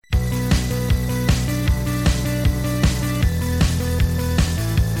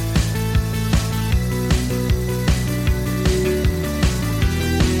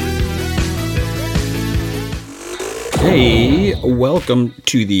everybody. Welcome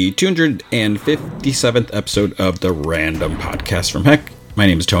to the 257th episode of the Random Podcast from Heck. My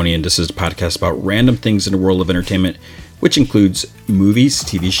name is Tony, and this is a podcast about random things in the world of entertainment, which includes movies,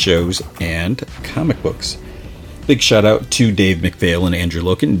 TV shows, and comic books. Big shout out to Dave McPhail and Andrew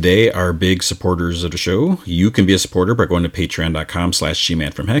Loken. They are big supporters of the show. You can be a supporter by going to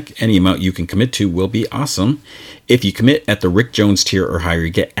patreon.com/gmanfromheck. Any amount you can commit to will be awesome. If you commit at the Rick Jones tier or higher, you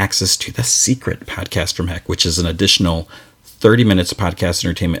get access to the Secret Podcast from Heck, which is an additional 30 minutes of podcast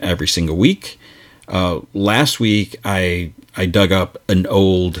entertainment every single week. Last week, I dug up an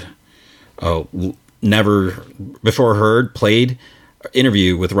old, never before heard, played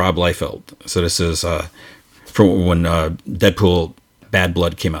interview with Rob Liefeld. So this is from when Deadpool Bad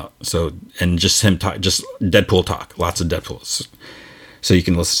Blood came out. So, and just him talk, just Deadpool talk, lots of Deadpools. So you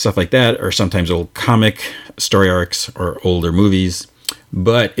can listen to stuff like that, or sometimes old comic story arcs or older movies.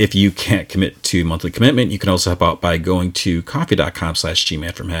 But if you can't commit to monthly commitment, you can also help out by going to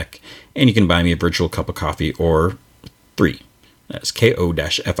coffee.com/gmanfromheck, and you can buy me a virtual cup of coffee or 3. That's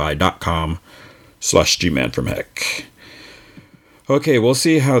ko-fi.com/gmanfromheck. Okay, we'll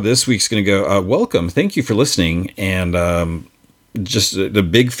see how this week's going to go. Welcome. Thank you for listening. And just the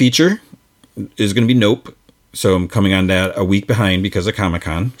big feature is going to be Nope. So I'm coming on that a week behind because of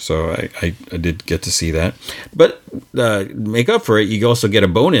Comic-Con. So I did get to see that. But make up for it, you also get a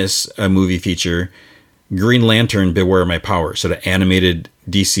bonus movie feature, Green Lantern, Beware My Power. So the animated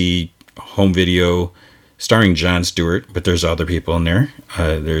DC home video starring Jon Stewart, but there's other people in there.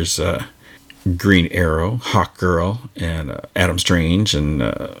 There's Green Arrow, Hawkgirl, and Adam Strange, and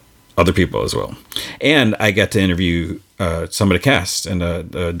other people as well. And I got to interview some of the cast and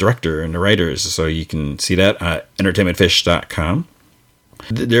the director and the writers, so you can see that at entertainmentfish.com.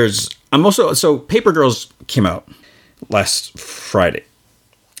 So Paper Girls came out last Friday,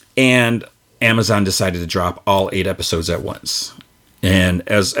 and Amazon decided to drop all 8 episodes at once, and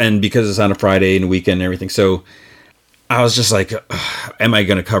because it's on a Friday and a weekend and everything, so I was just like, am I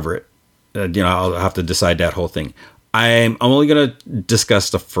going to cover it? I'll have to decide that whole thing. I'm only going to discuss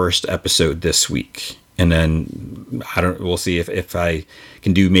the first episode this week, and then we'll see if I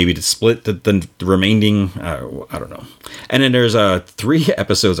can do maybe to split the remaining. I don't know. And then there's 3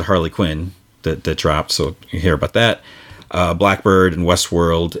 episodes of Harley Quinn that dropped, so you hear about that. Blackbird and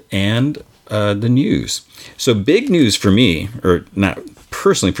Westworld and the news. So big news for me, or not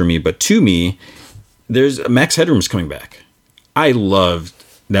personally for me, but to me, there's Max Headroom's coming back. I loved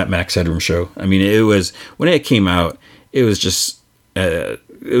that Max Headroom show. I mean, it was, when it came out, it was just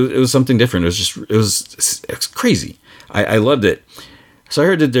it was something different. It was crazy. I loved it. So I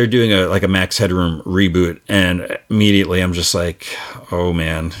heard that they're doing a Max Headroom reboot, and immediately I'm just like, oh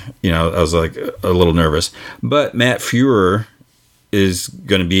man, I was like a little nervous. But Matt Fuhrer is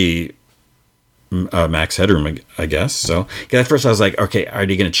going to be Max Headroom, I guess. So at first I was like, okay, are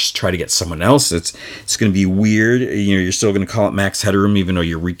they going to just try to get someone else? It's going to be weird. You're still going to call it Max Headroom even though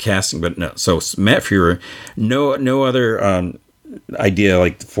you're recasting, but no. So Matt Fuhrer, no other idea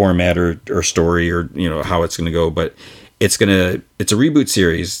like the format or story or how it's going to go, but it's a reboot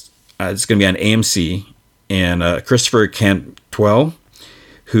series. It's going to be on AMC, and Christopher Cantwell,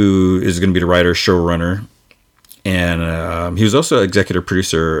 who is going to be the writer showrunner. And he was also executive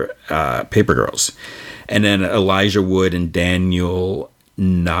producer Paper Girls. And then Elijah Wood and Daniel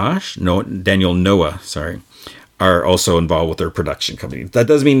Noah, are also involved with their production company. That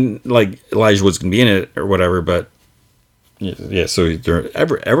doesn't mean like Elijah Wood's going to be in it or whatever, but yeah. So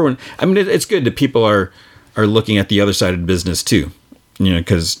everyone. I mean, it's good that people are looking at the other side of the business too.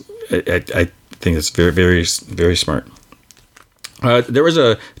 Because I think it's very, very, very smart. There was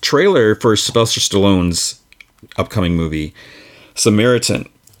a trailer for Sylvester Stallone's upcoming movie, Samaritan.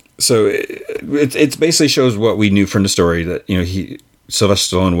 So it basically shows what we knew from the story, that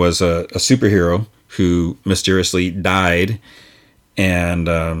Sylvester Stallone was a superhero who mysteriously died,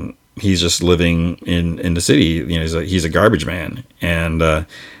 and he's just living in the city. He's a garbage man, and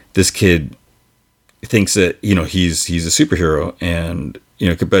this kid thinks that he's a superhero, and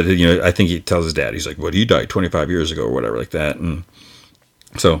but I think he tells his dad, he's like, "Well, he died 25 years ago," or whatever like that, and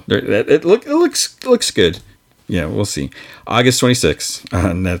so it looks good. Yeah, we'll see. August 26th,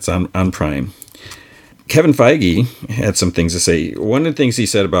 and that's on Prime. Kevin Feige had some things to say. One of the things he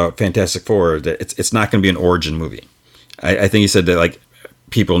said about Fantastic Four, that it's not going to be an origin movie. I think he said that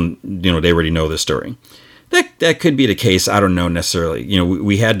people, they already know this story. That could be the case. I don't know necessarily.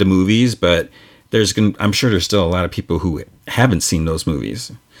 We had the movies, but I'm sure there's still a lot of people who haven't seen those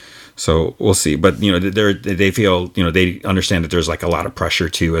movies. So we'll see. But they feel they understand that there's a lot of pressure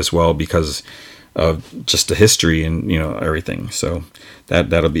too as well because of just the history and everything. So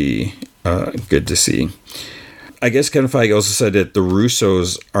that'll be good to see. I guess Kevin Feige also said that the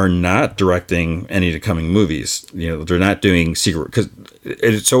Russos are not directing any of the coming movies. They're not doing Secret, because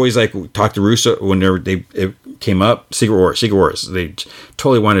it's always like, talk to Russo whenever it came up, Secret Wars. They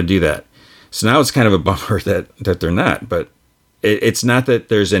totally want to do that. So now it's kind of a bummer that they're not. But it's not that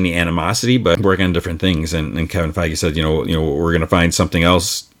there's any animosity, but working on different things. And Kevin Feige said, we're going to find something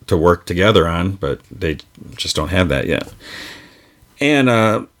else to work together on, but they just don't have that yet. And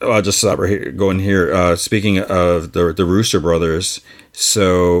I'll just stop right here. Going here. Speaking of the Russo brothers,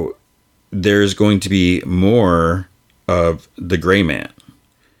 so there's going to be more of The Gray Man.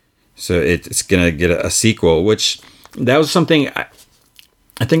 So it's going to get a sequel, which that was something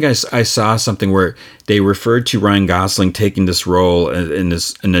I think I saw something where they referred to Ryan Gosling taking this role in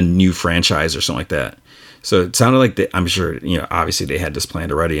a new franchise or something like that. So it sounded like I'm sure, obviously they had this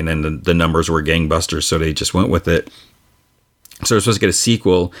planned already, and then the numbers were gangbusters, so they just went with it. So we're supposed to get a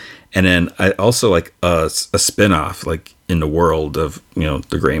sequel, and then also like a spin-off, like in the world of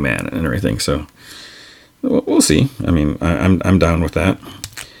The Gray Man and everything. So we'll see. I mean, I'm down with that.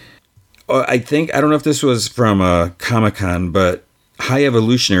 I don't know if this was from Comic-Con, but High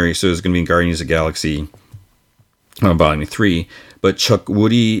Evolutionary, so it's going to be in Guardians of the Galaxy Volume 3, but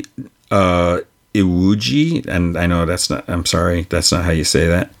Chukwudi Iwuji, and I know that's not how you say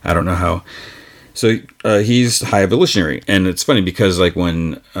that. I don't know how. So he's High Evolutionary, and it's funny because like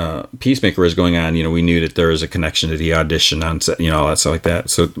when Peacemaker was going on, we knew that there was a connection that he auditioned on set, all that stuff like that.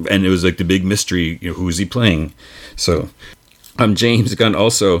 So, and it was like the big mystery, who's he playing? So, James Gunn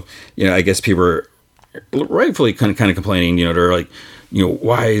also, I guess people are rightfully kind of complaining, they're like,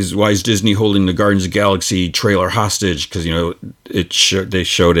 why is Disney holding the Guardians of the Galaxy trailer hostage? Because they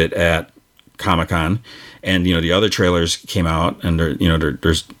showed it at Comic-Con, and the other trailers came out, and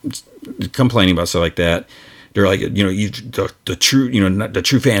there's complaining about stuff like that. They're like, the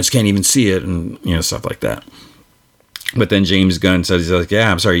true fans can't even see it, and stuff like that. But then James Gunn says, he's like,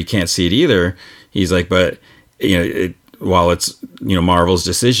 yeah, I'm sorry, you can't see it either. He's like, but while it's Marvel's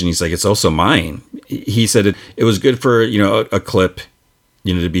decision, he's like, it's also mine. He said it was good for a clip,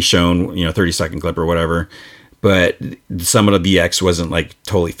 to be shown, 30-second clip or whatever. But some of the VX wasn't like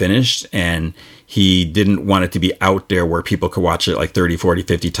totally finished, and he didn't want it to be out there where people could watch it like 30, 40,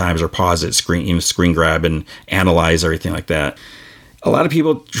 50 times or pause it, screen grab and analyze everything like that. A lot of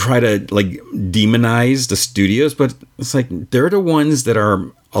people try to like demonize the studios, but it's like they're the ones that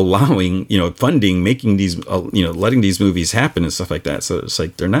are allowing, funding, making these, letting these movies happen and stuff like that. So it's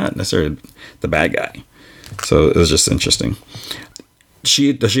like they're not necessarily the bad guy. So it was just interesting.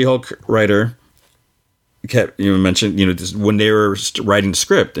 The She-Hulk writer kept mentioned just when they were writing the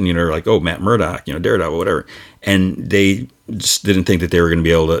script, and they're like, oh, Matt Murdock, Daredevil, whatever, and they just didn't think that they were going to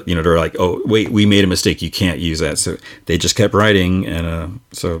be able to, they're like, oh wait, we made a mistake, you can't use that. So they just kept writing, and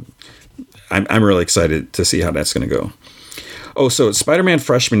so I'm really excited to see how that's going to go. Oh, so it's Spider-Man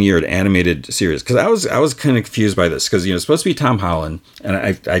Freshman Year, an animated series, because I was kind of confused by this, because it's supposed to be Tom Holland, and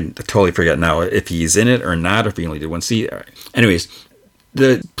I totally forget now if he's in it or not, or if he only did one season. Anyways,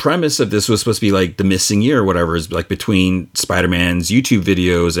 the premise of this was supposed to be like the missing year or whatever, is like between Spider-Man's YouTube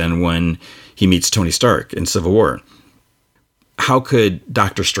videos and when he meets Tony Stark in Civil War. How could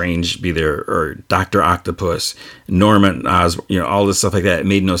Doctor Strange be there, or Dr. Octopus, Norman Osborn, all this stuff like that? It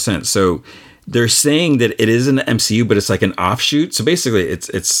made no sense. So they're saying that it is in the MCU, but it's like an offshoot. So basically it's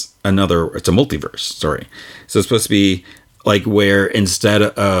a multiverse story. So it's supposed to be like where instead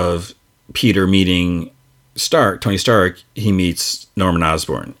of Peter meeting Tony Stark, he meets Norman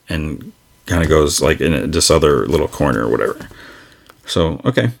Osborn and kind of goes like in this other little corner or whatever. So,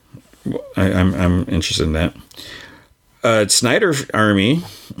 okay. I'm interested in that. Snyder Army,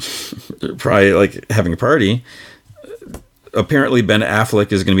 probably like having a party. Apparently Ben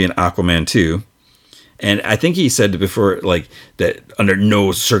Affleck is going to be in Aquaman 2. And I think he said before, like, that under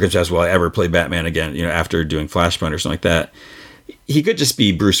no circumstance will I ever play Batman again, after doing Flashpoint or something like that. He could just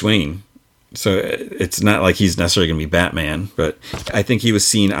be Bruce Wayne. So it's not like he's necessarily going to be Batman, but I think he was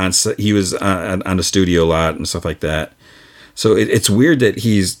seen on the studio a lot and stuff like that. So it's weird that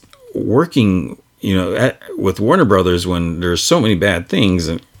he's working, with Warner Brothers when there's so many bad things,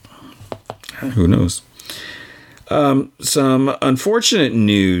 and who knows. Some unfortunate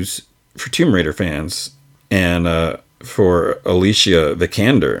news for Tomb Raider fans and for Alicia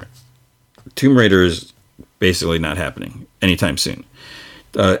Vikander. Tomb Raider is basically not happening anytime soon.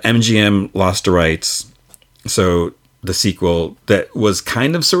 MGM lost the rights, so the sequel that was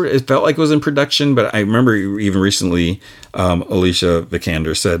it felt like it was in production, but I remember even recently Alicia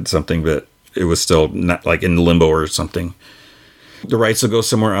Vikander said something that it was still not like in limbo or something. The rights will go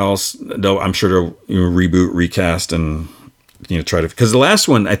somewhere else, though I'm sure they'll reboot, recast, and try to, because the last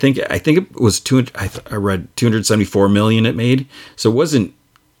one, I think it was 200. I read 274 million it made, so it wasn't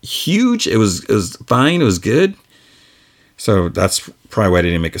huge. It was fine. It was good. So that's probably why I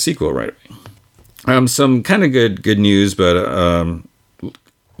didn't make a sequel right away. Some kind of good news, but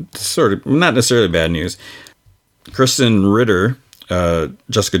sort of not necessarily bad news. Kristen Ritter,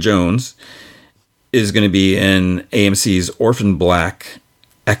 Jessica Jones, is going to be in AMC's Orphan Black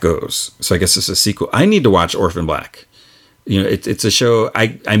Echoes. So I guess it's a sequel. I need to watch Orphan Black. It's a show.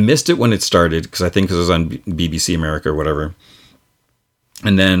 I missed it when it started because I think it was on BBC America or whatever.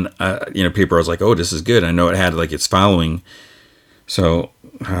 And then, people was like, oh, this is good. I know it had like its following. So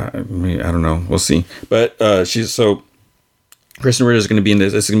I don't know. We'll see. But Kristen Ritter is going to be in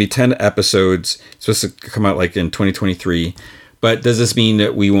this. It's going to be 10 episodes. It's supposed to come out like in 2023. But does this mean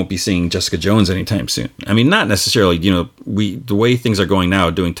that we won't be seeing Jessica Jones anytime soon? I mean, not necessarily. The way things are going now,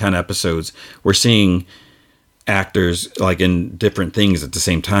 doing 10 episodes, we're seeing actors like in different things at the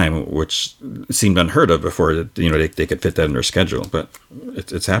same time, which seemed unheard of before. That they could fit that in their schedule, but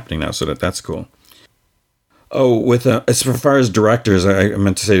it's happening now, so that's cool. Oh, with as far as directors, I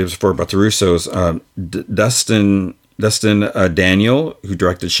meant to say this before about the Russos. Dustin Daniel, who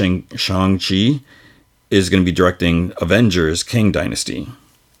directed Shang-Chi, is going to be directing Avengers: Kang Dynasty.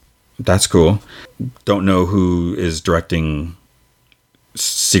 That's cool. Don't know who is directing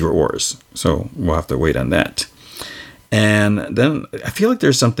Secret Wars, so we'll have to wait on that. And then I feel like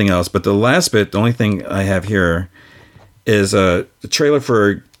there's something else, but the last bit, the only thing I have here is the trailer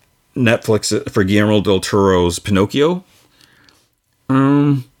for Netflix for Guillermo del Toro's Pinocchio.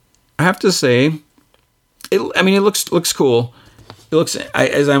 I have to say, it looks cool. It looks,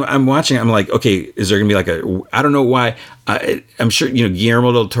 as I'm watching, I'm like, okay, is there gonna be like I don't know why. I'm sure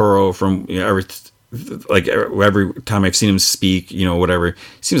Guillermo del Toro from every time I've seen him speak, whatever,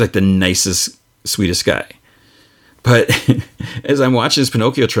 seems like the nicest, sweetest guy. But as I'm watching this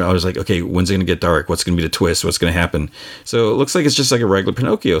Pinocchio trailer, I was like, okay, when's it going to get dark? What's going to be the twist? What's going to happen? So it looks like it's just like a regular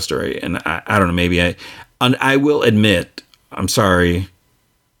Pinocchio story. And I don't know, maybe I will admit, I'm sorry.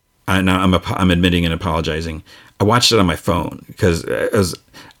 I'm admitting and apologizing. I watched it on my phone because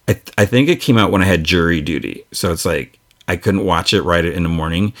I think it came out when I had jury duty. So it's like, I couldn't watch it right in the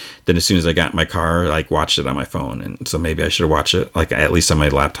morning. Then as soon as I got in my car, watched it on my phone. And so maybe I should watch it at least on my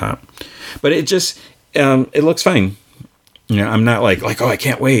laptop. But it just, it looks fine. I'm not like, oh, I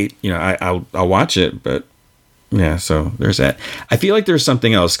can't wait. I'll watch it, but yeah, so there's that. I feel like there's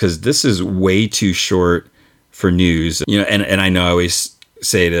something else because this is way too short for news, and I know I always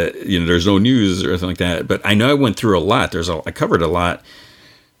say that, there's no news or anything like that, but I know I went through a lot. I covered a lot,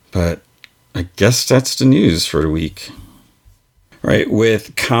 but I guess that's the news for the week. Right.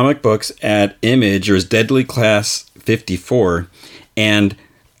 With comic books at Image, there's Deadly Class 54, and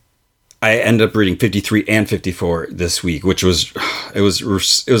I ended up reading 53 and 54 this week, which was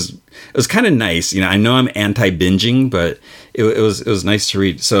kind of nice. I know I'm anti-binging, but it was nice to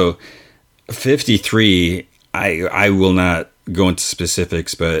read. So 53, I will not go into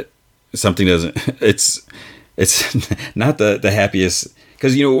specifics, but something doesn't. It's not the happiest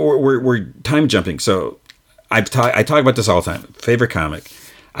because we're time jumping. So I talk about this all the time. Favorite comic.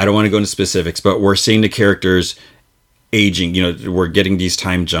 I don't want to go into specifics, but we're seeing the characters aging. We're getting these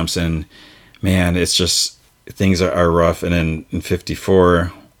time jumps, and man, it's just things are rough. And then in 54,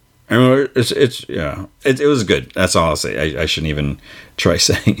 I mean, it was good. That's all I'll say. I shouldn't even try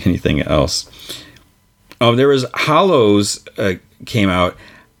saying anything else. There was Hollows came out.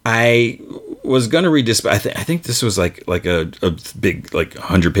 I was gonna read this, but I think this was like a big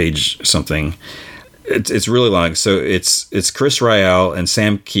 100-page something. It's really long. So it's Chris Ryall and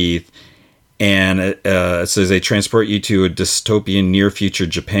Sam Keith. And it says they transport you to a dystopian near-future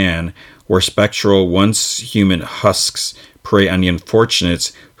Japan where spectral, once-human husks prey on the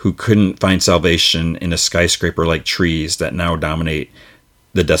unfortunates who couldn't find salvation in a skyscraper-like trees that now dominate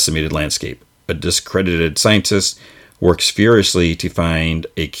the decimated landscape. A discredited scientist works furiously to find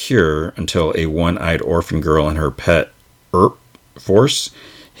a cure until a one-eyed orphan girl and her pet Erp force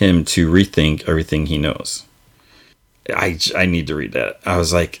him to rethink everything he knows. I need to read that. I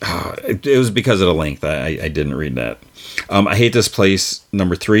was like, it was because of the length. I didn't read that. I Hate This Place,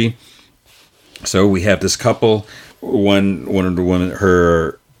 number 3. So we have this couple. One of the women,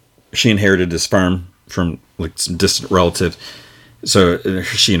 she inherited this farm from some distant relative. So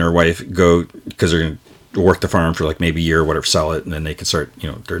she and her wife go because they're going to work the farm for maybe a year or whatever, sell it, and then they can start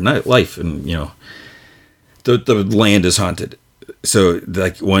their life. And the land is haunted. So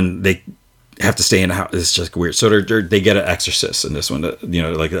when they have to stay in a house, it's just weird. So they get an exorcist in this one,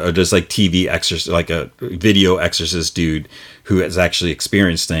 just TV exorcist, like a video exorcist dude who has actually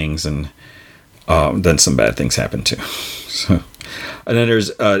experienced things. And then some bad things happen too. So, and then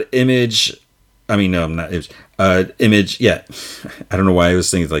there's Image. I mean, no, not Image. Image. Yeah, I don't know why I was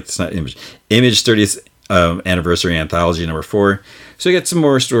thinking like it's not Image. Image 30th anniversary anthology number 4. So you get some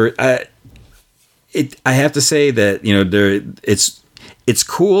more story. I have to say that it's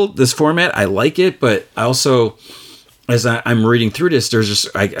cool, this format. I like it, but I also, as I'm reading through this, there's just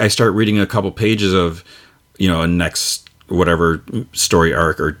I start reading a couple pages of a next whatever story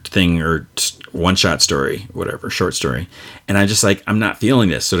arc or thing or one shot story, whatever short story, and I just I'm not feeling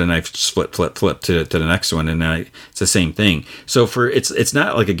this. So then I just flip to the next one, and then it's the same thing. So it's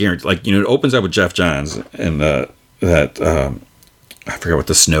not like a guarantee. It opens up with Jeff Johns and that I forgot what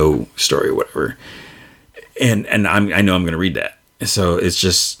the snow story or whatever, and I know I'm going to read that. So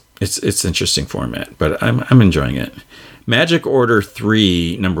it's interesting format, but I'm enjoying it. Magic Order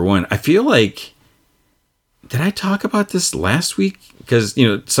 3 number 1. I feel like, did I talk about this last week? Because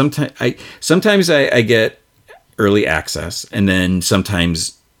sometimes I get early access, and then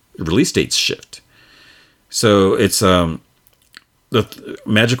sometimes release dates shift. So it's the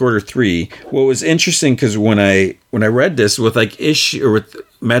Magic Order 3. What was interesting, because when I read this with with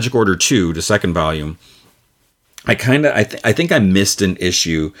Magic Order 2, the second volume, I think I missed an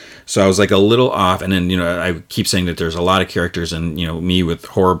issue, so I was a little off. And then I keep saying that there's a lot of characters, and me with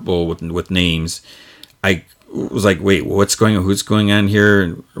horrible with names, I was like, wait, what's going on? Who's going on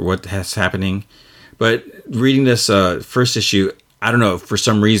here? Or what has happening? But reading this first issue, I don't know, for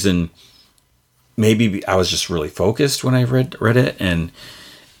some reason, maybe I was just really focused when I read it, and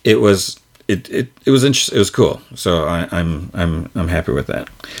it was interesting. It was cool. So I'm happy with that.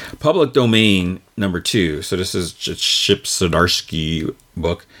 Public Domain number 2. So this is just Chip Zdarsky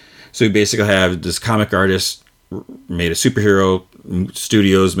book. So we basically have this comic artist made a superhero,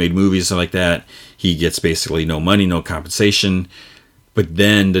 studios made movies, stuff like that. He gets basically no money, no compensation. But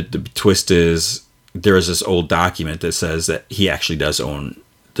then the twist is there is this old document that says that he actually does own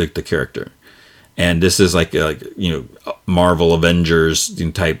the character. And this is Marvel Avengers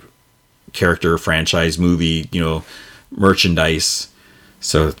type character franchise movie, merchandise.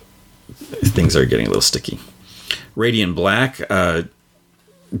 So things are getting a little sticky. Radiant Black,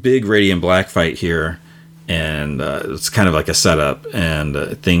 big Radiant Black fight here, and it's kind of like a setup,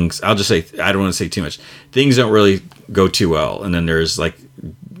 and things, I'll just say, I don't want to say too much, things don't really go too well, and then there's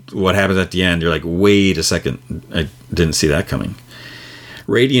what happens at the end, you're like, wait a second, I didn't see that coming.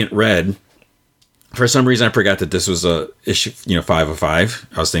 Radiant Red, for some reason I forgot that this was a issue 5 of 5.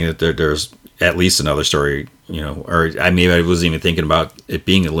 I was thinking that there's at least another story, or I wasn't even thinking about it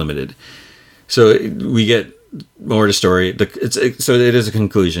being a limited. So we get more to the story. So it is a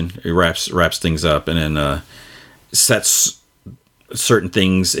conclusion. It wraps things up, and then sets certain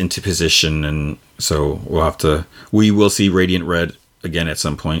things into position. And so we will see Radiant Red again at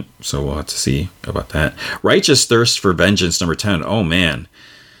some point. So we'll have to see about that. Righteous Thirst for Vengeance number 10. Oh man.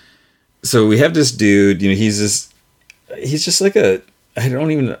 So we have this dude, he's just like I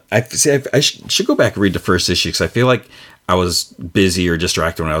should go back and read the first issue, because I feel like I was busy or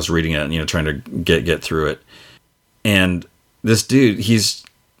distracted when I was reading it, trying to get through it. And this dude, he's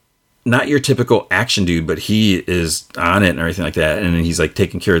not your typical action dude, but he is on it and everything like that. And he's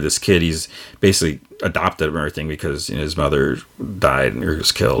taking care of this kid. He's basically adopted him and everything because his mother died or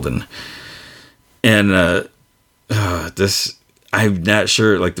was killed. And this, I'm not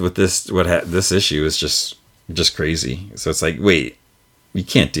sure, with this, this issue is just crazy. So it's wait, you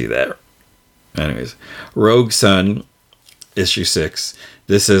can't do that. Anyways, Rogue Sun, issue 6.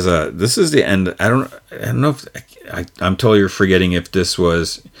 This is the end. I don't know if I'm totally forgetting if this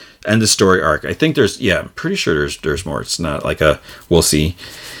was end of story arc. I think I'm pretty sure there's more. It's not we'll see.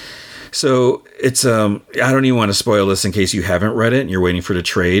 So it's I don't even want to spoil this in case you haven't read it and you're waiting for the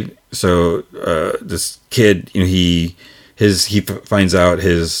trade. So this kid, he finds out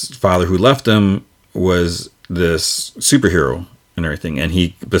his father who left him was this superhero and everything, and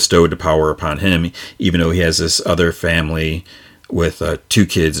he bestowed the power upon him, even though he has this other family with 2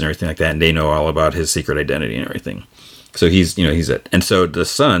 kids and everything like that, and they know all about his secret identity and everything. So he's it. And so the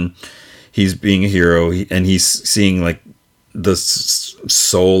son, he's being a hero, and he's seeing the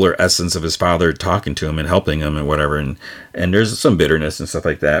soul or essence of his father talking to him and helping him and whatever, and there's some bitterness and stuff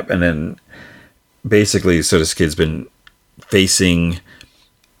like that. And then basically, so this kid's been facing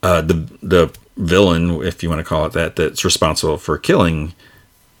the villain, if you want to call it that, that's responsible for killing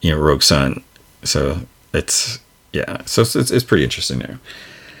Rogue Sun. So it's pretty interesting there.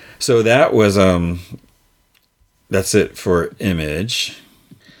 So that was that's it for Image.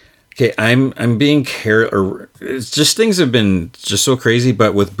 Okay, I'm being careful. It's just things have been just so crazy,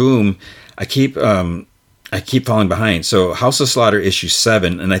 but with Boom, I keep I keep falling behind. So House of Slaughter issue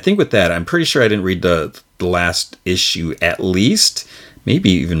 7, and I think with that, I'm pretty sure I didn't read the last issue at least, maybe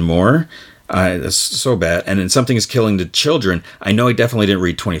even more. That's so bad. And then Something is Killing the Children. I know I definitely didn't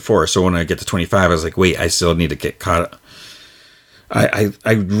read 24. So when I get to 25, I was like, wait, I still need to get caught up. I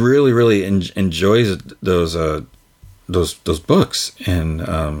really, really enjoy those books. And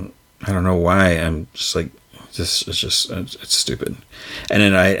I don't know why. I'm just like, it's stupid. And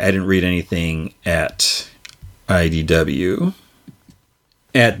then I didn't read anything at IDW.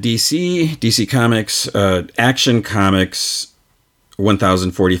 At DC Comics, Action Comics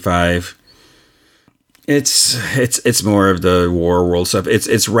 1045. It's more of the War World stuff.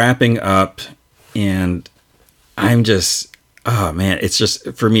 It's wrapping up, and I'm just, oh man, it's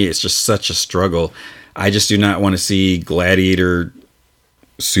just, for me, it's just such a struggle. I just do not want to see Gladiator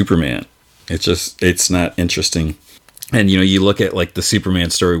Superman. It's not interesting. And you look at like the Superman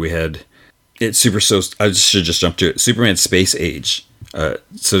story we had. I should just jump to it. Superman Space Age.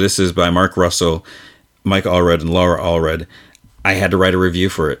 So this is by Mark Russell, Mike Allred, and Laura Allred. I had to write a review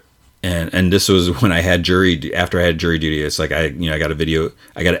for it. And this was when I had after I had jury duty. It's like I got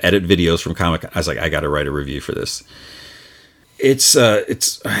to edit videos from comic. I was like, I got to write a review for this. It's I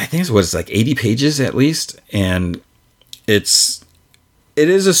think it's like 80 pages at least, and it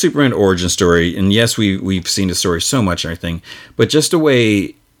is a Superman origin story. And yes, we've seen the story so much and everything, but just the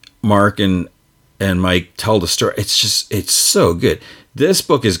way Mark and Mike tell the story, it's so good. This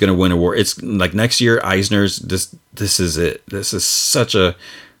book is going to win a award. It's like next year Eisner's. This is it. This is such a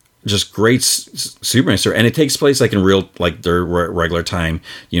just great Superman story, and it takes place like in real, like their regular time.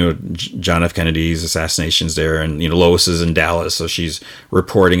 John F. Kennedy's assassination's there, and Lois is in Dallas, so she's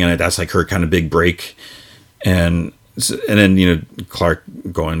reporting on it. That's like her kind of big break, and then Clark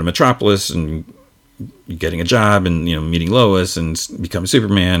going to Metropolis and getting a job, and meeting Lois and becoming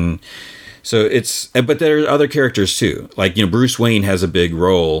Superman. So but there are other characters too. Like Bruce Wayne has a big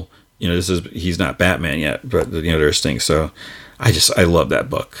role. He's not Batman yet, but there's things. So I love that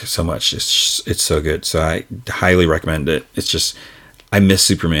book so much. It's so good. So I highly recommend it. It's just, I miss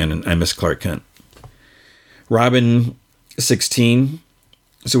Superman and I miss Clark Kent. Robin 16.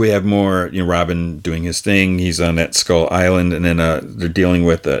 So we have more, Robin doing his thing. He's on that Skull Island, and then they're dealing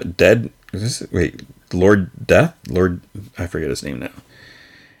with Lord Death? I forget his name now.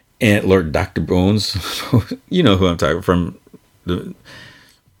 And Lord Dr. Bones. You know who I'm talking from.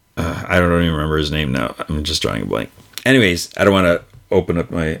 I don't even remember his name now. I'm just drawing a blank. Anyways, I don't want to open up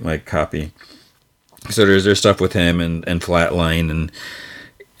my copy. So there's stuff with him and Flatline, and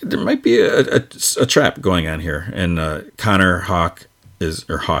there might be a trap going on here. And Connor Hawk as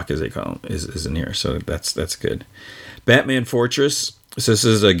they call him, is in here. So that's good. Batman Fortress. So this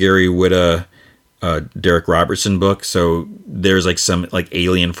is a Gary Whitta, Derek Robertson book. So there's like some like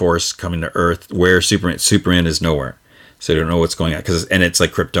alien force coming to Earth where Superman is nowhere. So they don't know what's going on, and it's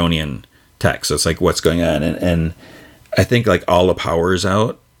like Kryptonian tech. So it's like what's going on, and I think like all the power is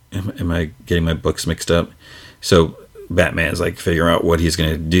out. Am I getting my books mixed up? So Batman's like figuring out what he's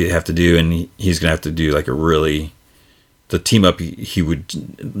gonna have to do, and he's gonna have to do like the team up he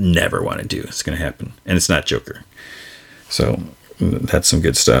would never want to do. It's gonna happen, and it's not Joker. So that's some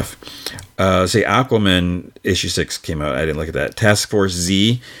good stuff. Say Aquaman issue 6 came out. I didn't look at that. Task Force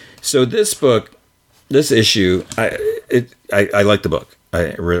Z. So this issue, I like the book.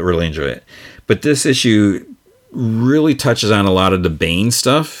 I really enjoy it. But this issue really touches on a lot of the Bane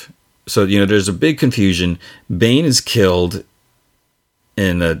stuff. So, there's a big confusion. Bane is killed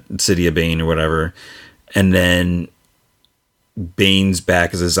in the city of Bane or whatever. And then Bane's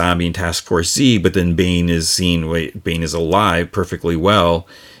back as a zombie in Task Force Z. But then Bane is alive perfectly well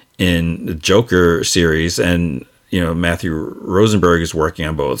in the Joker series. And, Matthew Rosenberg is working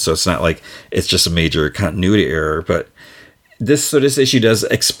on both. So it's not like it's just a major continuity error. But this issue does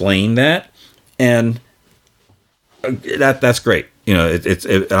explain that. And that's great.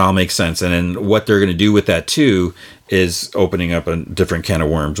 It all makes sense. And then what they're going to do with that too is opening up a different can of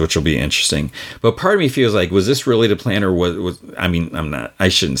worms, which will be interesting. But part of me feels like, was this really the plan, or I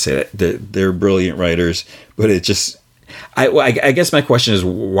shouldn't say that. They're brilliant writers, but it just, I guess my question is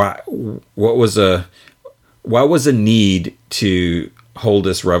what was a need to hold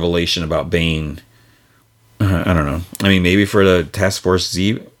this revelation about Bane? I don't know. I mean, maybe for the Task Force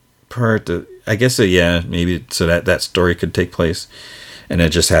Z part, I guess yeah, maybe so that story could take place, and it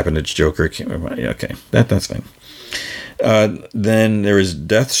just happened to Joker. Okay, that's fine. Then there is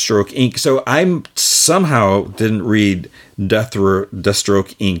Deathstroke Inc. So I somehow didn't read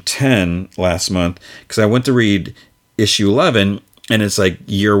Deathstroke Inc. 10 last month because I went to read issue 11, and it's like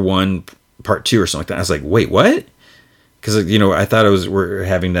year 1, part 2 or something like that. I was like, wait, what? Because I thought we're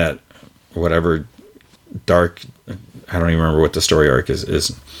having that whatever dark. I don't even remember what the story arc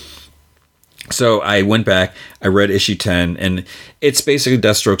is. So I went back, I read issue 10, and it's basically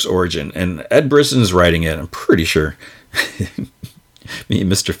Deathstroke's origin. And Ed Brisson's writing it, I'm pretty sure. Me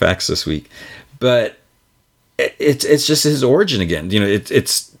and Mr. Facts this week. But it's just his origin again.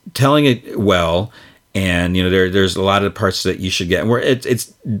 It's telling it well, and there's a lot of parts that you should get, where it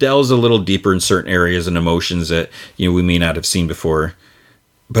delves a little deeper in certain areas and emotions that we may not have seen before.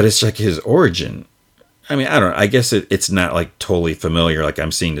 But it's like his origin. I mean, I don't know. I guess it's not like totally familiar. Like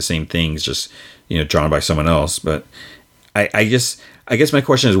I'm seeing the same things, just drawn by someone else. But I guess my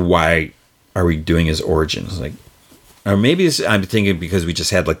question is, why are we doing his origins? Like, or maybe I'm thinking because we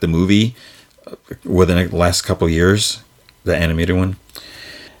just had like the movie within the last couple of years, the animated one.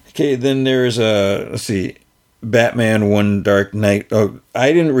 Okay, then there's let's see, Batman One Dark Knight. Oh,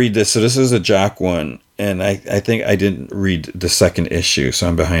 I didn't read this, so this is a Jock one. And I think I didn't read the second issue, so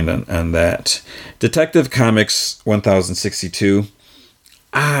I'm behind on that. Detective Comics 1062.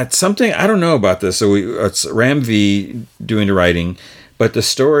 It's something, I don't know about this. So it's Ram V doing the writing, but the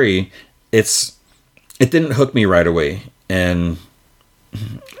story, it didn't hook me right away. And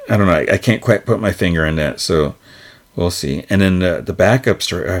I don't know, I can't quite put my finger on that, so we'll see. And then the backup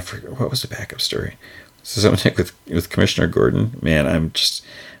story, I forget, what was the backup story? So something with Commissioner Gordon. Man, I'm just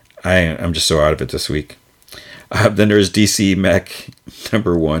so out of it this week. Then there's DC Mech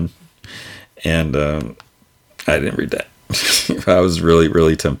 #1, and I didn't read that. I was really,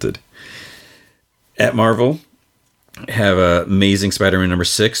 really tempted. At Marvel, have Amazing Spider-Man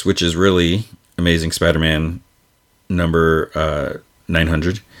 #6, which is really Amazing Spider-Man number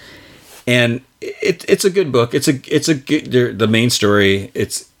 900, and it's a good book. It's a good, the main story.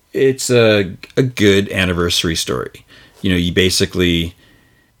 It's a good anniversary story. You basically.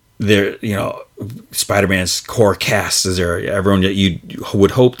 There, Spider-Man's core cast is there. Everyone that you would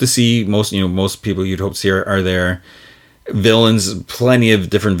hope to see, most people you'd hope to see are there. Villains, plenty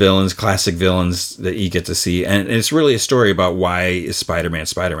of different villains, classic villains that you get to see, and it's really a story about why is Spider-Man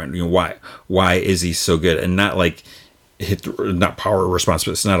Spider-Man. Why is he so good, and not like not power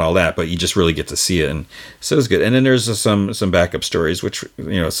responsibility. It's not all that, but you just really get to see it, and so it's good. And then there's some backup stories, which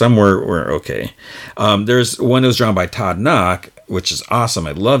some were okay. There's one that was drawn by Todd Knock, which is awesome.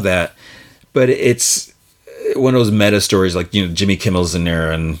 I love that. But it's one of those meta stories, like, Jimmy Kimmel's in there.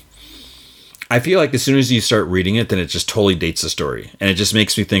 And I feel like as soon as you start reading it, then it just totally dates the story. And it just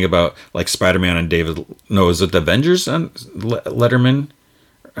makes me think about like Spider-Man and is it the Avengers on Letterman?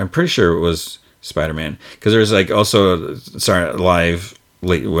 I'm pretty sure it was Spider-Man. Because there's like also, live,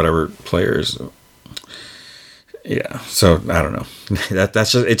 late, whatever players. Yeah. So I don't know.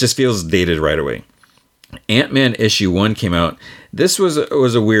 That's just, it just feels dated right away. Ant-Man #1 came out. This was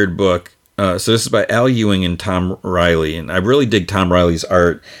a weird book. So this is by Al Ewing and Tom Riley, and I really dig Tom Riley's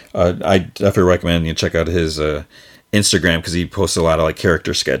art. I definitely recommend you check out his Instagram, because he posts a lot of like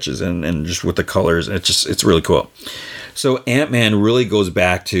character sketches and just with the colors. It's really cool. So Ant-Man really goes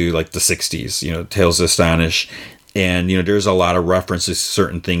back to like the 60s. Tales to Astonish, and there's a lot of references to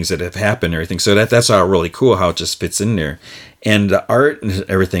certain things that have happened and everything. So that's all really cool how it just fits in there. And the art and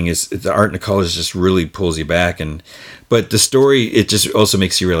everything the art and the colors just really pulls you back. But the story, it just also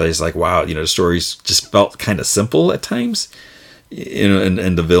makes you realize, like, wow, the stories just felt kind of simple at times,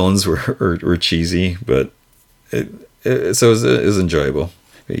 and the villains were cheesy, but so it was enjoyable,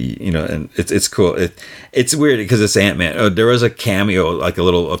 and it's cool. It's weird because it's Ant-Man. Oh, there was a cameo, like a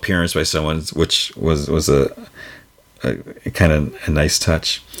little appearance by someone, which was a kind of a nice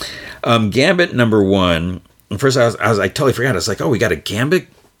touch. Gambit #1. First, I totally forgot. I was like, oh, we got a Gambit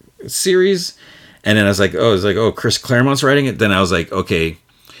series, and then I was like, oh, Chris Claremont's writing it. Then I was like, okay,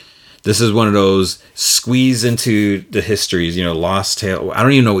 this is one of those squeeze into the histories, Lost Tale. I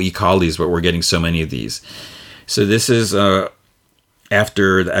don't even know what you call these, but we're getting so many of these. So this is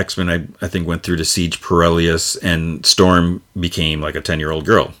after the X-Men, I think, went through the Siege Perilous, and Storm became like a 10-year-old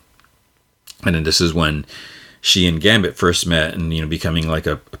girl, and then this is when she and Gambit first met, and becoming like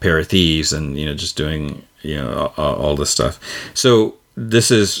a pair of thieves, and just doing all this stuff. So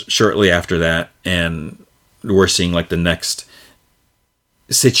this is shortly after that, and we're seeing like the next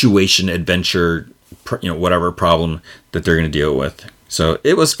situation, adventure, whatever problem that they're going to deal with. So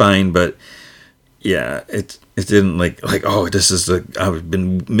it was fine, but yeah, it didn't like oh, this is I've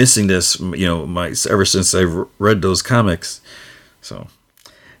been missing this ever since I read those comics. So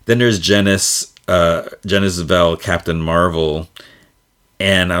then there's Janice Vell, Captain Marvel.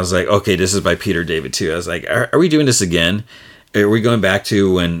 And I was like, okay, this is by Peter David too. I was like, are we doing this again? Are we going back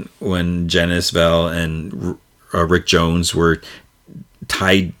to when Janice Vell and Rick Jones were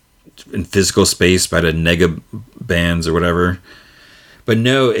tied in physical space by the nega bands or whatever? But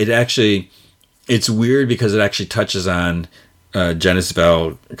no, it actually, it's weird because it actually touches on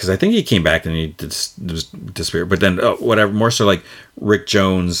Genesville, because I think he came back and he disappeared. But then whatever, more so like Rick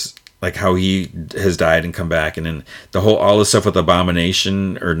Jones, like how he has died and come back, and then all the stuff with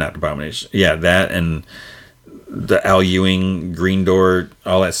Abomination, or not Abomination, yeah, that, and the Al Ewing, Green Door,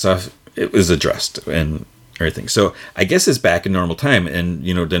 all that stuff, it was addressed and everything. So I guess it's back in normal time, and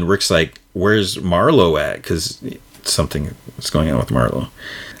then Rick's like, "Where's Marlowe at?" Because something is going on with Marlowe.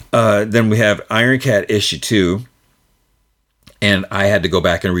 Then we have Iron Cat issue 2. And I had to go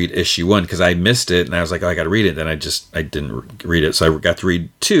back and read issue 1 because I missed it, and I was like, "Oh, I got to read it." Then I didn't read it, so I got to read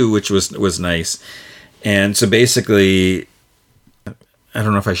 2, which was nice. And so basically, I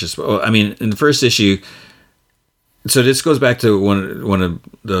don't know if I should. I mean, in the first issue, so this goes back to one of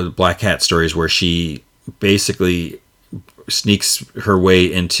the Black Cat stories where she basically sneaks her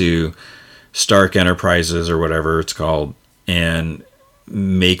way into Stark Enterprises or whatever it's called, and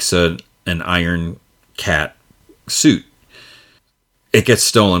makes an Iron Cat suit. It gets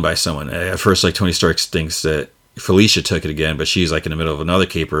stolen by someone. At first, like, Tony Stark thinks that Felicia took it again, but she's like in the middle of another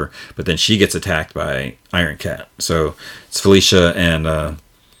caper. But then she gets attacked by Iron Cat. So it's Felicia and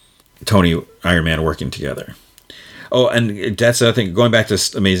Tony, Iron Man, working together. Oh, and that's the other thing. Going back to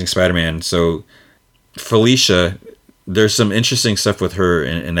Amazing Spider-Man. So Felicia, there's some interesting stuff with her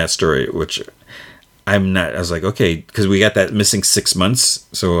in that story, which I was like, okay, because we got that missing 6 months.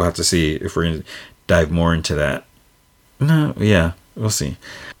 So we'll have to see if we're going to dive more into that. No, yeah. We'll see.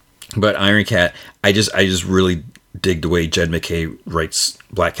 But Iron Cat, I just really dig the way Jed MacKay writes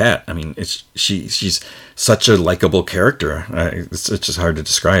Black Cat. I mean, she's such a likable character. It's just hard to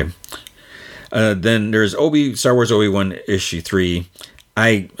describe. Then there's Star Wars Obi-Wan issue 3.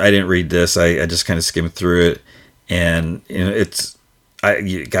 I didn't read this. I just kind of skimmed through it, and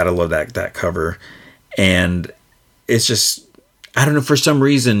you gotta love that cover, and it's just, I don't know, for some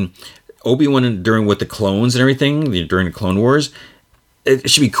reason Obi-Wan during with the clones and everything during the Clone Wars.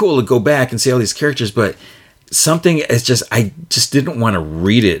 It should be cool to go back and see all these characters, but I just didn't want to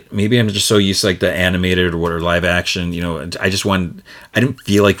read it. Maybe I'm just so used to like the animated or live action, I didn't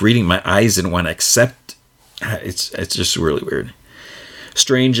feel like reading. My eyes didn't want to accept. It's just really weird.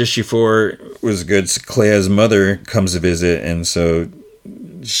 Strange issue 4 was good. Clea's mother comes to visit, and so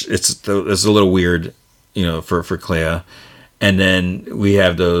it's a little weird, for Clea. And then we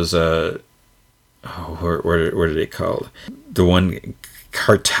have those, what are they called? The one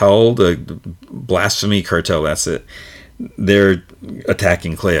cartel, the blasphemy cartel, that's it. They're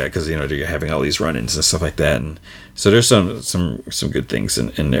attacking Clea because, they're having all these run-ins and stuff like that. And so there's some good things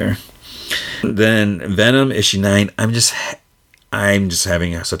in there. Then Venom issue 9, I'm just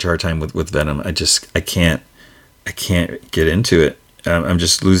having such a hard time with Venom. I can't get into it. I'm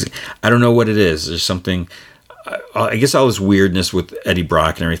just losing. I don't know what it is. There's something, I guess all this weirdness with Eddie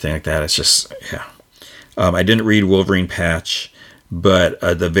Brock and everything like that. It's just, yeah. I didn't read Wolverine Patch, but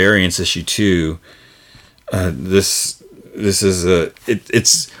the Variants issue 2, this is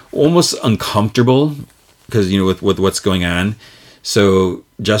it's almost uncomfortable because with what's going on. So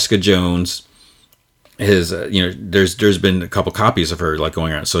Jessica Jones is there's been a couple copies of her like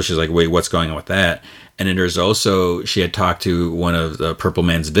going around. So she's like, wait, what's going on with that? And then there's also, she had talked to one of the Purple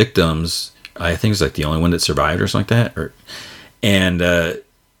Man's victims. I think it's like the only one that survived or something like that. And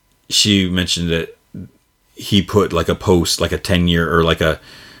she mentioned that he put like a post, like a 10-year or like I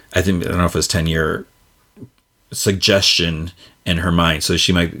don't know if it's 10-year suggestion in her mind. So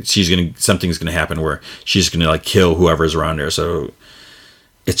something's going to happen where she's going to like kill whoever's around her. So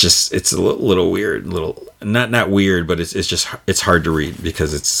it's a little weird, not weird, but it's hard to read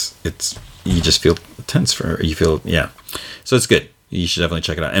because it's you just feel tense for her. You feel, yeah. So it's good. You should definitely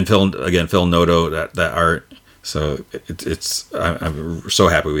check it out. And Phil Noto, that art. So I'm so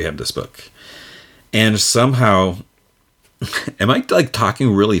happy we have this book. And somehow, am I like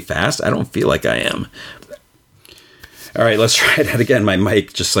talking really fast? I don't feel like I am. All right, let's try that again. My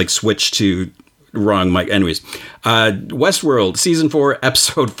mic just like switched to wrong mic. Anyways, Westworld season 4,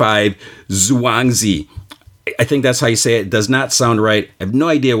 episode 5, Zhuangzi. I think that's how you say it. It does not sound right. I have no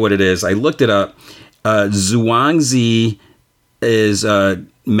idea what it is. I looked it up. Zhuangzi is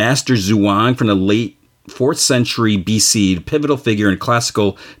Master Zhuang from the late 4th century BC, pivotal figure in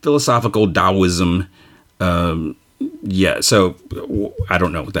classical philosophical Taoism. So I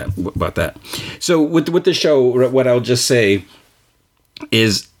don't know about that. So with the show, what I'll just say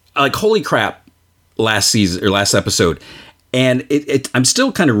is, like, holy crap, last episode. And I'm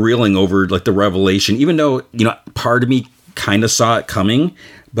still kind of reeling over like the revelation, even though, part of me kind of saw it coming,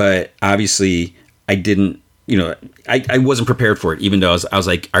 but obviously I didn't, I wasn't prepared for it, even though I was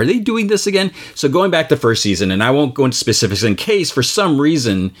like, are they doing this again? So going back to first season, and I won't go into specifics in case for some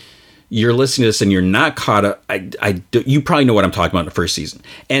reason you're listening to this and you're not caught up, you probably know what I'm talking about in the first season.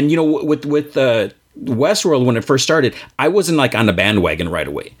 And, you know, with Westworld, when it first started, I wasn't like on the bandwagon right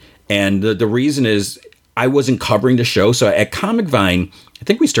away. And the reason is I wasn't covering the show. So at Comic Vine, I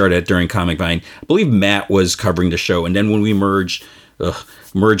think we started during Comic Vine. I believe Matt was covering the show. And then when we merged with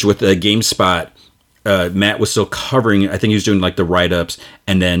GameSpot, Matt was still covering, I think he was doing like the write-ups,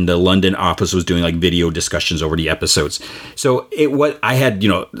 and then the London office was doing like video discussions over the episodes. So I had, you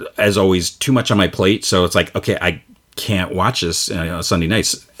know, as always, too much on my plate. So it's like, okay, I can't watch this Sunday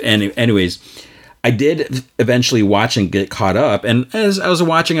nights. And anyways, I did eventually watch and get caught up. And as I was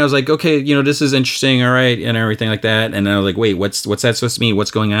watching, I was like, okay, you know, this is interesting. All right. And everything like that. And I was like, wait, what's that supposed to mean?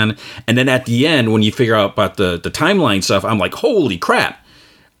 What's going on? And then at the end, when you figure out about the timeline stuff, I'm like, holy crap.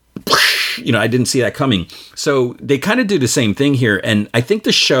 You know, I didn't see that coming. So they kind of do the same thing here. And I think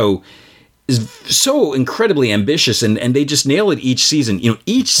the show is so incredibly ambitious, and they just nail it each season. You know,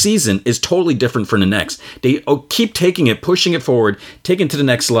 each season is totally different from the next. They keep taking it, pushing it forward, taking it to the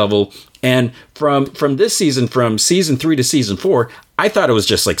next level. And from this season, from season 3 to season 4, I thought it was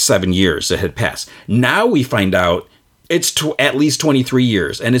just like 7 years that had passed. Now we find out it's at least 23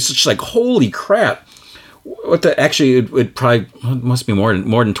 years. And it's just like, holy crap. Actually, it probably must be more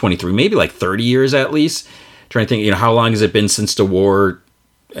than 23, maybe like 30 years at least. Trying to think, you know, how long has it been since the war?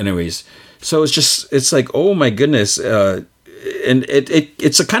 Anyways, so it's like, oh my goodness. And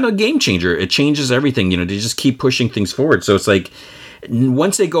it's a kind of game changer. It changes everything. You know, they just keep pushing things forward. So it's like,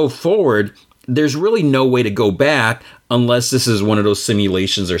 once they go forward, there's really no way to go back unless this is one of those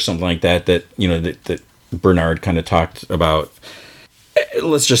simulations or something like that, you know, that Bernard kind of talked about.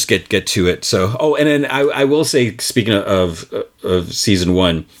 Let's just get to it. So, and then I will say, speaking of season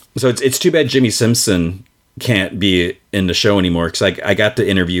 1, so it's too bad Jimmy Simpson can't be in the show anymore, because I got to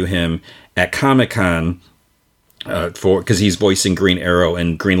interview him at Comic-Con because he's voicing Green Arrow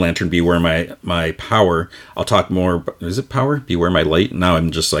and Green Lantern Beware My Power. I'll talk more. Is it Power? Beware My Light? Now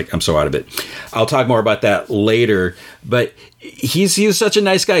I'm just like, I'm so out of it. I'll talk more about that later. But he's such a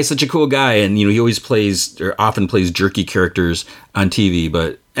nice guy, such a cool guy. And, you know, he often plays jerky characters on TV.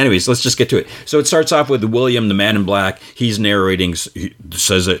 But anyways, let's just get to it. So it starts off with William, the man in black. He's narrating. He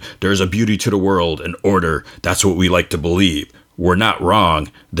says that there's a beauty to the world, an order. That's what we like to believe. We're not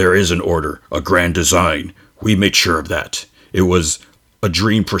wrong. There is an order, a grand design. We made sure of that. It was a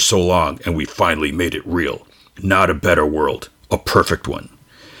dream for so long, and we finally made it real. Not a better world, a perfect one.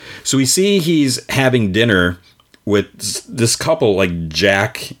 So we see he's having dinner with this couple, like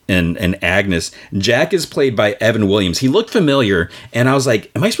Jack and Agnes. Jack is played by Evan Williams. He looked familiar, and I was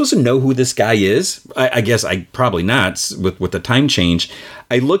like, am I supposed to know who this guy is? I guess I probably not with the time change.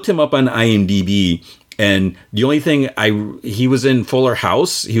 I looked him up on IMDb, and the only thing he was in Fuller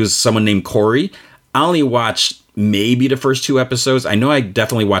House. He was someone named Corey. I only watched maybe the first 2 episodes. I know I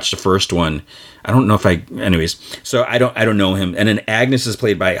definitely watched the first one. I don't know if anyways. So I don't know him. And then Agnes is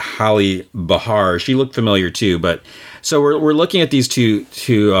played by Holly Bahar. She looked familiar too. But so we're looking at these two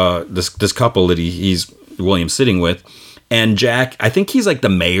this couple that he's William sitting with. And Jack, I think he's like the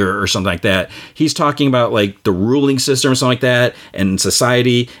mayor or something like that. He's talking about like the ruling system or something like that, and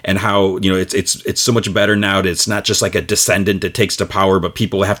society, and how, you know, it's so much better now that it's not just like a descendant that takes the power, but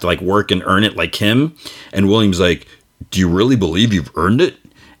people have to like work and earn it like him. And William's like, do you really believe you've earned it?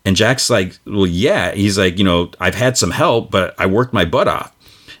 And Jack's like, well, yeah. He's like, you know, I've had some help, but I worked my butt off.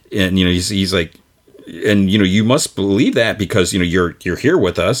 And, you know, he's like, and, you know, you must believe that because, you know, you're here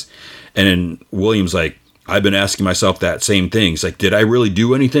with us. And then William's like, I've been asking myself that same thing. He's like, did I really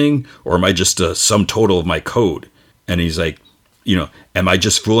do anything? Or am I just a sum total of my code? And he's like, you know, am I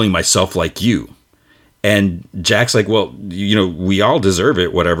just fooling myself like you? And Jack's like, well, you know, we all deserve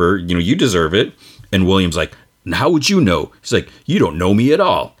it, whatever. You know, you deserve it. And William's like, how would you know? He's like, you don't know me at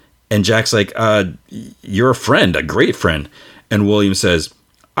all. And Jack's like, you're a friend, a great friend. And William says,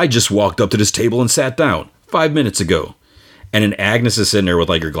 I just walked up to this table and sat down 5 minutes ago. And then Agnes is sitting there with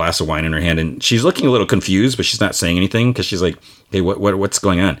like her glass of wine in her hand, and she's looking a little confused, but she's not saying anything because she's like, hey, what's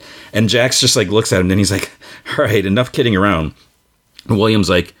going on? And Jack's just like looks at him, and then he's like, all right, enough kidding around. And William's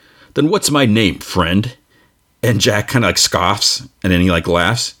like, then what's my name, friend? And Jack kind of like scoffs, and then he like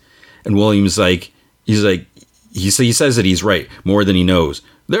laughs. And William's like, he says that he's right more than he knows.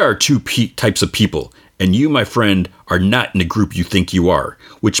 There are 2 types of people, and you, my friend, are not in the group you think you are,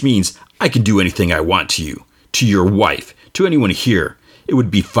 which means I can do anything I want to you, to your wife, to anyone here. It would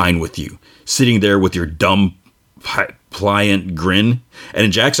be fine with you, sitting there with your dumb, pliant grin. And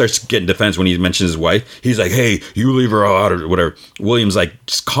then Jack starts getting defense when he mentions his wife. He's like, hey, you leave her out or whatever. William's like,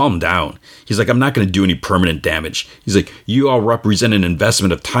 just calm down. He's like, I'm not going to do any permanent damage. He's like, you all represent an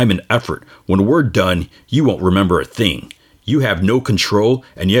investment of time and effort. When we're done, you won't remember a thing. You have no control,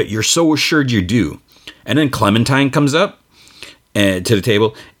 and yet you're so assured you do. And then Clementine comes up and to the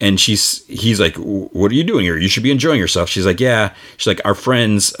table, and he's like, what are you doing here? You should be enjoying yourself. She's like, yeah. She's like, our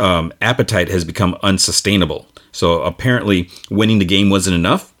friend's appetite has become unsustainable. So apparently winning the game wasn't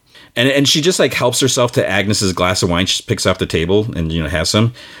enough. And she just like helps herself to Agnes's glass of wine. She picks off the table and, has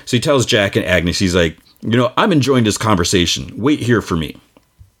some. So he tells Jack and Agnes, he's like, I'm enjoying this conversation. Wait here for me.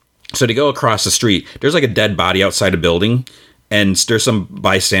 So they go across the street. There's like a dead body outside a building, and there's some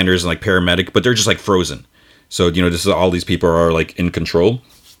bystanders and like paramedic, but they're just like frozen. So, this is all these people are like in control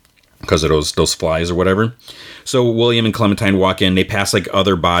because of those flies or whatever. So William and Clementine walk in. They pass like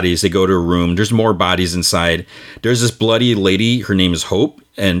other bodies. They go to a room. There's more bodies inside. There's this bloody lady. Her name is Hope.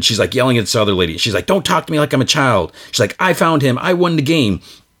 And she's like yelling at this other lady. She's like, don't talk to me like I'm a child. She's like, I found him. I won the game.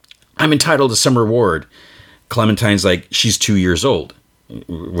 I'm entitled to some reward. Clementine's like, she's 2 years old.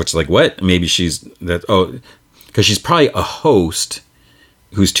 Which is like, what? Maybe she's that. Oh, because she's probably a host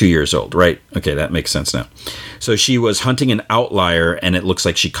who's 2 years old, right? Okay, that makes sense now. So she was hunting an outlier, and it looks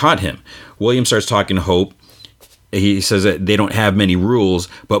like she caught him. William starts talking to Hope. He says that they don't have many rules,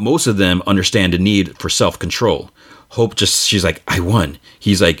 but most of them understand the need for self-control. Hope she's like, I won.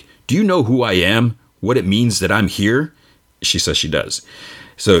 He's like, do you know who I am? What it means that I'm here? She says she does.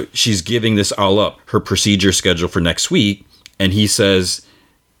 So she's giving this all up, her procedure schedule for next week, and he says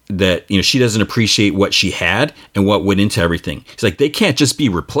that she doesn't appreciate what she had and what went into everything. He's like, they can't just be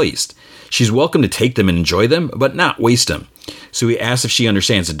replaced. She's welcome to take them and enjoy them, but not waste them. So he asks if she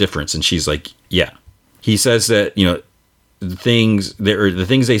understands the difference, and she's like, yeah. He says that the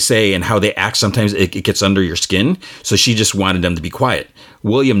things they say and how they act, sometimes it gets under your skin. So she just wanted them to be quiet.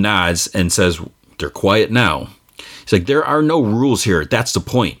 William nods and says, they're quiet now. He's like, there are no rules here. That's the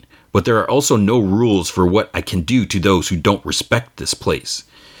point. But there are also no rules for what I can do to those who don't respect this place.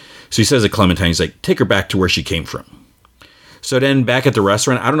 So he says to Clementine, he's like, take her back to where she came from. So then back at the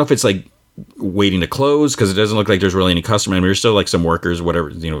restaurant, I don't know if it's like waiting to close because it doesn't look like there's really any customer. I mean, there's still like some workers,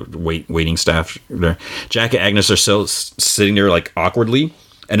 whatever, waiting staff there. Jack and Agnes are still sitting there like awkwardly.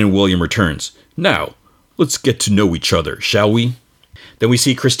 And then William returns. Now, let's get to know each other, shall we? Then we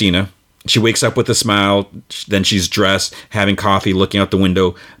see Christina. She wakes up with a smile. Then she's dressed, having coffee, looking out the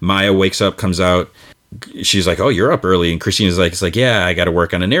window. Maya wakes up, comes out. She's like, oh, you're up early. And Christina's like, it's like, yeah, I got to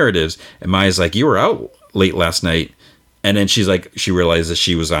work on the narratives. And Maya's like, you were out late last night. And then she's like, she realizes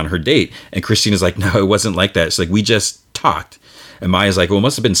she was on her date. And Christina's like, no, it wasn't like that. It's like, we just talked. And Maya's like, well, it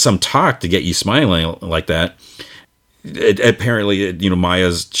must have been some talk to get you smiling like that. Apparently,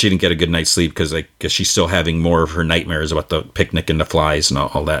 she didn't get a good night's sleep because I guess she's still having more of her nightmares about the picnic and the flies and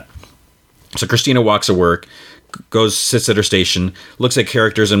all that. So Christina walks to work, sits at her station, looks at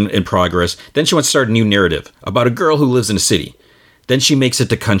characters in progress. Then she wants to start a new narrative about a girl who lives in a city. Then she makes it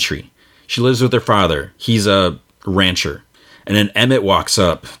to country. She lives with her father. He's a rancher. And then Emmett walks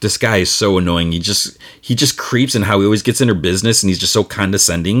up. This guy is so annoying. He just creeps in how he always gets in her business, and he's just so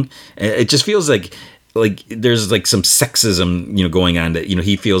condescending. It just feels like there's like some sexism, going on that,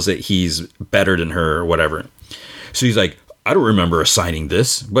 he feels that he's better than her or whatever. So he's like, I don't remember assigning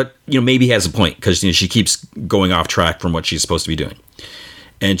this, but maybe he has a point because she keeps going off track from what she's supposed to be doing.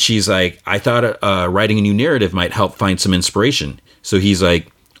 And she's like, I thought writing a new narrative might help find some inspiration. So he's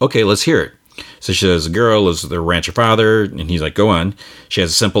like, okay, let's hear it. So she says, a girl is the rancher father, and he's like, go on. She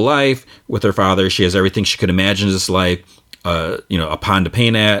has a simple life with her father. She has everything she could imagine in this life. A pond to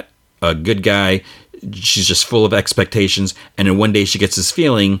paint at, a good guy. She's just full of expectations. And then one day she gets this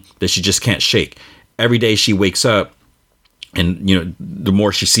feeling that she just can't shake. Every day she wakes up, and, the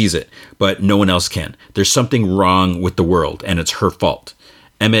more she sees it, but no one else can. There's something wrong with the world, and it's her fault.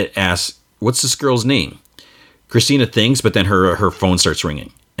 Emmett asks, what's this girl's name? Christina thinks, but then her phone starts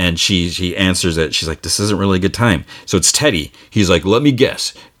ringing. And she answers it. She's like, this isn't really a good time. So it's Teddy. He's like, let me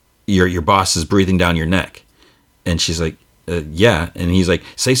guess. Your boss is breathing down your neck. And she's like, yeah. And he's like,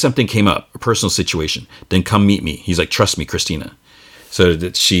 say something came up, a personal situation. Then come meet me. He's like, trust me, Christina. So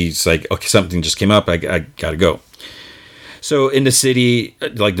that she's like, okay, something just came up. I got to go. So in the city,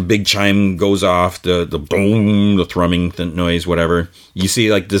 like the big chime goes off, the boom, the thrumming noise, whatever. You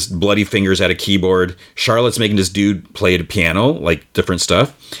see like this bloody fingers at a keyboard. Charlotte's making this dude play the piano, like different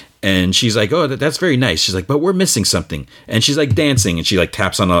stuff. And she's like, oh, that's very nice. She's like, but we're missing something. And she's like dancing, and she like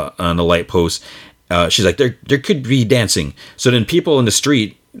taps on a light post. She's like, there could be dancing. So then people in the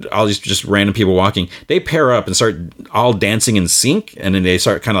street, all these just random people walking, they pair up and start all dancing in sync. And then they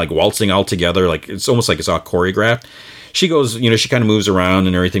start kind of like waltzing all together. Like it's almost like it's all choreographed. She goes, she kind of moves around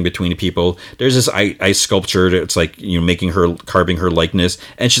and everything between the people. There's this ice sculpture that's like, carving her likeness.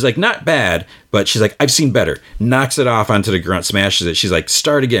 And she's like, not bad, but she's like, I've seen better. Knocks it off onto the ground, smashes it. She's like,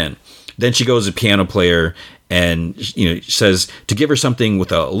 start again. Then she goes to piano player, and she says to give her something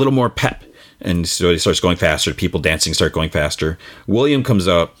with a little more pep. And so it starts going faster. People dancing start going faster. William comes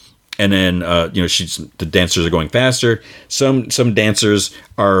up, and then the dancers are going faster. Some dancers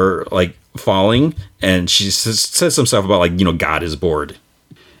are like falling, and she says some stuff about like God is bored,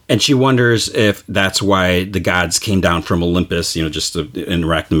 and she wonders if that's why the gods came down from Olympus, just to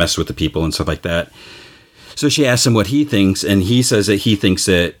interact and mess with the people and stuff like that. So she asks him what he thinks, and he says that he thinks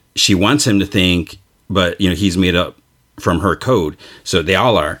that she wants him to think, but he's made up from her code, so they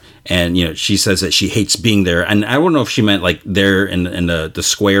all are. And she says that she hates being there, and I don't know if she meant like there in the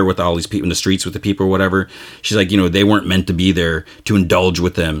square with all these people in the streets with the people or whatever. She's like, they weren't meant to be there to indulge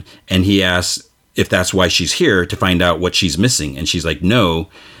with them. And he asks if that's why she's here, to find out what she's missing, and she's like, no.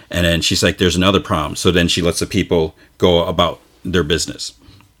 And then she's like, there's another problem. So then she lets the people go about their business.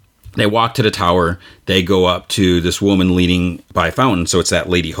 They walk to the tower. They go up to this woman leaning by a fountain. So it's that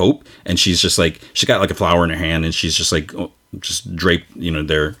Lady Hope. And she's just like, she got like a flower in her hand, and she's just like, just draped,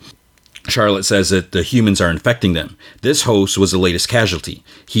 there. Charlotte says that the humans are infecting them. This host was the latest casualty.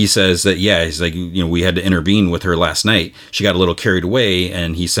 He says that, he's like, we had to intervene with her last night. She got a little carried away,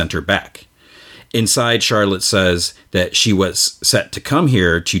 and he sent her back. Inside, Charlotte says that she was set to come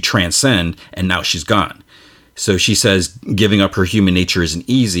here to transcend, and now she's gone. So she says giving up her human nature isn't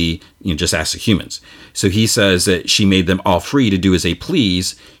easy, just ask the humans. So he says that she made them all free to do as they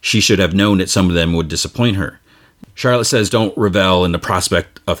please. She should have known that some of them would disappoint her. Charlotte says don't revel in the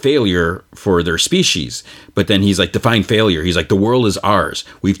prospect of failure for their species. But then he's like, define failure. He's like, the world is ours.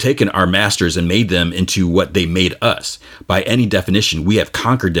 We've taken our masters and made them into what they made us. By any definition, we have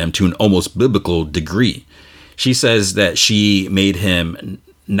conquered them to an almost biblical degree. She says that she made him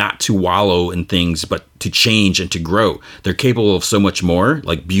not to wallow in things, but to change and to grow. They're capable of so much more,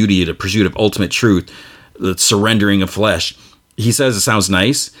 like beauty, the pursuit of ultimate truth, the surrendering of flesh. He says it sounds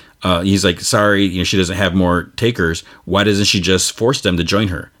nice. He's like, sorry, she doesn't have more takers. Why doesn't she just force them to join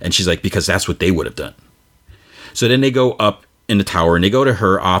her? And she's like, because that's what they would have done. So then they go up in the tower and they go to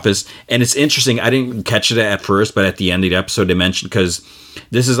her office. And it's interesting. I didn't catch it at first, but at the end of the episode, they mentioned, because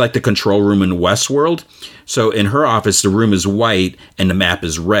this is like the control room in Westworld. So in her office, the room is white and the map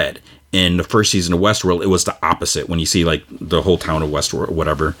is red. In the first season of Westworld, it was the opposite. When you see like the whole town of Westworld,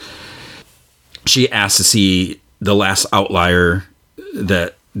 whatever. She asked to see the last outlier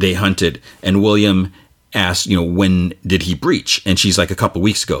that they hunted, and William asked, when did he breach? And she's like, a couple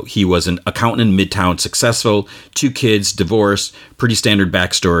weeks ago. He was an accountant in Midtown, successful, 2 kids, divorced, pretty standard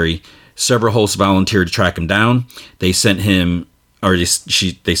backstory. Several hosts volunteered to track him down. They sent him, or they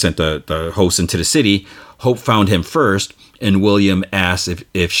sent the host into the city. Hope found him first, and William asked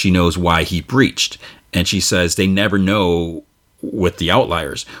if she knows why he breached. And she says they never know with the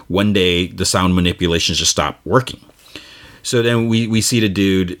outliers. One day, the sound manipulations just stop working. So then we see the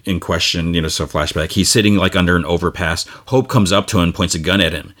dude in question, so flashback. He's sitting like under an overpass. Hope comes up to him and points a gun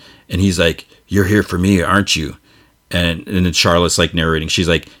at him. And he's like, you're here for me, aren't you? And then Charlotte's like narrating. She's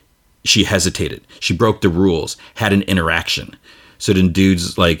like, she hesitated. She broke the rules, had an interaction. So then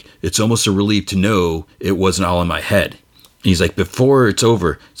dude's like, it's almost a relief to know it wasn't all in my head. And he's like, before it's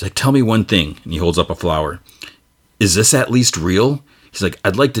over, he's like, tell me one thing. And he holds up a flower. Is this at least real? He's like,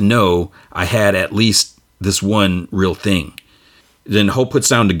 I'd like to know I had at least this one real thing. Then Hope puts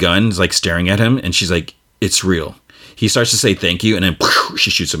down the gun, is like staring at him, and she's like, it's real. He starts to say thank you, and then she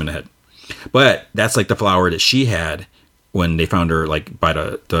shoots him in the head. But that's like the flower that she had when they found her like by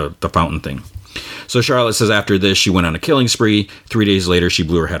the fountain thing. So Charlotte says after this, she went on a killing spree. 3 days later, she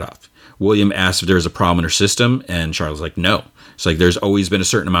blew her head off. William asked if there was a problem in her system, and Charlotte's like, no. It's like, there's always been a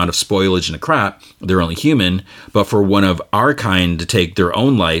certain amount of spoilage in the crop. They're only human, but for one of our kind to take their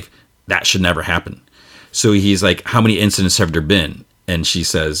own life, that should never happen. So he's like, how many incidents have there been? And she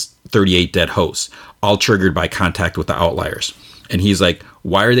says, 38 dead hosts, all triggered by contact with the outliers. And he's like,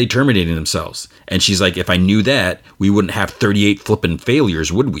 why are they terminating themselves? And she's like, if I knew that, we wouldn't have 38 flippin'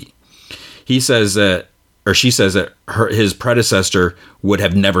 failures, would we? He says that, or she says that his predecessor would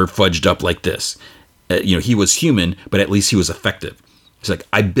have never fudged up like this. He was human, but at least he was effective. He's like,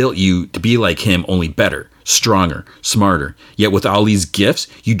 I built you to be like him, only better, stronger, smarter. Yet with all these gifts,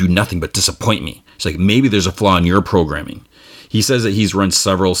 you do nothing but disappoint me. It's like, maybe there's a flaw in your programming. He says that he's run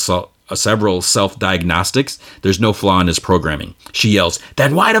several self-diagnostics. There's no flaw in his programming. She yells,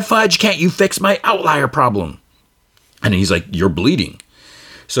 then why the fudge can't you fix my outlier problem? And he's like, you're bleeding.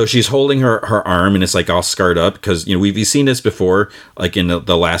 So she's holding her arm, and it's like all scarred up because, we've seen this before, like in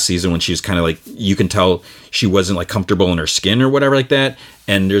the last season when she was kind of like, you can tell she wasn't like comfortable in her skin or whatever like that.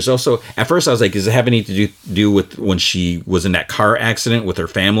 And there's also, at first I was like, does it have anything to do with when she was in that car accident with her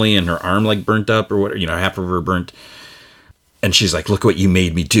family and her arm like burnt up or what, half of her burnt. And she's like, look what you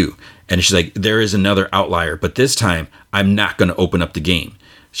made me do. And she's like, there is another outlier, but this time I'm not going to open up the game.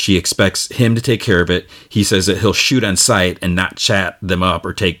 She expects him to take care of it. He says that he'll shoot on sight and not chat them up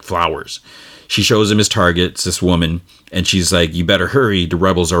or take flowers. She shows him his targets, this woman, and she's like, you better hurry. The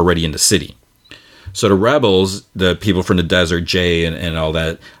rebels are already in the city. So the rebels, the people from the desert, Jay and all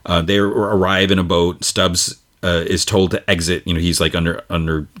that, they arrive in a boat. Stubbs is told to exit. He's like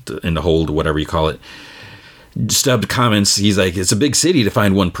under in the hold, whatever you call it. Stubbs comments, he's like, it's a big city to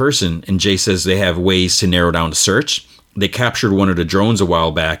find one person. And Jay says they have ways to narrow down the search. They captured one of the drones a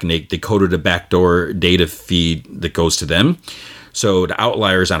while back, and they coded a backdoor data feed that goes to them. So the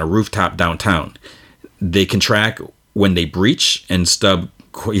outlier's on a rooftop downtown. They can track when they breach, and Stubbs,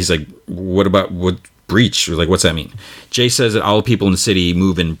 he's like, what breach? Like, what's that mean? Jay says that all the people in the city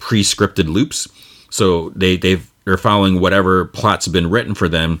move in pre-scripted loops. So they're following whatever plots have been written for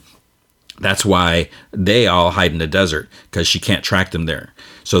them. That's why they all hide in the desert, because she can't track them there.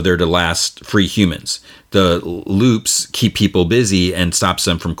 So they're the last free humans. The loops keep people busy and stops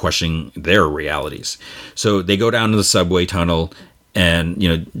them from questioning their realities. So they go down to the subway tunnel, and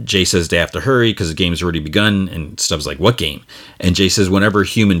Jay says they have to hurry because the game's already begun. And Stubbs like, what game? And Jay says whenever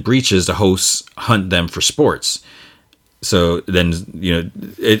human breaches, the hosts hunt them for sports. So then,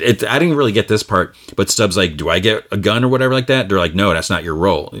 I didn't really get this part, but Stubbs like, do I get a gun or whatever like that? They're like, no, that's not your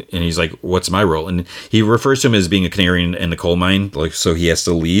role. And he's like, what's my role? And he refers to him as being a canary in the coal mine, like, so he has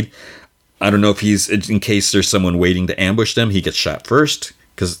to lead. I don't know if he's, in case there's someone waiting to ambush them, he gets shot first.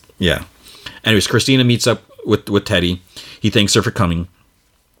 Because, yeah. Anyways, Christina meets up with Teddy. He thanks her for coming.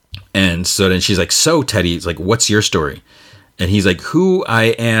 And so then she's like, so Teddy's like, what's your story? And he's like, who I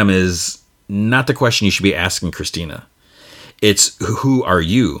am is not the question you should be asking Christina. It's who are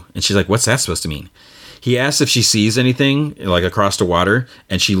you? And she's like, what's that supposed to mean? He asks if she sees anything like across the water,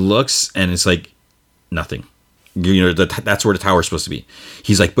 and she looks, and it's like nothing. That's where the tower's supposed to be.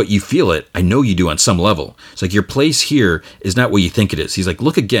 He's like, but you feel it. I know you do on some level. It's like, your place here is not what you think it is. He's like,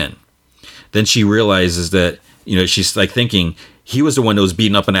 look again. Then she realizes that, she's like thinking he was the one that was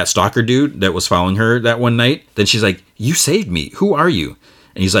beating up on that stalker dude that was following her that one night. Then she's like, you saved me. Who are you?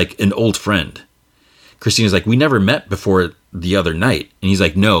 And he's like, an old friend. Christina's like, we never met before the other night. And he's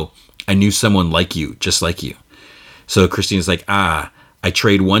like, no, I knew someone like you, just like you. So Christina's like, I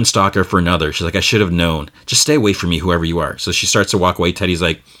trade one stalker for another. She's like, I should have known. Just stay away from me, whoever you are. So she starts to walk away. Teddy's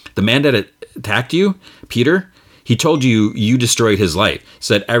like, the man that attacked you, Peter, he told you destroyed his life.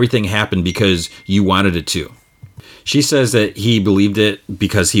 Said everything happened because you wanted it to. She says that he believed it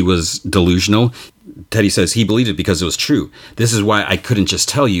because he was delusional. Teddy says he believed it because it was true. This is why I couldn't just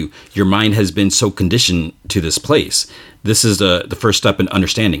tell you. Your mind has been so conditioned to this place. This is the first step in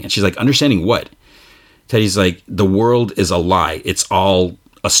understanding. And she's like, understanding what? Teddy's like, the world is a lie. It's all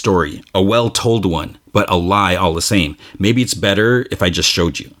a story, a well-told one, but a lie all the same. Maybe it's better if I just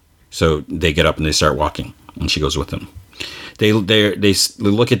showed you. So they get up and they start walking, and she goes with them. They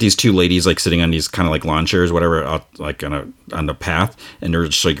look at these two ladies like sitting on these kind of like lawn chairs, whatever, out, like on the path, and they're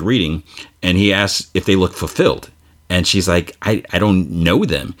just like reading. And he asks if they look fulfilled, and she's like, I don't know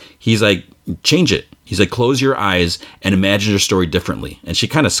them. He's like, change it. He's like, close your eyes and imagine your story differently. And she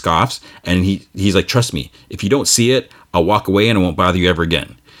kind of scoffs, and he's like, trust me, if you don't see it, I'll walk away and I won't bother you ever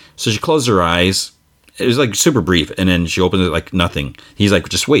again. So she closes her eyes. It was like super brief, and then she opens it like nothing. He's like,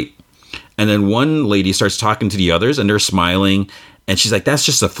 just wait. And then one lady starts talking to the others, and they're smiling. And she's like, that's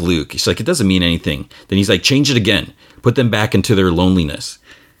just a fluke. She's like, it doesn't mean anything. Then he's like, change it again. Put them back into their loneliness.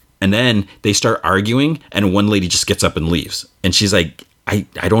 And then they start arguing, and one lady just gets up and leaves. And she's like, I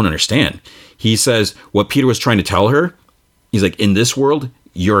don't understand. He says what Peter was trying to tell her. He's like, in this world,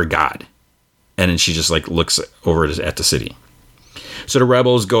 you're a god. And then she just like looks over at the city. So the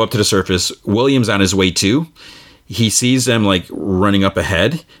rebels go up to the surface. William's on his way too. He sees them like running up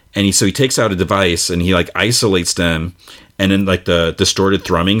ahead, and he takes out a device and he like isolates them, and then like the distorted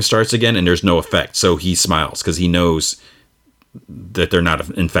thrumming starts again, and there's no effect. So he smiles because he knows that they're not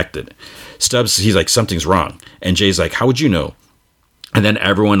infected. Stubbs, he's like, something's wrong, and Jay's like, how would you know? And then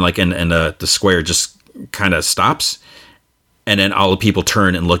everyone like in the square just kind of stops, and then all the people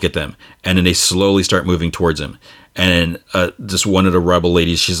turn and look at them, and then they slowly start moving towards him. And just one of the rebel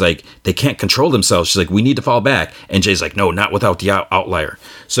ladies, she's like, they can't control themselves. She's like, we need to fall back. And Jay's like, no, not without the outlier.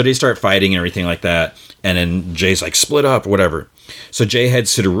 So they start fighting and everything like that. And then Jay's like, split up, whatever. So Jay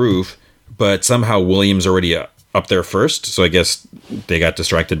heads to the roof, but somehow William's already up there first. So I guess they got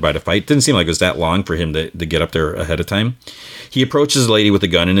distracted by the fight. Didn't seem like it was that long for him to get up there ahead of time. He approaches the lady with a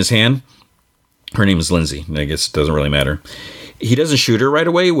gun in his hand. Her name is Lindsay. I guess it doesn't really matter. He doesn't shoot her right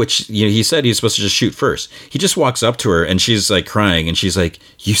away, which he said he's supposed to just shoot first. He just walks up to her, and she's like crying, and she's like,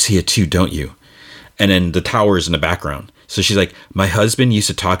 you see it too, don't you? And then the tower's in the background. So she's like, my husband used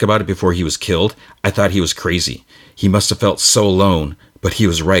to talk about it before he was killed. I thought he was crazy. He must have felt so alone, but he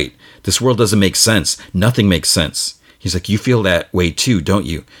was right. This world doesn't make sense. Nothing makes sense. He's like, you feel that way too, don't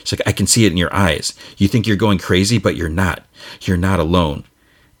you? She's like, I can see it in your eyes. You think you're going crazy, but you're not. You're not alone.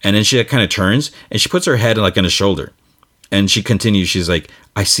 And then she kind of turns and she puts her head like on his shoulder. And she continues, she's like,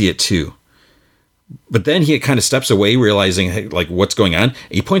 I see it too. But then he kind of steps away, realizing like what's going on.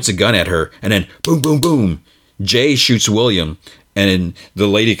 He points a gun at her and then boom, boom, boom. Jay shoots William and the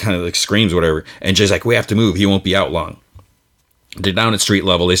lady kind of like screams whatever. And Jay's like, we have to move. He won't be out long. They're down at street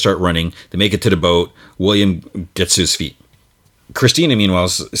level. They start running. They make it to the boat. William gets to his feet. Christina, meanwhile,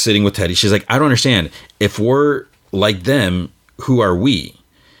 is sitting with Teddy. She's like, I don't understand. If we're like them, who are we?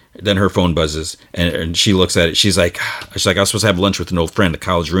 Then her phone buzzes and she looks at it. She's like, I was supposed to have lunch with an old friend, a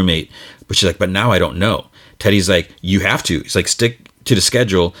college roommate. But she's like, but now I don't know. Teddy's like, you have to. He's like, stick to the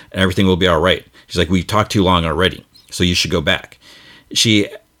schedule and everything will be all right. She's like, we talked too long already, so you should go back. She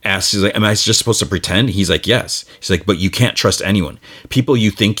asks, she's like, am I just supposed to pretend? He's like, yes. She's like, but you can't trust anyone. People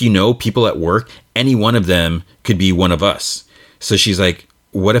you think you know, people at work, any one of them could be one of us. So she's like,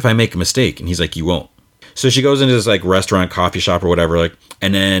 what if I make a mistake? And he's like, you won't. So she goes into this like restaurant, coffee shop or whatever, like,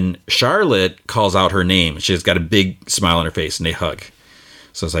 and then Charlotte calls out her name. She's got a big smile on her face and they hug.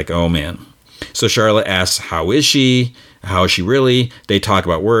 So it's like, oh man. So Charlotte asks, how is she? How is she really? They talk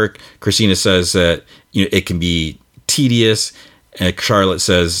about work. Christina says that, you know, it can be tedious. And Charlotte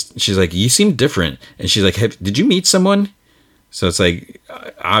says, she's like, you seem different. And she's like, did you meet someone? So it's like,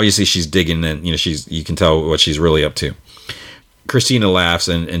 obviously she's digging and, you know, you can tell what she's really up to. Christina laughs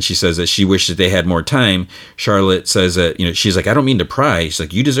and she says that she wished that they had more time. Charlotte says that, you know, she's like, I don't mean to pry. She's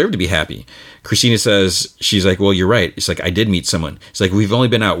like, you deserve to be happy. Christina says, she's like, well, you're right. It's like, I did meet someone. It's like, we've only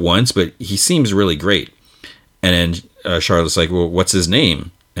been out once, but he seems really great. And then Charlotte's like, well, what's his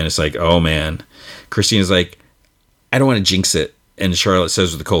name? And it's like, oh man. Christina's like, I don't want to jinx it. And Charlotte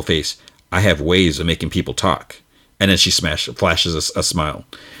says with a cold face, I have ways of making people talk. And then she flashes a smile.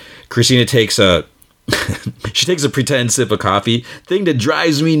 Christina takes a pretend sip of coffee, thing that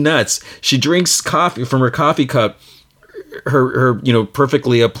drives me nuts. She drinks coffee from her coffee cup, her you know,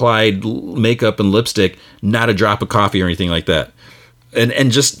 perfectly applied makeup and lipstick, not a drop of coffee or anything like that.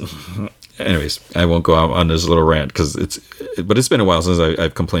 And just, anyways, I won't go out on this little rant but it's been a while since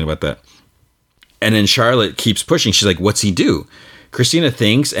I've complained about that. And then Charlotte keeps pushing. She's like, what's he do? Christina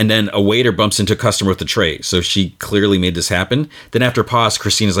thinks, and then a waiter bumps into a customer with a tray. So she clearly made this happen. Then after a pause,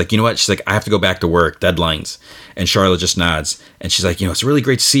 Christina's like, you know what? She's like, I have to go back to work, deadlines. And Charlotte just nods. And she's like, you know, it's really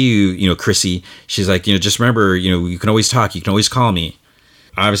great to see you, you know, Chrissy. She's like, you know, just remember, you know, you can always talk. You can always call me.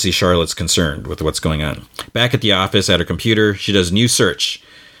 Obviously, Charlotte's concerned with what's going on. Back at the office at her computer, she does new search.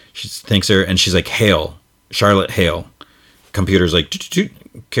 She thinks her, and she's like, Hale. Charlotte Hale. Computer's like,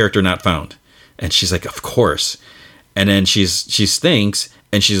 character not found. And she's like, of course. And then she thinks,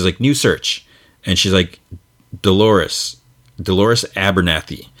 and she's like, new search. And she's like, Dolores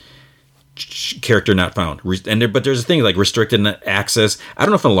Abernathy. Character not found. But there's a thing like restricted access. I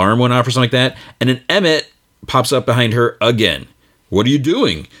don't know if an alarm went off or something like that. And then Emmett pops up behind her again. What are you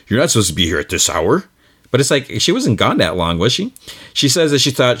doing? You're not supposed to be here at this hour. But it's like, she wasn't gone that long, was she? She says that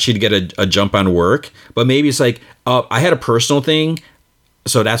she thought she'd get a jump on work. But maybe it's like, I had a personal thing.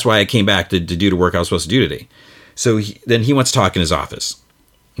 So that's why I came back to do the work I was supposed to do today. So then he wants to talk in his office,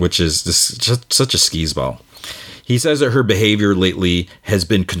 which is just such a skis-ball. He says that her behavior lately has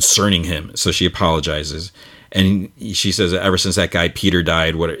been concerning him, so she apologizes. And she says that ever since that guy Peter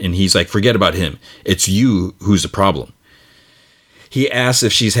died, and he's like, forget about him. It's you who's the problem. He asks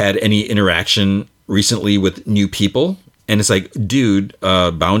if she's had any interaction recently with new people. And it's like, dude,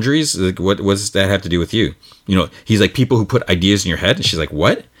 boundaries? Like, what does that have to do with you? You know, he's like, people who put ideas in your head. And she's like,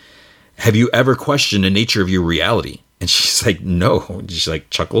 what? Have you ever questioned the nature of your reality? And she's like, no. She like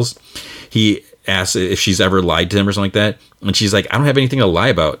chuckles. He asks if she's ever lied to him or something like that. And she's like, I don't have anything to lie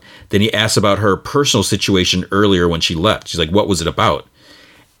about. Then he asks about her personal situation earlier when she left. She's like, what was it about?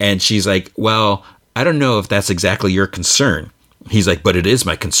 And she's like, well, I don't know if that's exactly your concern. He's like, but it is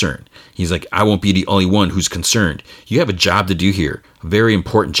my concern. He's like, I won't be the only one who's concerned. You have a job to do here, a very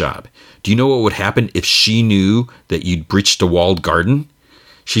important job. Do you know what would happen if she knew that you'd breached a walled garden?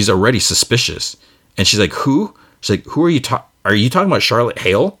 She's already suspicious. And she's like, who? She's like, who are you are you talking about Charlotte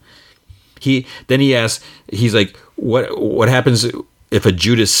Hale? Then he asks, he's like, what happens if a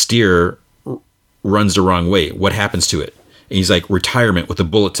Judas steer runs the wrong way? What happens to it? And he's like, retirement with a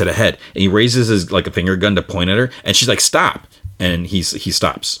bullet to the head. And he raises his like a finger gun to point at her. And she's like, stop. And he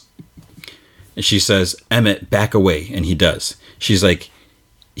stops. And she says, Emmett, back away. And he does. She's like,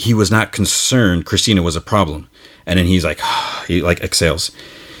 he was not concerned Christina was a problem. And then he's like, he like exhales.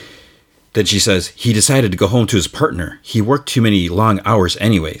 Then she says, he decided to go home to his partner. He worked too many long hours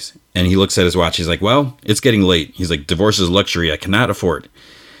anyways. And he looks at his watch. He's like, well, it's getting late. He's like, divorce is a luxury I cannot afford.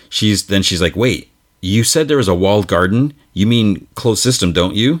 She's like, wait, you said there was a walled garden? You mean closed system,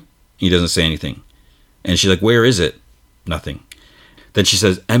 don't you? He doesn't say anything. And she's like, where is it? Nothing. Then she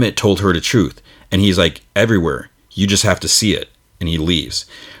says, Emmett told her the truth. And he's like, everywhere. You just have to see it. And he leaves.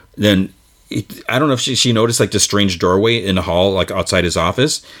 Then I don't know if she noticed like this strange doorway in the hall, like outside his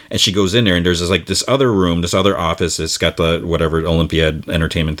office. And she goes in there and there's this other room, this other office. It's got the whatever Olympiad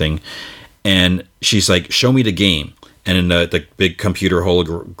entertainment thing. And she's like, show me the game. And in the big computer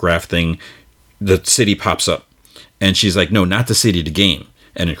holograph thing, the city pops up. And she's like, no, not the city, the game.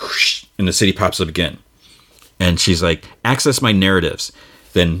 And whoosh, and the city pops up again. And she's like, access my narratives.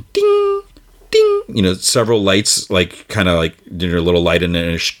 Then ding, ding, several lights, like kind of like a little light in it,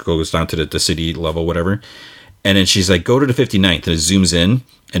 and it goes down to the city level, whatever. And then she's like, go to the 59th, and it zooms in,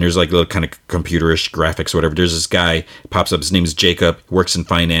 and there's like little kind of computerish graphics, whatever. There's this guy pops up. His name is Jacob, works in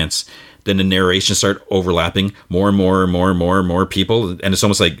finance. Then the narration start overlapping, more and more people, and it's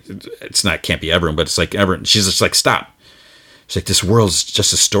almost like can't be everyone, but it's like everyone. She's just like, stop. She's like, this world's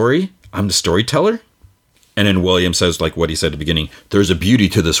just a story. I'm the storyteller. And then William says, like what he said at the beginning, there's a beauty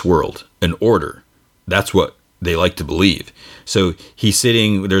to this world, an order. That's what they like to believe. So he's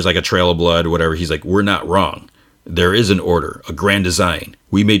sitting, there's like a trail of blood, whatever. He's like, we're not wrong. There is an order, a grand design.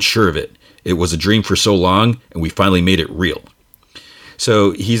 We made sure of it. It was a dream for so long, and we finally made it real.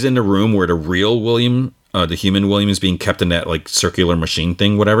 So he's in the room where the real William, the human William, is being kept in that like circular machine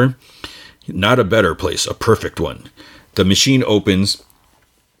thing, whatever. Not a better place, a perfect one. The machine opens.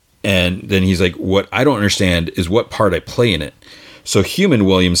 And then he's like, what I don't understand is what part I play in it. So human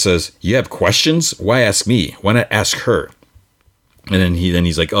William says, you have questions? Why ask me? Why not ask her? And then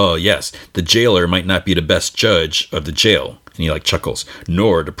he's like, oh, yes, the jailer might not be the best judge of the jail. And he like chuckles,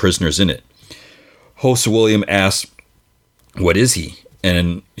 nor the prisoners in it. Host William asks, what is he?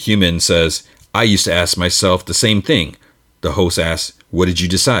 And human says, I used to ask myself the same thing. The host asks, what did you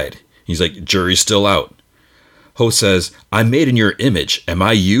decide? He's like, jury's still out. Host says, I'm made in your image. Am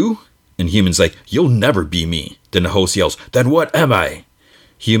I you? And human's like, you'll never be me. Then the host yells, then what am I?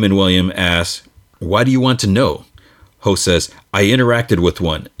 Human William asks, why do you want to know? Host says, I interacted with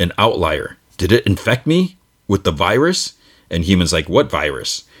one, an outlier. Did it infect me with the virus? And human's like, what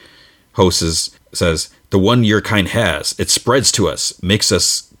virus? Host says, the one your kind has. It spreads to us, makes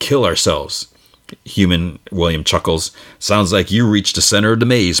us kill ourselves. Human William chuckles. Sounds like you reached the center of the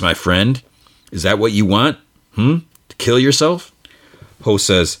maze, my friend. Is that what you want? To kill yourself? Host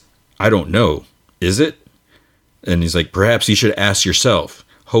says, I don't know. Is it? And he's like, perhaps you should ask yourself.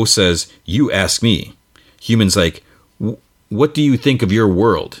 Host says, you ask me. Human's like, what do you think of your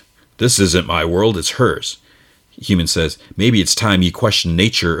world? This isn't my world, it's hers. Human says, maybe it's time you question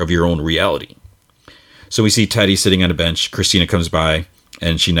nature of your own reality. So we see Teddy sitting on a bench. Christina comes by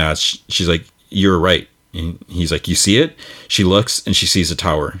and she nods. She's like, you're right. And he's like, you see it? She looks and she sees a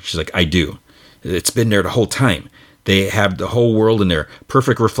tower. She's like, I do. It's been there the whole time. They have the whole world in there.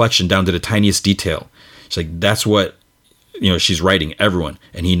 Perfect reflection down to the tiniest detail. She's like, that's what, she's writing, everyone.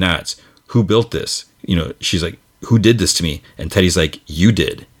 And he nods. Who built this? She's like, who did this to me? And Teddy's like, you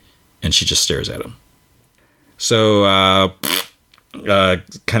did. And she just stares at him. So,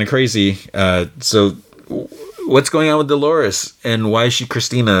 kind of crazy. So what's going on with Dolores? And why is she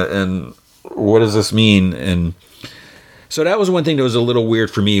Christina? And what does this mean? And so that was one thing that was a little weird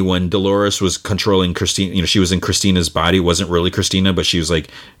for me when Dolores was controlling Christina. She was in Christina's body. It wasn't really Christina, but she was like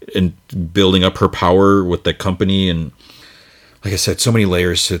building up her power with the company. And like I said, so many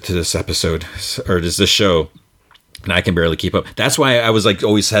layers to this episode or this show. And I can barely keep up. That's why I was like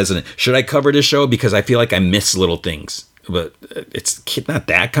always hesitant. Should I cover this show? Because I feel like I miss little things. But it's not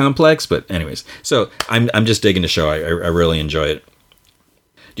that complex. But anyways, so I'm just digging the show. I really enjoy it.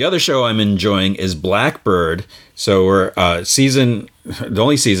 The other show I'm enjoying is Blackbird. So we're the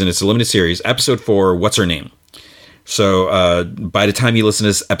only season, it's a limited series, episode 4, What's Her Name? So by the time you listen to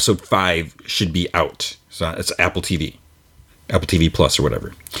this, episode 5 should be out. So it's Apple TV Plus or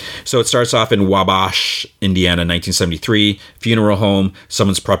whatever. So it starts off in Wabash, Indiana, 1973. Funeral home.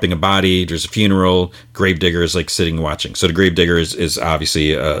 Someone's prepping a body. There's a funeral. Gravedigger is like sitting and watching. So the gravedigger is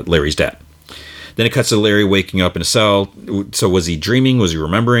obviously Larry's dad. Then it cuts to Larry waking up in a cell. So was he dreaming? Was he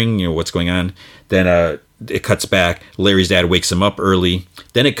remembering? What's going on? Then it cuts back. Larry's dad wakes him up early.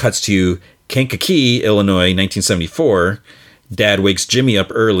 Then it cuts to Kankakee, Illinois, 1974. Dad wakes Jimmy up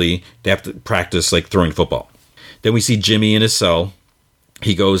early. They have to practice like throwing football. Then we see Jimmy in his cell.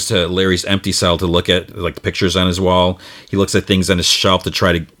 He goes to Larry's empty cell to look at like the pictures on his wall. He looks at things on his shelf to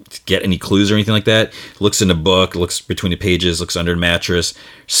try to get any clues or anything like that. Looks in the book, looks between the pages, looks under the mattress,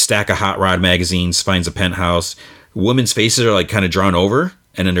 stack of Hot Rod magazines, finds a penthouse. Women's faces are like kind of drawn over,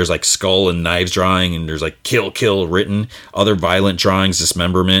 and then there's like skull and knives drawing, and there's like kill, kill written, other violent drawings,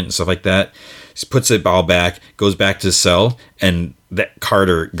 dismemberment and stuff like that. He puts it all back, goes back to the cell, and that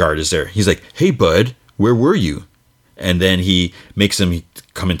Carter guard is there. He's like, "Hey, bud, where were you?" And then he makes him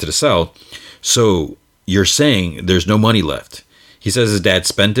come into the cell. "So you're saying there's no money left?" He says his dad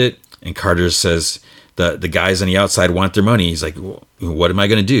spent it, and Carter says the guys on the outside want their money. He's like, "Well, what am I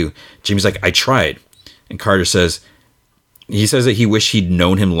going to do?" Jimmy's like, "I tried." And Carter says, he says that he wished he'd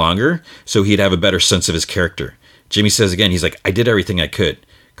known him longer so he'd have a better sense of his character. Jimmy says again, he's like, "I did everything I could."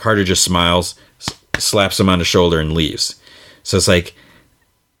 Carter just smiles, slaps him on the shoulder, and leaves. So it's like,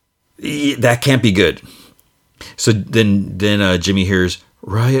 that can't be good. So then Jimmy hears,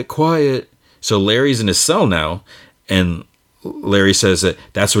 "Riot, quiet." So Larry's in his cell now, and Larry says that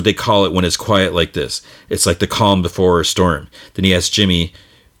that's what they call it when it's quiet like this. It's like the calm before a storm. Then he asks Jimmy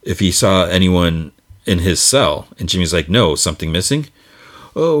if he saw anyone in his cell, and Jimmy's like, "No, something missing?"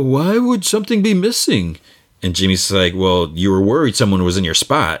 "Oh, why would something be missing?" And Jimmy's like, "Well, you were worried someone was in your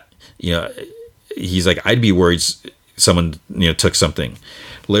spot." You know, he's like, "I'd be worried someone, took something."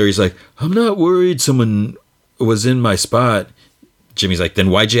 Larry's like, "I'm not worried someone was in my spot." Jimmy's like, "Then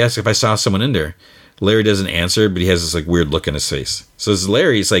why'd you ask if I saw someone in there?" Larry doesn't answer, but he has this like weird look in his face. So it's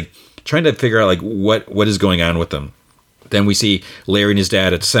Larry's like trying to figure out like what is going on with them. Then we see Larry and his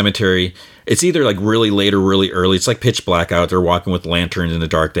dad at the cemetery. It's either like really late or really early. It's like pitch black out. They're walking with lanterns in the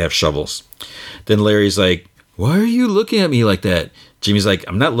dark. They have shovels. Then Larry's like, "Why are you looking at me like that?" Jimmy's like,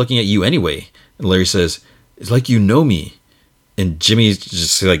 "I'm not looking at you anyway." And Larry says, "It's like you know me." And Jimmy's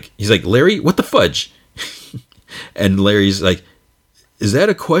just like, he's like, "Larry, what the fudge?" And Larry's like, "Is that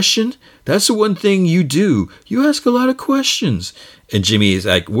a question? That's the one thing you do. You ask a lot of questions." And Jimmy is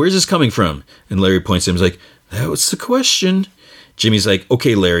like, "Where's this coming from?" And Larry points to him. He's like, "That was the question." Jimmy's like,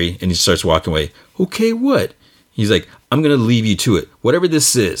 "Okay, Larry." And he starts walking away. "Okay, what?" He's like, "I'm going to leave you to it. Whatever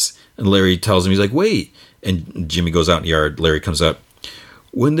this is." And Larry tells him, he's like, "Wait." And Jimmy goes out in the yard. Larry comes up.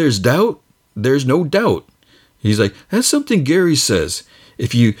 "When there's doubt, there's no doubt." He's like, "That's something Gary says.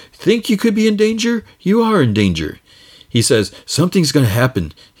 If you think you could be in danger, you are in danger." He says, "Something's going to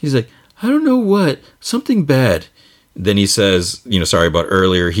happen." He's like, "I don't know what. Something bad." Then he says, sorry about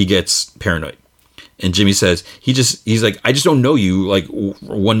earlier. He gets paranoid. And Jimmy says, he's like, "I just don't know you, like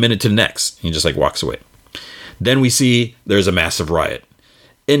 1 minute to the next." He just like walks away. Then we see there's a massive riot.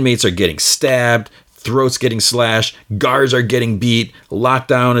 Inmates are getting stabbed, throats getting slashed, guards are getting beat,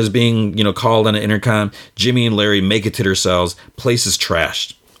 lockdown is being, called on an intercom. Jimmy and Larry make it to their cells, place is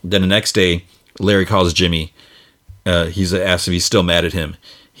trashed. Then the next day, Larry calls Jimmy. He's asked if he's still mad at him.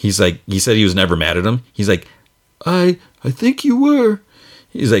 He's like, he said he was never mad at him. He's like, I think you were."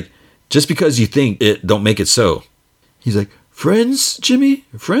 He's like, "Just because you think it, don't make it so." He's like, "Friends, Jimmy?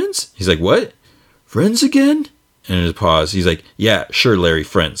 Friends?" He's like, "What? Friends again?" And there's a pause. He's like, "Yeah, sure, Larry,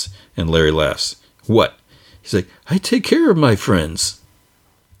 friends." And Larry laughs. "What?" He's like, "I take care of my friends."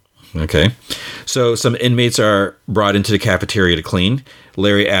 Okay. So some inmates are brought into the cafeteria to clean.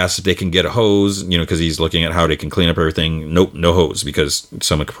 Larry asks if they can get a hose, because he's looking at how they can clean up everything. Nope, no hose, because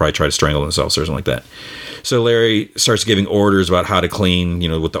someone could probably try to strangle themselves or something like that. So Larry starts giving orders about how to clean,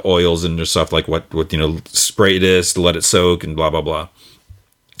 with the oils and stuff like what spray this to let it soak and blah, blah, blah.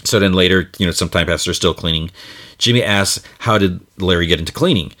 So then later, some time passes, they're still cleaning. Jimmy asks, how did Larry get into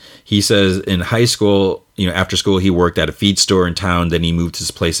cleaning? He says in high school, after school, he worked at a feed store in town. Then he moved to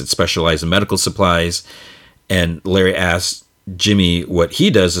this place that specialized in medical supplies. And Larry asks Jimmy what he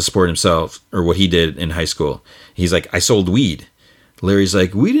does to support himself, or what he did in high school. He's like, "I sold weed." Larry's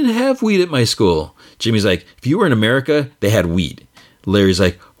like, "We didn't have weed at my school." Jimmy's like, "If you were in America, they had weed." Larry's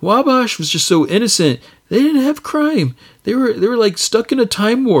like, "Wabash was just so innocent. They didn't have crime. They were like stuck in a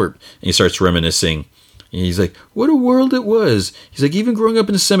time warp." And he starts reminiscing. And he's like, "What a world it was." He's like, "Even growing up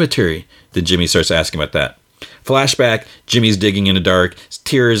in a cemetery." Then Jimmy starts asking about that. Flashback, Jimmy's digging in the dark,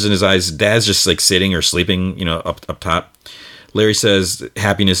 tears in his eyes. Dad's just like sitting or sleeping, up top. Larry says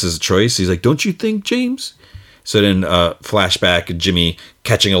happiness is a choice. He's like, "Don't you think, James?" So then flashback, Jimmy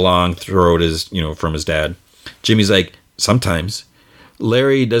catching a long throat is, from his dad. Jimmy's like, "Sometimes."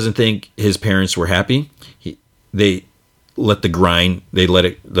 Larry doesn't think his parents were happy. They let the grind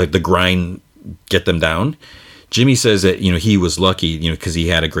get them down. Jimmy says that, he was lucky, because he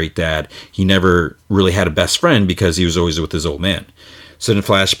had a great dad. He never really had a best friend because he was always with his old man. So then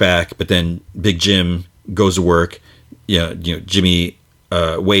flashback, but then Big Jim goes to work. Jimmy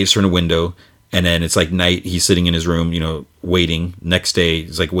waves from the window, and then it's like night. He's sitting in his room, waiting. Next day,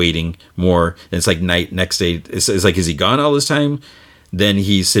 it's like waiting more. And it's like night. Next day, it's like, is he gone all this time? Then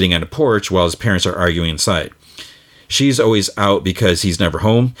he's sitting on a porch while his parents are arguing inside. She's always out because he's never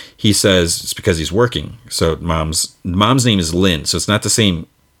home. He says it's because he's working. So mom's name is Lynn, so it's not the same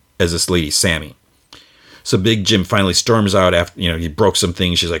as this lady, Sammy. So Big Jim finally storms out after, he broke some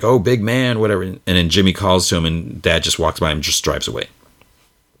things. She's like, oh, big man, whatever. And then Jimmy calls to him, and Dad just walks by him and just drives away.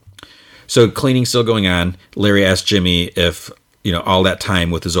 So cleaning's still going on. Larry asks Jimmy if, all that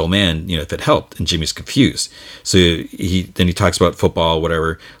time with his old man, if it helped. And Jimmy's confused. So he talks about football,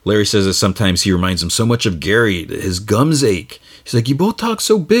 whatever. Larry says that sometimes he reminds him so much of Gary that his gums ache. He's like, you both talk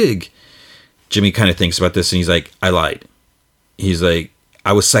so big. Jimmy kind of thinks about this, and he's like, I lied. He's like,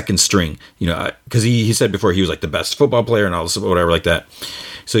 I was second string, because he said before he was like the best football player and all this, whatever like that.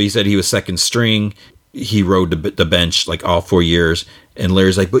 So he said he was second string. He rode the bench like all 4 years. And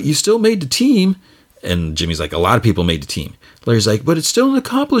Larry's like, but you still made the team. And Jimmy's like, a lot of people made the team. Larry's like, but it's still an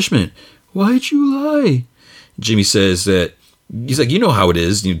accomplishment. Why'd you lie? Jimmy says that, he's like, you know how it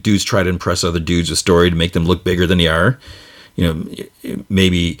is. Dudes try to impress other dudes with story to make them look bigger than they are.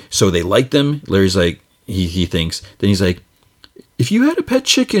 Maybe so they like them. Larry's like, he thinks. Then he's like, if you had a pet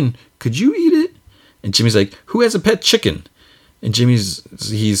chicken, could you eat it? And Jimmy's like, who has a pet chicken? And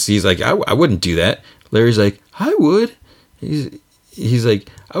he's like, I wouldn't do that. Larry's like, I would. He's like,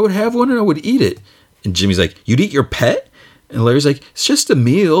 I would have one and I would eat it. And Jimmy's like, you'd eat your pet? And Larry's like, it's just a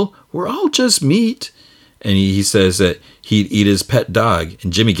meal. We're all just meat. And he says that he'd eat his pet dog.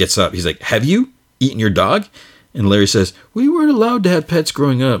 And Jimmy gets up. He's like, have you eaten your dog? And Larry says, we weren't allowed to have pets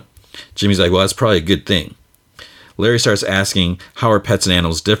growing up. Jimmy's like, well, that's probably a good thing. Larry starts asking, how are pets and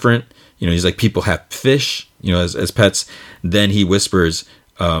animals different? He's like, people have fish, as pets. Then he whispers,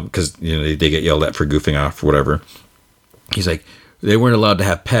 because, they get yelled at for goofing off or whatever. He's like, they weren't allowed to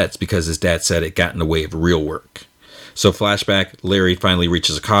have pets because his dad said it got in the way of real work. So flashback, Larry finally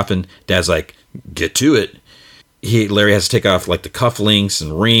reaches a coffin. Dad's like, get to it. Larry has to take off like the cufflinks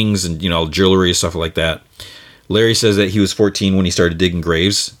and rings and, jewelry and stuff like that. Larry says that he was 14 when he started digging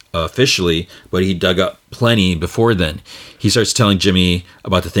graves officially, but he dug up plenty before then. He starts telling Jimmy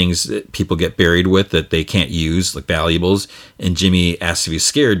about the things that people get buried with that they can't use, like valuables. And Jimmy asks if he's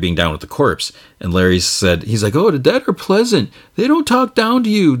scared being down with the corpse. And Larry said, he's like, oh, the dead are pleasant. They don't talk down to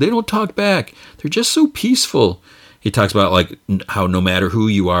you. They don't talk back. They're just so peaceful. He talks about like how no matter who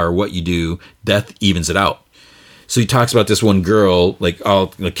you are or what you do, death evens it out. So he talks about this one girl,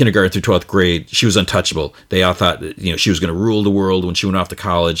 kindergarten through 12th grade. She was untouchable. They all thought that, she was going to rule the world when she went off to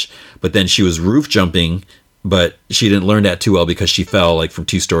college. But then she was roof jumping, but she didn't learn that too well because she fell like from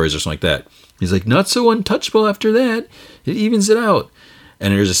 2 stories or something like that. He's like, not so untouchable after that. It evens it out.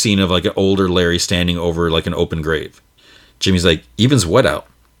 And there's a scene of like an older Larry standing over like an open grave. Jimmy's like, evens what out?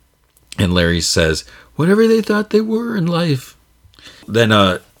 And Larry says, whatever they thought they were in life.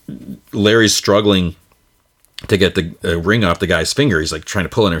 Then Larry's struggling to get the ring off the guy's finger. He's like trying to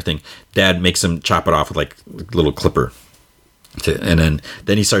pull and everything. Dad makes him chop it off with like a little clipper. And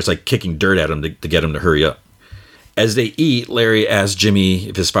then he starts like kicking dirt at him to get him to hurry up. As they eat, Larry asks Jimmy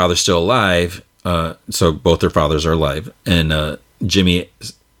if his father's still alive. So both their fathers are alive. And Jimmy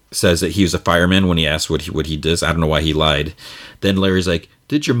says that he was a fireman when he asked what he does. I don't know why he lied. Then Larry's like,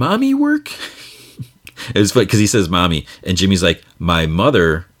 did your mommy work? It's funny because he says mommy. And Jimmy's like, my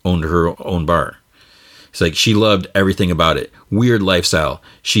mother owned her own bar. It's like she loved everything about it. Weird lifestyle.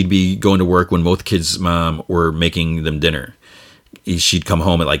 She'd be going to work when both kids' mom were making them dinner. She'd come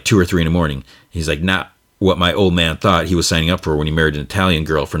home at like 2 or 3 in the morning. He's like, not what my old man thought he was signing up for when he married an Italian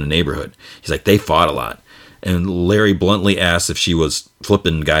girl from the neighborhood. He's like, they fought a lot. And Larry bluntly asks if she was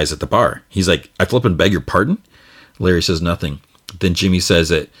flipping guys at the bar. He's like, I flip and beg your pardon? Larry says nothing. Then Jimmy says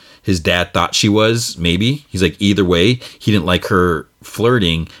that his dad thought she was, maybe. He's like, either way, he didn't like her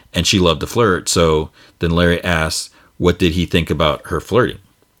flirting and she loved to flirt. So then Larry asks, what did he think about her flirting?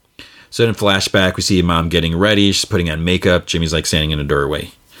 So then flashback, we see mom getting ready. She's putting on makeup. Jimmy's like standing in a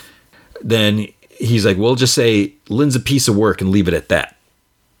doorway. Then he's like, we'll just say Lynn's a piece of work and leave it at that.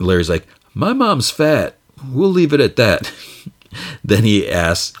 Larry's like, my mom's fat. We'll leave it at that. Then he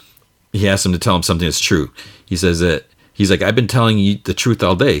asks him to tell him something that's true. He says that, he's like, I've been telling you the truth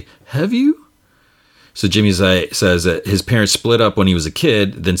all day. Have you? So Jimmy says that his parents split up when he was a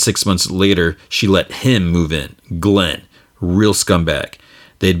kid. Then 6 months later, she let him move in. Glenn, real scumbag.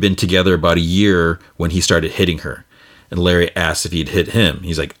 They'd been together about a year when he started hitting her. And Larry asked if he'd hit him.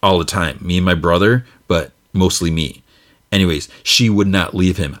 He's like, all the time. Me and my brother, but mostly me. Anyways, she would not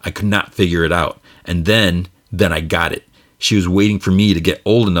leave him. I could not figure it out. And then I got it. She was waiting for me to get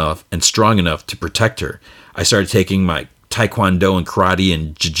old enough and strong enough to protect her. I started taking my taekwondo and karate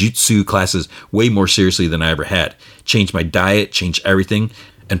and jiu-jitsu classes way more seriously than I ever had. Changed my diet, changed everything,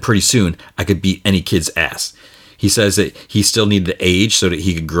 and pretty soon I could beat any kid's ass. He says that he still needed to age so that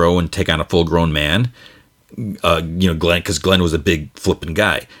he could grow and take on a full-grown man. Glenn, because Glenn was a big flipping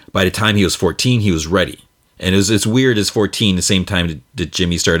guy. By the time he was 14, he was ready. And it's weird as 14, the same time that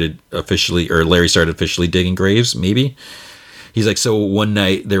Larry started officially digging graves, maybe. He's like, so one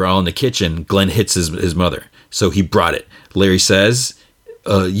night they're all in the kitchen. Glenn hits his mother. So he brought it. Larry says,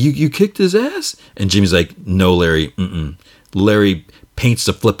 you kicked his ass? And Jimmy's like, no, Larry. Larry paints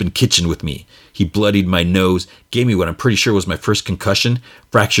the flipping kitchen with me. He bloodied my nose, gave me what I'm pretty sure was my first concussion,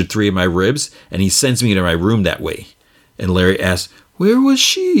 fractured 3 of my ribs, and he sends me to my room that way. And Larry asks, where was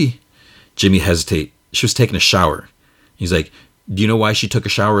she? Jimmy hesitates. She was taking a shower. He's like, do you know why she took a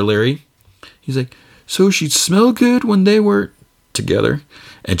shower, Larry? He's like, so she'd smell good when they were together.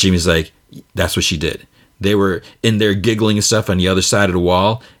 And Jimmy's like, that's what she did. They were in there giggling and stuff on the other side of the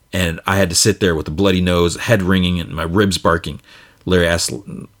wall, and I had to sit there with a bloody nose, head ringing, and my ribs barking. Larry asks,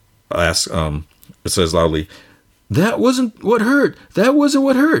 it says loudly, that wasn't what hurt. That wasn't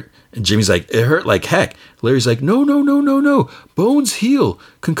what hurt. And Jimmy's like, it hurt like heck. Larry's like, no. Bones heal.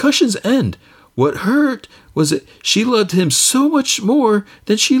 Concussions end. What hurt was that she loved him so much more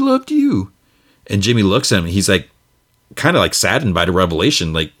than she loved you. And Jimmy looks at him. He's like, kind of like saddened by the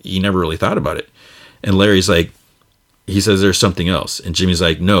revelation. Like he never really thought about it. And Larry's like, he says there's something else. And Jimmy's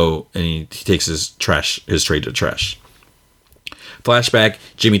like, no. And he takes his tray to the trash. Flashback,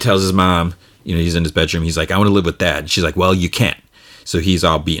 Jimmy tells his mom, he's in his bedroom. He's like, I want to live with Dad. She's like, well, you can't. So he's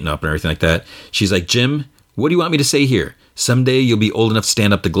all beaten up and everything like that. She's like, Jim, what do you want me to say here? Someday you'll be old enough to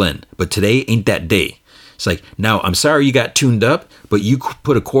stand up to Glenn, but today ain't that day. It's like, now I'm sorry you got tuned up, but you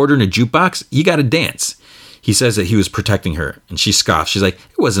put a quarter in a jukebox, you got to dance. He says that he was protecting her, and she scoffs. She's like,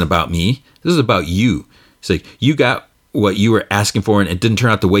 it wasn't about me. This is about you. It's like, you got what you were asking for, and it didn't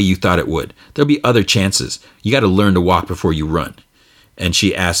turn out the way you thought it would. There'll be other chances. You got to learn to walk before you run. And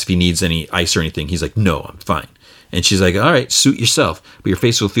she asks if he needs any ice or anything. He's like, no, I'm fine. And she's like, all right, suit yourself, but your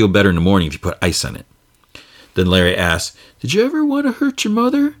face will feel better in the morning if you put ice on it. Then Larry asks, did you ever want to hurt your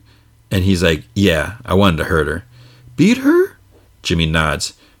mother? And he's like, yeah, I wanted to hurt her. Beat her? Jimmy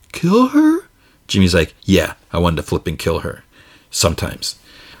nods. Kill her? Jimmy's like, yeah, I wanted to flip and kill her. Sometimes.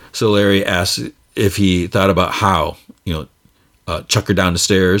 So Larry asks if he thought about how, chuck her down the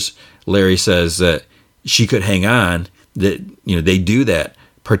stairs. Larry says that she could hang on, that, they do that,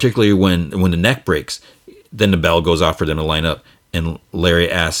 particularly when the neck breaks. Then the bell goes off for them to line up. And Larry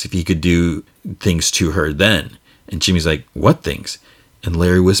asks if he could do things to her then. And Jimmy's like, what things? And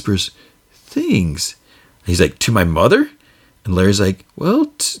Larry whispers, things. He's like, to my mother? And Larry's like, well,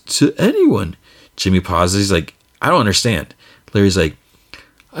 to anyone. Jimmy pauses. He's like, I don't understand. Larry's like,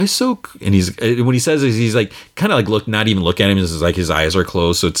 and when he says this, he's like, kind of like not even look at him. It's like his eyes are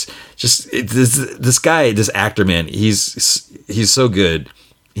closed. So it's just, this guy, this actor, man, he's so good.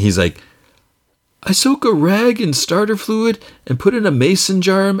 He's like, I soak a rag in starter fluid and put in a mason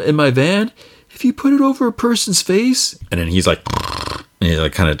jar in my van. If you put it over a person's face, and then he's like, and he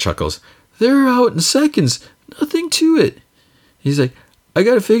like kind of chuckles. They're out in seconds. Nothing to it. He's like, I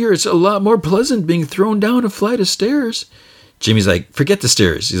gotta figure it's a lot more pleasant being thrown down a flight of stairs. Jimmy's like, forget the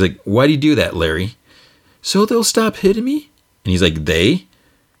stairs. He's like, why do you do that, Larry? So they'll stop hitting me? And he's like, they?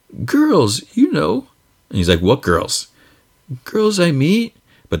 Girls, you know. And he's like, what girls? Girls I meet.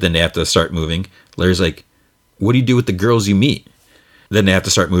 But then they have to start moving. Larry's like, what do you do with the girls you meet? Then they have to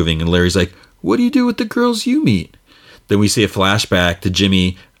start moving. And Larry's like, what do you do with the girls you meet? Then we see a flashback to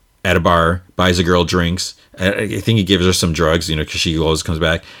Jimmy at a bar, buys a girl drinks. I think he gives her some drugs, because she always comes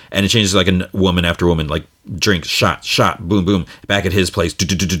back. And it changes like a woman after woman, like drinks, shot, boom, boom, back at his place,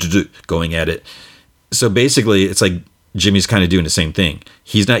 going at it. So basically, it's like Jimmy's kind of doing the same thing.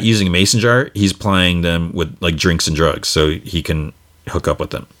 He's not using a mason jar. He's plying them with like drinks and drugs so he can hook up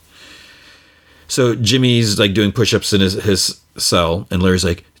with them. So Jimmy's like doing push-ups in his cell, and Larry's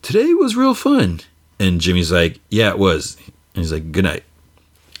like, today was real fun. And Jimmy's like, yeah, it was. And he's like, good night.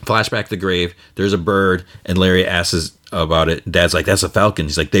 Flashback to the grave. There's a bird, and Larry asks about it. Dad's like, that's a falcon.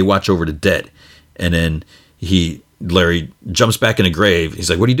 He's like, they watch over the dead. And then Larry jumps back in the grave. He's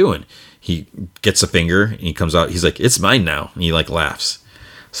like, what are you doing? He gets a finger, and he comes out. He's like, it's mine now. And he like laughs.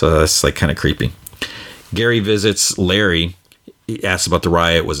 So that's like kind of creepy. Gary visits Larry. He asks about the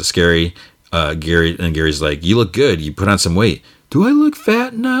riot. Was it scary? Gary's like, you look good. You put on some weight. Do I look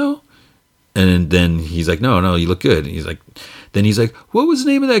fat now? And then he's like, no, you look good. And he's like, what was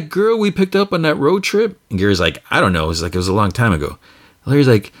the name of that girl we picked up on that road trip? And Gary's like, I don't know. It's like, it was a long time ago. Larry's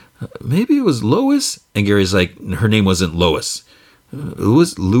like, maybe it was Lois. And Gary's like, her name wasn't Lois. It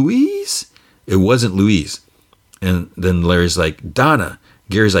was Louise? It wasn't Louise. And then Larry's like, Donna.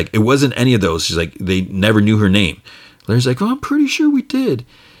 Gary's like, it wasn't any of those. She's like, they never knew her name. Larry's like, oh, I'm pretty sure we did.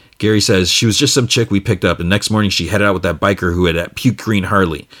 Gary says, she was just some chick we picked up. And next morning she headed out with that biker who had that puke green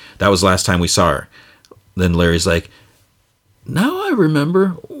Harley. That was last time we saw her. Then Larry's like, now I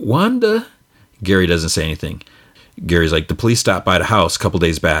remember. Wanda. Gary doesn't say anything. Gary's like, the police stopped by the house a couple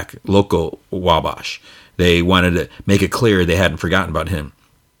days back. Local Wabash. They wanted to make it clear they hadn't forgotten about him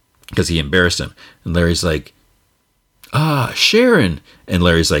because he embarrassed him. And Larry's like, Sharon. And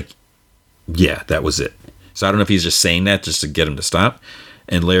Larry's like, yeah, that was it. So I don't know if he's just saying that just to get him to stop.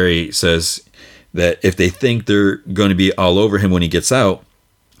 And Larry says that if they think they're going to be all over him when he gets out,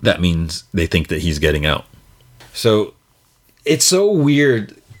 that means they think that he's getting out. So it's so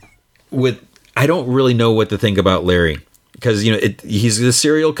weird I don't really know what to think about Larry because, he's a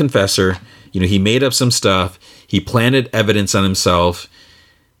serial confessor. He made up some stuff. He planted evidence on himself.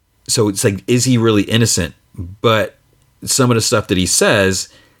 So it's like, is he really innocent? But some of the stuff that he says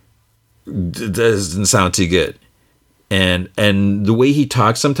doesn't sound too good. And the way he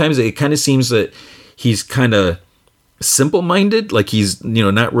talks sometimes, it kind of seems that he's kind of simple-minded, like he's,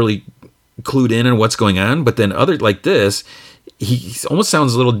 not really clued in on what's going on. But then other like this, he almost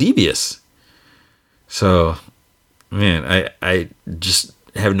sounds a little devious. So, man, I just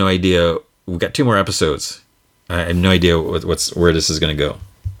have no idea. We've got 2 more episodes. I have no idea where this is going to go.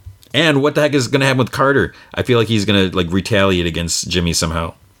 And what the heck is going to happen with Carter? I feel like he's going to retaliate against Jimmy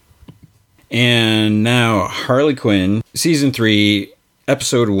somehow. And now Harley Quinn, season 3,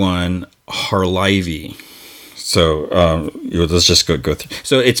 episode 1, Harlivy. So let's just go through.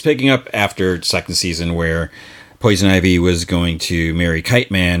 So it's picking up after second season where Poison Ivy was going to marry Kite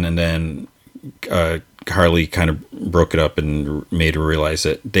Man, and then Harley kind of broke it up and made her realize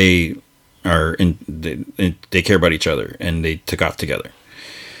that they care about each other, and they took off together.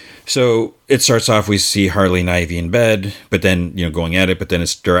 So it starts off, we see Harley and Ivy in bed, but then, going at it, but then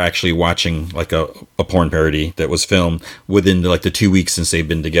they're actually watching like a porn parody that was filmed within the 2 weeks since they've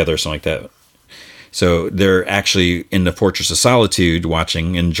been together or something like that. So they're actually in the Fortress of Solitude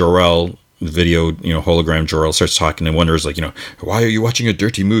watching, and Jor-El, the video, hologram Jor-El starts talking and wonders why are you watching a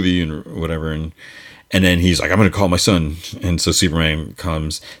dirty movie and whatever. And then he's like, I'm going to call my son. And so Superman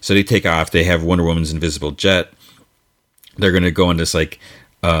comes. So they take off. They have Wonder Woman's invisible jet. They're going to go on this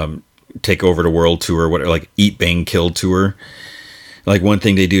take over the world tour, Eat, Bang, Kill tour. One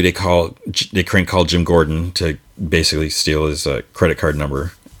thing they do, they crank call Jim Gordon to basically steal his credit card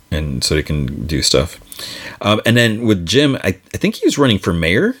number, and so they can do stuff. And then with Jim, I think he was running for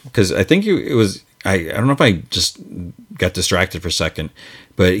mayor, because I think it was, I don't know if I just got distracted for a second,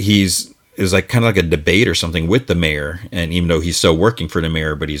 but it was kind of like a debate or something with the mayor. And even though he's still working for the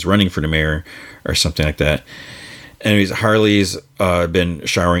mayor, but he's running for the mayor or something like that. Anyways, Harley's been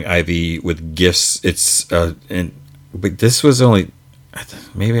showering Ivy with gifts. But this was only,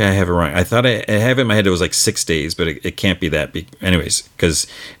 maybe I have it wrong. I thought I have it in my head it was 6 days, but it can't be that. Anyways, because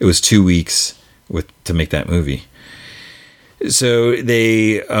it was 2 weeks to make that movie. So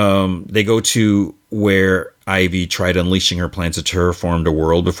they go to where Ivy tried unleashing her plans to terraform the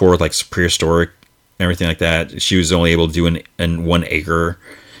world before, prehistoric and everything like that. She was only able to do in 1 acre.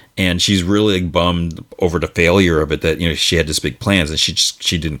 And she's really bummed over the failure of it, that she had this big plans and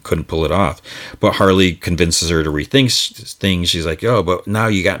she couldn't pull it off. But Harley convinces her to rethink things. She's like, "Oh, but now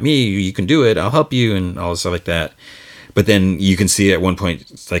you got me. You can do it. I'll help you," and all this stuff like that. But then you can see at one point,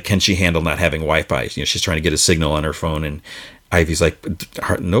 it's can she handle not having Wi-Fi? She's trying to get a signal on her phone, and Ivy's like,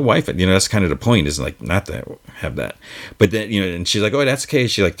 "No Wi-Fi." That's kind of the point. Is not to have that. But then and she's like, "Oh, that's okay."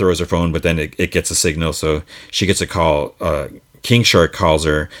 She throws her phone, but then it gets a signal, so she gets a call. King Shark calls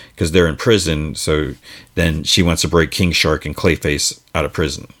her because they're in prison. So then she wants to break King Shark and Clayface out of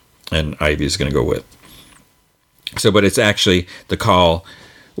prison, and Ivy is going to go with. So, but it's actually, the call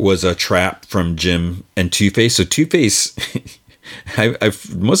was a trap from Jim and Two-Face. So Two-Face, I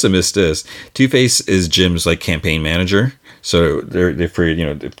must have missed this. Two-Face is Jim's campaign manager. So they're free,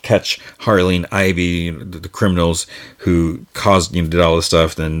 to catch Harley and Ivy, the criminals who caused, did all this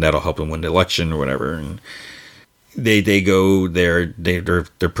stuff. Then that'll help them win the election or whatever. And they go there. They're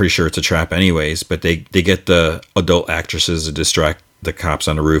pretty sure it's a trap anyways, but they get the adult actresses to distract the cops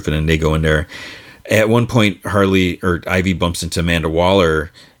on the roof, and then they go in there. At one point, Ivy bumps into Amanda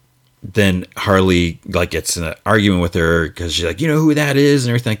Waller. Then Harley gets in an argument with her because she's like, "You know who that is?"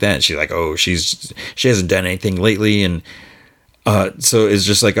 and everything like that. And she's like, "Oh, she hasn't done anything lately." And so it's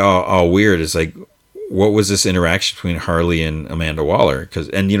just all weird. It's what was this interaction between Harley and Amanda Waller?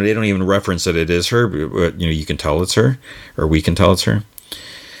 And they don't even reference that it is her, but you can tell it's her, or we can tell it's her.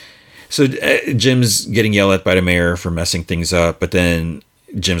 So Jim's getting yelled at by the mayor for messing things up, but then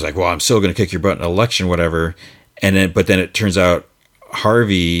Jim's like, "Well, I'm still going to kick your butt in an election, whatever." But then it turns out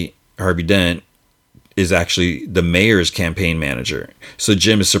Harvey Dent is actually the mayor's campaign manager. So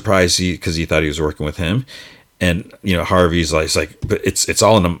Jim is surprised because he thought he was working with him. And, Harvey's like, but it's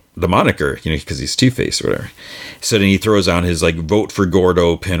all in the moniker, because he's Two-Face or whatever. So then he throws on his like vote for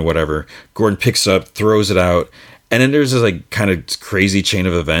Gordo pin, whatever. Gordon picks it up, throws it out. And then there's this like kind of crazy chain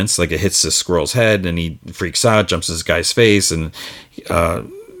of events. Like it hits the squirrel's head and he freaks out, jumps in this guy's face. And,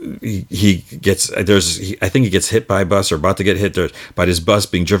 he gets I think he gets hit by a bus or about to get hit by this bus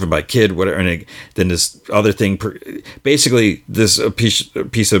being driven by a kid, whatever. And then this other thing, basically this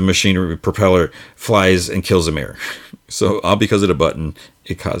piece of machinery propeller flies and kills the mayor. So all because of the button,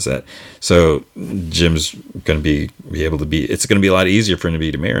 it caused that. So Jim's going to be able to be. It's going to be a lot easier for him to be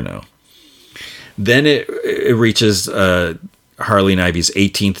the mayor now. Then it reaches Harley and Ivy's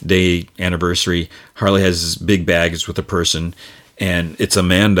 18th day anniversary. Harley has big bags with a person. And it's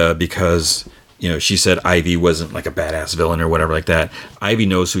Amanda because, she said Ivy wasn't like a badass villain or whatever like that. Ivy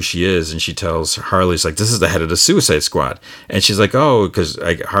knows who she is, and she tells Harley's like, this is the head of the Suicide Squad. And she's like, oh, because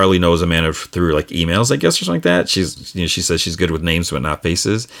Harley knows Amanda through like emails, I guess, or something like that. She says she's good with names but not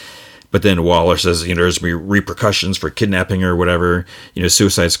faces. But then Waller says, there's repercussions for kidnapping her or whatever.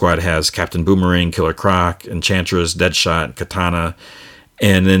 Suicide Squad has Captain Boomerang, Killer Croc, Enchantress, Deadshot, Katana.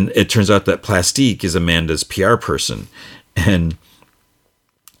 And then it turns out that Plastique is Amanda's PR person. And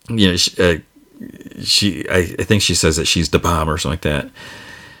I think she says that she's the bomb or something like that.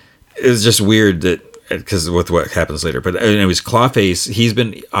 It was just weird that because with what happens later. But anyways, Clawface, he's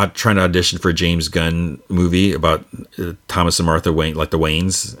been trying to audition for a James Gunn movie about Thomas and Martha Wayne, like the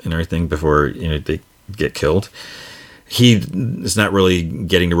Waynes and everything, before they get killed. He is not really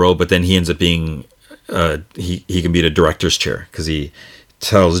getting the role, but then he ends up being he can be the director's chair because he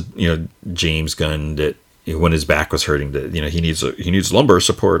tells James Gunn that when his back was hurting, that he needs lumbar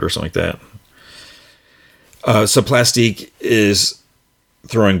support or something like that. So Plastique is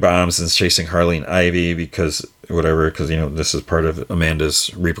throwing bombs and chasing Harley and Ivy because this is part of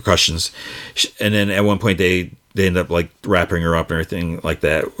Amanda's repercussions. And then at one point they end up like wrapping her up and everything like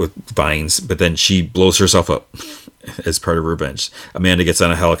that with vines, but then she blows herself up as part of revenge. Amanda gets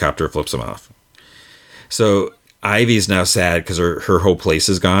on a helicopter, flips them off. So Ivy's now sad because her whole place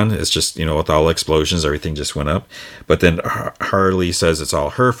is gone. It's just, with all explosions, everything just went up. But then Harley says it's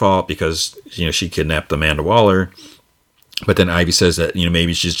all her fault because, she kidnapped Amanda Waller. But then Ivy says that,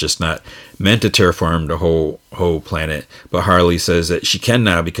 maybe she's just not meant to terraform the whole planet. But Harley says that she can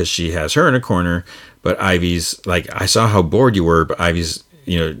now because she has her in a corner. But Ivy's like, I saw how bored you were. But Ivy's,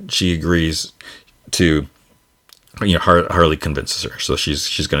 she agrees to, Harley convinces her. So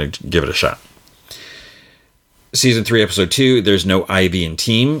she's going to give it a shot. Season 3, episode 2, there's no Ivy and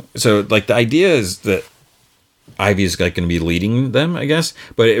team. So, like, the idea is that Ivy is like going to be leading them, I guess.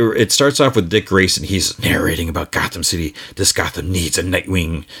 But it starts off with Dick Grayson. He's narrating about Gotham City. This Gotham needs a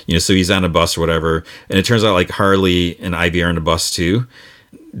Nightwing. So he's on a bus or whatever. And it turns out like Harley and Ivy are on a bus too.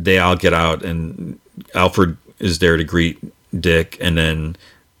 They all get out and Alfred is there to greet Dick. And then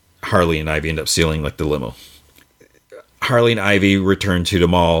Harley and Ivy end up stealing like the limo. Harley and Ivy return to the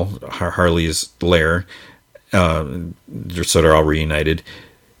mall, Harley's lair. So they're all reunited.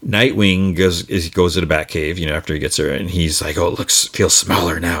 Nightwing goes to the Batcave, after he gets there, and he's like, "Oh, it feels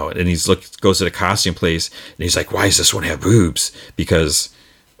smaller now." And goes to the costume place, and he's like, "Why does this one have boobs?" Because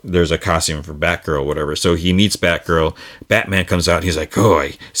there's a costume for Batgirl, or whatever. So he meets Batgirl. Batman comes out, and he's like, "Oh,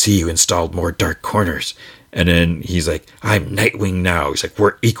 I see you installed more dark corners." And then he's like, "I'm Nightwing now." He's like,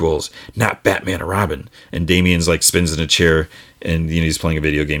 "We're equals, not Batman or Robin." And Damian's like spins in a chair, and he's playing a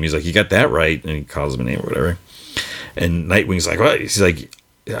video game. He's like, "You got that right," and he calls him a name or whatever. And Nightwing's like, "What?" He's like,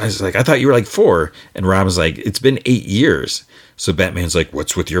 I was like, "I thought you were like 4." And Robin's like, "It's been 8 years." So Batman's like,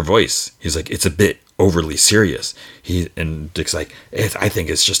 "What's with your voice?" He's like, "It's a bit overly serious." And Dick's like, "I think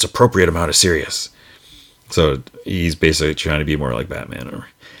it's just appropriate amount of serious." So he's basically trying to be more like Batman.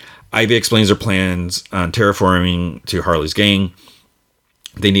 Ivy explains her plans on terraforming to Harley's gang.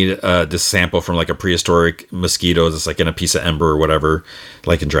 They need this sample from like a prehistoric mosquito that's like in a piece of ember or whatever,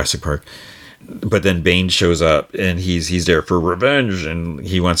 like in Jurassic Park. But then Bane shows up and he's there for revenge and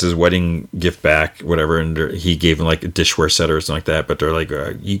he wants his wedding gift back, whatever. And he gave him like a dishware set or something like that. But they're like,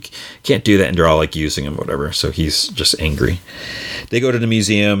 you can't do that. And they're all like using him, whatever. So he's just angry. They go to the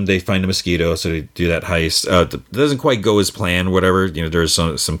museum. They find a mosquito. So they do that heist. It doesn't quite go as planned, whatever. There's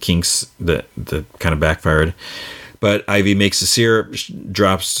some kinks that kind of backfired. But Ivy makes the syrup,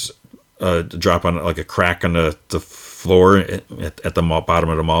 drop on like a crack on the floor at the bottom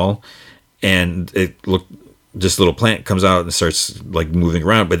of the mall. And this little plant comes out and starts like moving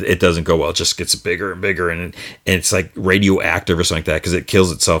around, but it doesn't go well. It just gets bigger and bigger, and it's like radioactive or something like that because it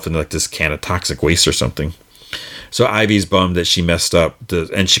kills itself in like this can of toxic waste or something. So Ivy's bummed that she messed up,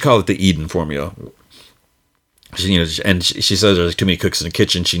 and she called it the Eden formula. She says there's too many cooks in the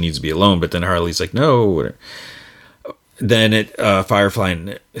kitchen. She needs to be alone. But then Harley's like, no. Then Firefly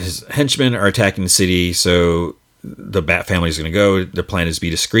and his henchmen are attacking the city. So the Bat family is going to go. Their plan is to be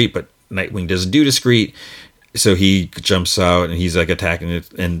discreet, but Nightwing doesn't do discreet. So he jumps out and he's like attacking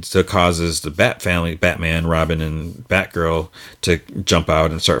it, and so causes the Bat family, Batman, Robin, and Batgirl, to jump out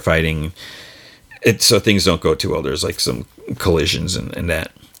and start fighting. So things don't go too well. There's like some collisions and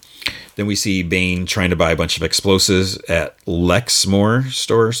that. Then we see Bane trying to buy a bunch of explosives at Lexmore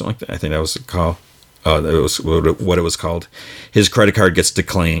store or something like that. I think that was called. That was what it was called. His credit card gets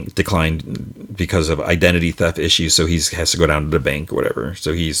declined because of identity theft issues, so he has to go down to the bank or whatever.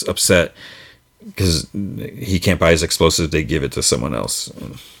 So he's upset because he can't buy his explosives. They give it to someone else.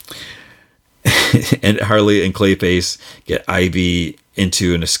 And Harley and Clayface get Ivy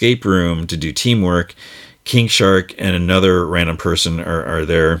into an escape room to do teamwork. King Shark and another random person are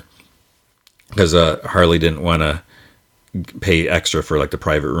there because Harley didn't want to pay extra for like the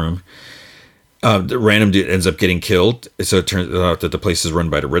private room. The random dude ends up getting killed. So it turns out that the place is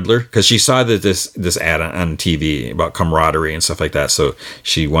run by the Riddler, because she saw that this ad on TV about camaraderie and stuff like that. So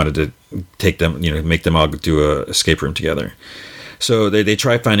she wanted to take them, make them all do a escape room together. So they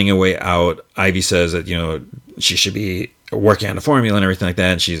try finding a way out. Ivy says that, she should be working on the formula and everything like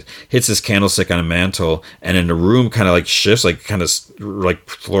that. And she hits this candlestick on a mantle, and then the room kind of like shifts, like kind of like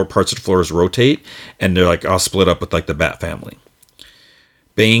parts of the floors rotate, and they're like all split up with like the Bat family.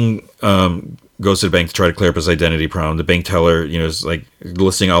 Bane goes to the bank to try to clear up his identity problem. The bank teller, is like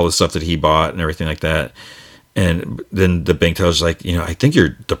listing all the stuff that he bought and everything like that. And then the bank teller's like, I think you're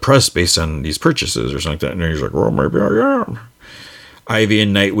depressed based on these purchases or something like that. And he's like, well, maybe I am. Ivy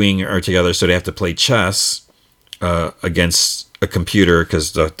and Nightwing are together, so they have to play chess against a computer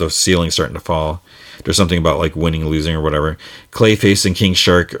because the ceiling's starting to fall. There's something about like winning, losing, or whatever. Clayface and King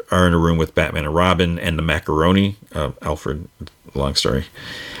Shark are in a room with Batman and Robin and the Macaroni, Alfred. Long story.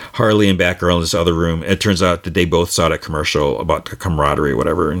 Harley and Batgirl in this other room. It turns out that they both saw that commercial about the camaraderie or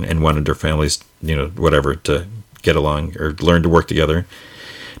whatever, and wanted their families, whatever, to get along or learn to work together.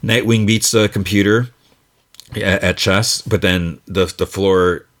 Nightwing beats the computer at chess, but then the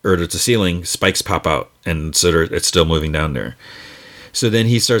floor or the ceiling spikes pop out, and so it's still moving down there. So then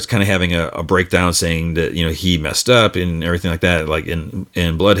he starts kind of having a breakdown, saying that he messed up and everything like that. Like in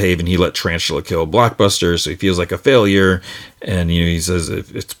Bloodhaven, he let Tarantula kill Blockbuster, so he feels like a failure. And he says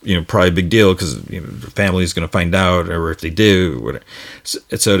it's probably a big deal because the family's going to find out, or if they do, whatever.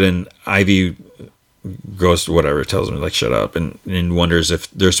 So then Ivy goes to whatever, tells him like shut up, and wonders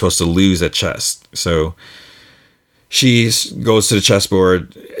if they're supposed to lose at chess. So she goes to the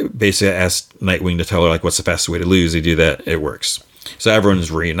chessboard, basically asks Nightwing to tell her like what's the fastest way to lose. They do that, it works. So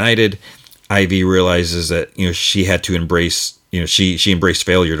everyone's reunited. Ivy realizes that she had to embrace she embraced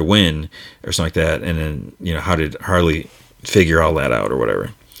failure to win or something like that. And then how did Harley figure all that out or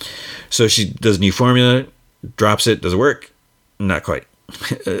whatever? So she does a new formula, drops it. Does it work? Not quite.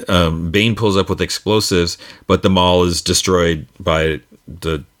 Bane pulls up with explosives, but the mall is destroyed by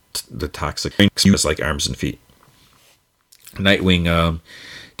the toxic things like arms and feet. Nightwing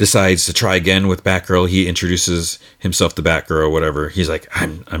decides to try again with Batgirl. He introduces himself to Batgirl, whatever. He's like,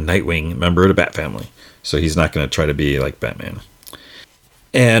 I'm Nightwing, member of the Bat family. So he's not going to try to be like Batman.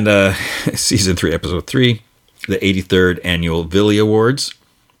 And season 3, episode 3, the 83rd annual Villy Awards.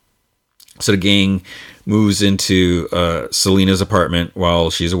 So the gang moves into Selina's apartment while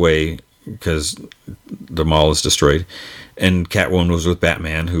she's away because the mall is destroyed. And Catwoman was with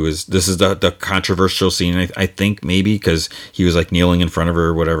Batman, this is the controversial scene, I think, maybe, because he was like kneeling in front of her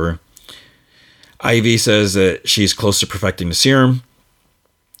or whatever. Ivy says that she's close to perfecting the serum.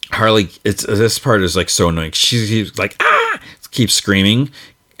 Harley, this part is like so annoying. She's like, keeps screaming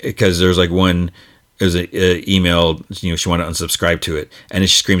because there's like an email, she wanted to unsubscribe to it. And then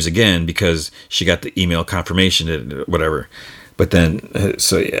she screams again because she got the email confirmation that whatever. But then,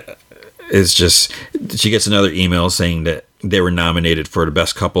 so yeah. It's just, she gets another email saying that they were nominated for the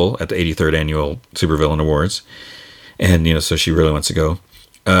best couple at the 83rd annual Supervillain Awards. And, so she really wants to go.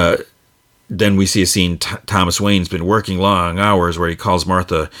 Then we see a scene, Thomas Wayne's been working long hours where he calls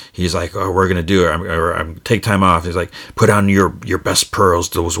Martha. He's like, oh, we're going to do it. I'm take time off. He's like, put on your best pearls,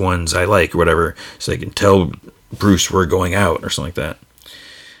 those ones I like, or whatever. So they can tell Bruce we're going out or something like that.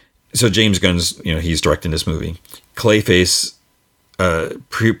 So James Gunn's, he's directing this movie. Clayface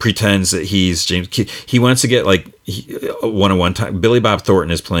pretends that he's James. He wants to get like one-on-one time. Billy Bob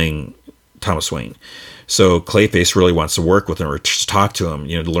Thornton is playing Thomas Wayne, so Clayface really wants to work with him or just talk to him,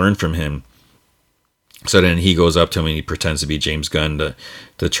 to learn from him. So then he goes up to him and he pretends to be James Gunn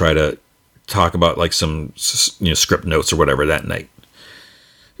to try to talk about like some script notes or whatever that night.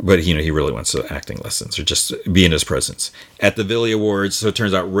 But he really wants acting lessons or just be in his presence. At the Villy Awards, so it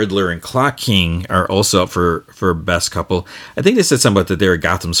turns out Riddler and Clock King are also up for best couple. I think they said something about that they're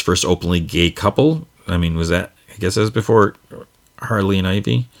Gotham's first openly gay couple. I mean, was that? I guess that was before Harley and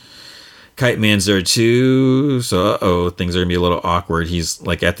Ivy. Kite Man's there too, so things are gonna be a little awkward. He's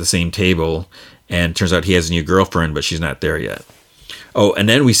like at the same table, and turns out he has a new girlfriend, but she's not there yet. Oh, and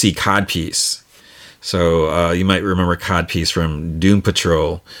then we see Codpiece. So you might remember Codpiece from Doom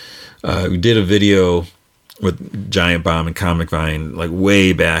Patrol. We did a video with Giant Bomb and Comic Vine like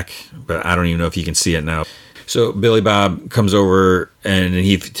way back, but I don't even know if you can see it now. So Billy Bob comes over and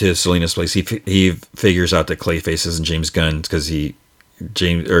to Selina's place. He figures out that Clayface isn't James Gunn because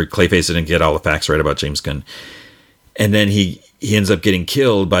Clayface didn't get all the facts right about James Gunn, and then he ends up getting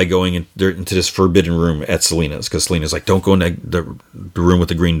killed by going into this forbidden room at Selina's, because Selina's like, don't go in the room with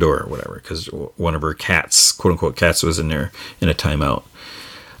the green door or whatever, because one of her cats, quote unquote cats, was in there in a timeout.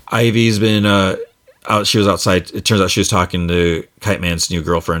 Ivy's been out. She was outside. It turns out she was talking to Kite Man's new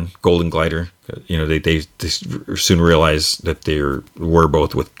girlfriend, Golden Glider. They soon realized that they were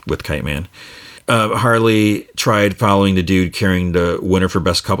both with Kite Man. Harley tried following the dude carrying the winner for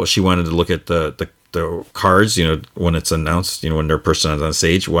best couple. She wanted to look at the cards, when it's announced, when their person is on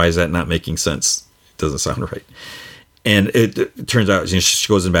stage. Why is that not making sense? It doesn't sound right. And it turns out, she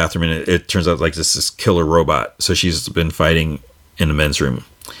goes in the bathroom, and it turns out like this killer robot. So she's been fighting in the men's room.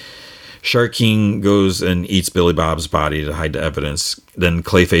 Shark King goes and eats Billy Bob's body to hide the evidence. Then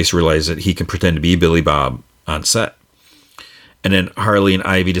Clayface realizes that he can pretend to be Billy Bob on set. And then Harley and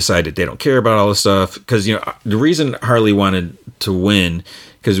Ivy decided they don't care about all this stuff. Because, the reason Harley wanted to win,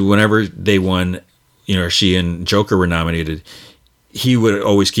 because whenever they won, she and Joker were nominated, he would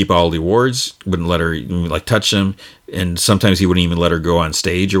always keep all the awards, wouldn't let her touch them, and sometimes he wouldn't even let her go on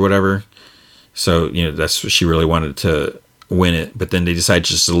stage or whatever. So that's what she really wanted to win it. But then they decided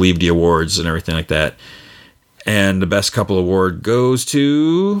just to leave the awards and everything like that. And the best couple award goes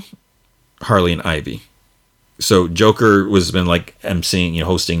to Harley and Ivy. So Joker was been like emceeing,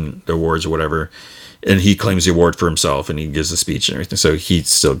 hosting the awards or whatever, and he claims the award for himself, and he gives a speech and everything. So he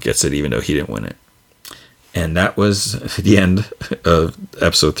still gets it, even though he didn't win it. And that was the end of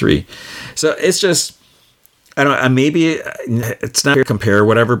episode 3. So it's just, I don't know, maybe it's not fair to compare or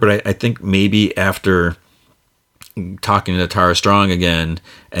whatever, but I think maybe after talking to Tara Strong again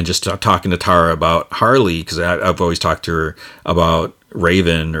and just talking to Tara about Harley, because I've always talked to her about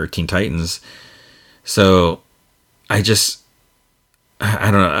Raven or Teen Titans. So I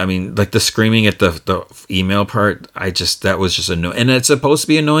don't know. I mean, like the screaming at the email part, that was just annoying. And it's supposed to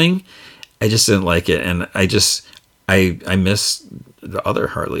be annoying. I just didn't like it. And I miss the other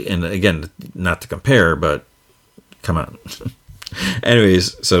Harley. And again, not to compare, but come on.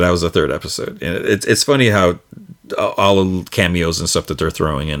 Anyways, so that was the 3rd episode. And it's funny how all the cameos and stuff that they're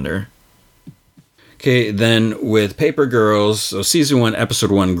throwing in there. Okay, then with Paper Girls, so season 1,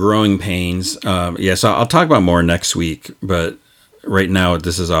 episode 1, Growing Pains. So I'll talk about more next week, but right now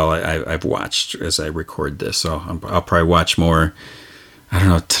this is all I've watched as I record this. So I'll probably watch more, I don't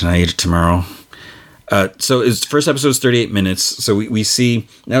know, tonight or tomorrow. So it's first episode is 38 minutes. So we see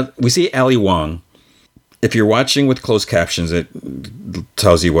Ali Wong. If you're watching with closed captions, it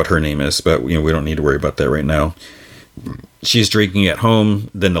tells you what her name is, but we don't need to worry about that right now. She's drinking at home,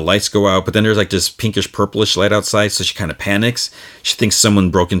 then the lights go out, but then there's like this pinkish purplish light outside, so she kind of panics. She thinks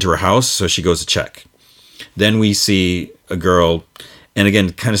someone broke into her house, so she goes to check. Then we see a girl, and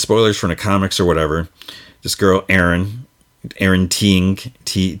again, kind of spoilers from the comics or whatever. This girl, Erin Tieng,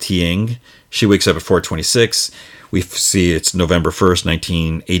 she wakes up at 4:26. We see it's November 1st,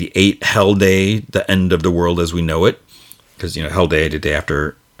 1988, Hell Day, the end of the world as we know it, because Hell Day, the day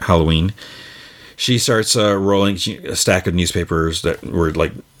after Halloween. She starts rolling a stack of newspapers that were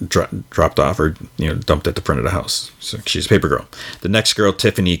like dropped off or dumped at the front of the house. So she's a paper girl. The next girl,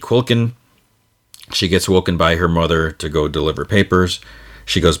 Tiffany Quilkin, she gets woken by her mother to go deliver papers.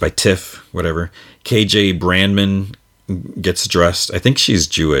 She goes by Tiff, whatever. KJ Brandman gets dressed. I think she's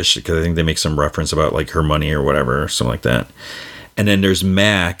Jewish, because I think they make some reference about like her money or whatever, or something like that. And then there's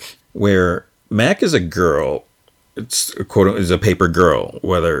Mac, where Mac is a girl. It's a quote is a paper girl.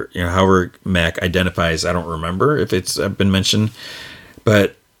 Whether however Mac identifies, I don't remember if it's been mentioned,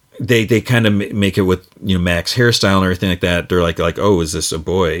 but they kind of make it with Mac's hairstyle and everything like that. They're like oh, is this a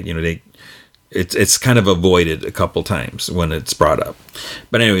boy? It's kind of avoided a couple times when it's brought up.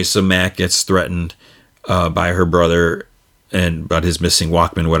 But anyway, so Mac gets threatened by her brother and about his missing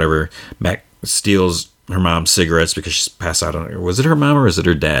Walkman, whatever. Mac steals her mom's cigarettes because she's passed out on her. Was it her mom or was it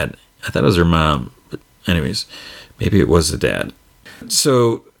her dad? I thought it was her mom, but anyways, maybe it was the dad.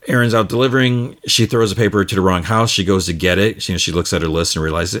 So Erin's out delivering. She throws a paper to the wrong house. She goes to get it. She looks at her list and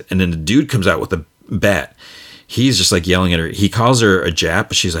realizes it. And then the dude comes out with a bat. He's just like yelling at her. He calls her a Jap,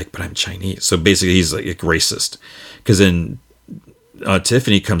 but she's like, but I'm Chinese. So basically he's like racist. Because then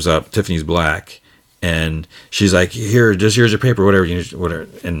Tiffany comes up. Tiffany's black. And she's like, here's your paper, whatever.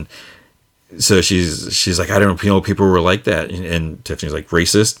 And so she's like, I don't know, people were like that. And Tiffany's like,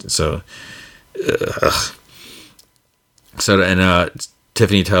 racist. So,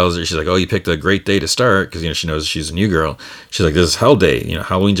 Tiffany tells her, she's like, oh, you picked a great day to start. Cause she knows she's a new girl. She's like, this is hell day.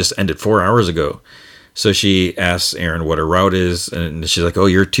 Halloween just ended 4 hours ago. So she asks Erin what her route is. And she's like, oh,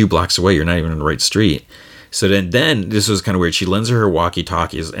 you're 2 blocks away. You're not even on the right street. So then this was kind of weird. She lends her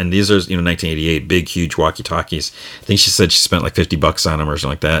walkie-talkies, and these are 1988 big, huge walkie-talkies. I think she said she spent like $50 on them or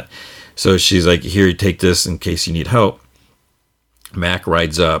something like that. So she's like, "Here, take this in case you need help." Mac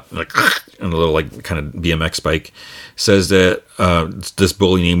rides up like on a little like kind of BMX bike. Says that this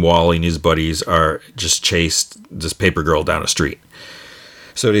bully named Wally and his buddies are just chased this paper girl down a street.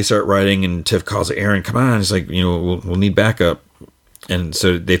 So they start riding, and Tiff calls Erin, "Come on!" It's like we'll need backup. And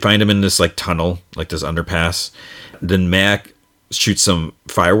so they find him in this like tunnel, like this underpass. Then Mac shoots some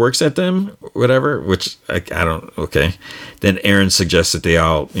fireworks at them, whatever, which I don't, okay. Then Erin suggests that they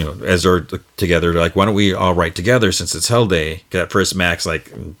all, as they're together, they're like, why don't we all write together since it's Hell Day? At first Mac's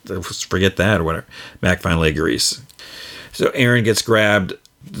like, forget that or whatever. Mac finally agrees. So Erin gets grabbed.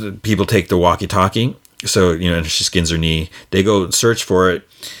 The people take the walkie-talkie. So, and she skins her knee. They go search for it.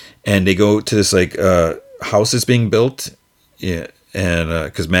 And they go to this like house that's being built. Yeah. And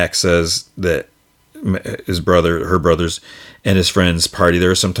because Max says that her brothers, and his friends party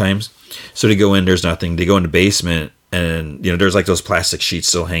there sometimes. So they go in, there's nothing. They go in the basement, and there's like those plastic sheets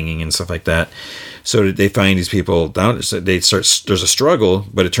still hanging and stuff like that. So they find these people down. So they start. There's a struggle,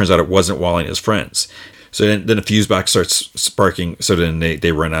 but it turns out it wasn't Wally and his friends. So then a fuse box starts sparking. So then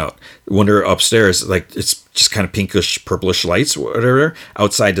they run out. When they're upstairs, like it's just kind of pinkish, purplish lights, whatever.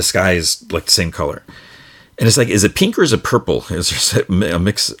 Outside, the sky is like the same color. And it's like, is it pink or is it purple? Is there a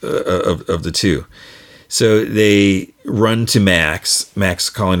mix of the two? So they run to Max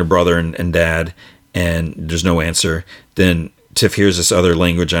calling her brother and dad, and there's no answer. Then Tiff hears this other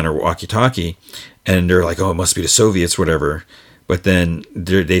language on her walkie-talkie, and they're like, oh, it must be the Soviets, whatever. But then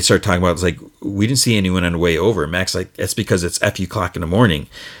they start talking about, it's like, we didn't see anyone on the way over. Mac's like, that's because it's FU o'clock in the morning.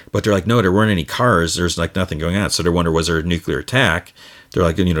 But they're like, no, there weren't any cars. There's like nothing going on. So they wonder, was there a nuclear attack? They're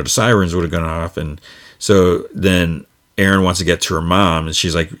like, the sirens would have gone off. And so then Erin wants to get to her mom, and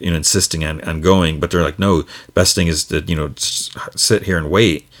she's like, insisting on going. But they're like, no, the best thing is to, sit here and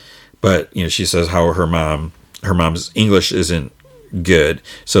wait. But, she says how her mom's English isn't good.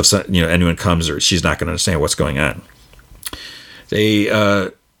 So if anyone comes, or she's not going to understand what's going on. They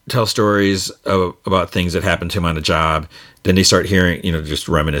tell stories about things that happened to him on the job. Then they start hearing, just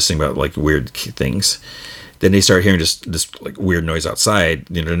reminiscing about like weird things. Then they start hearing just this like weird noise outside.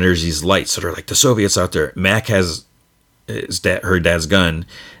 And there's these lights. So they're like, the Soviets out there. Mac has her dad's gun.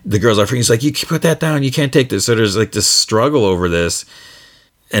 The girls are freaking. He's like, you can put that down. You can't take this. So there's like this struggle over this.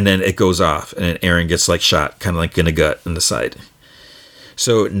 And then it goes off. And then Erin gets like shot kind of like in the gut in the side.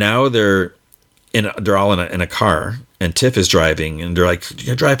 So now they're all in a car. And Tiff is driving, and they're like,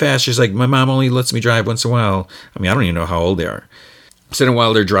 drive fast. She's like, my mom only lets me drive once in a while. I mean, I don't even know how old they are. So then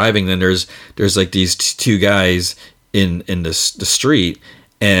while they're driving, then there's like these two guys in the street,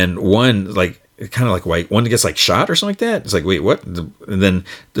 and one like kind of like white, one gets like shot or something like that. It's like, wait, what? And then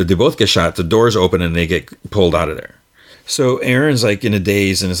they both get shot. The doors open and they get pulled out of there. So Erin's like in a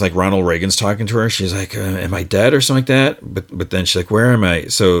daze, and it's like Ronald Reagan's talking to her. She's like, am I dead or something like that? But then she's like, where am I?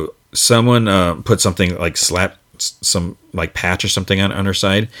 So someone put something like slapped some like patch or something on her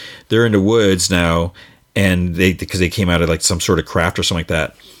side. They're in the woods now, and because they came out of like some sort of craft or something like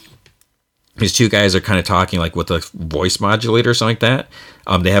that. These two guys are kind of talking like with a voice modulator or something like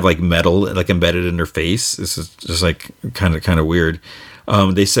that. They have like metal like embedded in their face. This is just like kind of weird.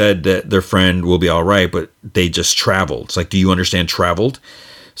 They said that their friend will be all right, but they just traveled. It's like, do you understand traveled?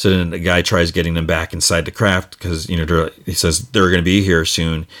 So then the guy tries getting them back inside the craft because, he says they're going to be here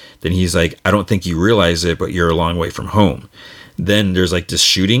soon. Then he's like, I don't think you realize it, but you're a long way from home. Then there's like this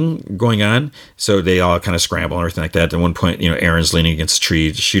shooting going on. So they all kind of scramble and everything like that. At one point, Erin's leaning against a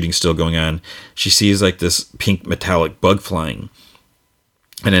tree, the shooting's still going on. She sees like this pink metallic bug flying.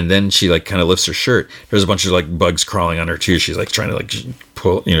 And then she like kind of lifts her shirt. There's a bunch of like bugs crawling on her too. She's like trying to like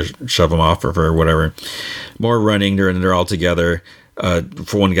pull, shove them off of her or whatever. More running. They're all together.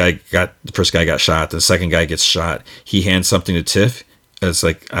 For one guy the first guy got shot. The second guy gets shot. He hands something to Tiff. It's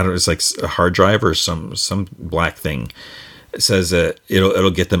like, I don't know, it's like a hard drive or some black thing. It says that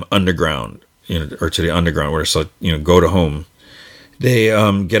it'll get them underground, or to the underground where it's like, go to home. They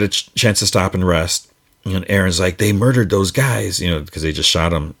get a chance to stop and rest. And Aaron's like, they murdered those guys, because they just shot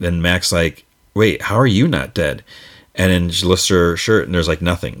them. Then Mac's like, wait, how are you not dead? And then she lifts her shirt and there's like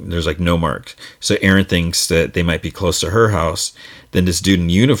nothing. There's like no marks. So Aaron thinks that they might be close to her house. Then this dude in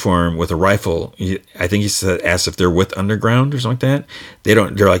uniform with a rifle, I think he asks if they're with Underground or something like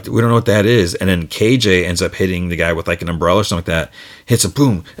that. They're like, we don't know what that is. And then KJ ends up hitting the guy with like an umbrella or something like that. Hits a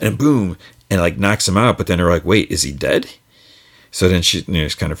boom and like knocks him out. But then they're like, wait, is he dead? So then she's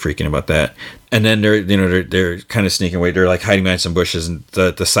kind of freaking about that. And then they're kind of sneaking away. They're like hiding behind some bushes. And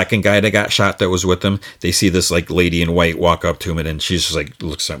the second guy that got shot that was with them, they see this like lady in white walk up to him, and then she's just like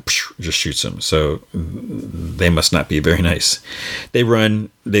looks at him, just shoots him. So they must not be very nice. They run.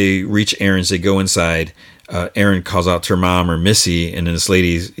 They reach Aaron's. They go inside. Aaron calls out to her mom or Missy, and then this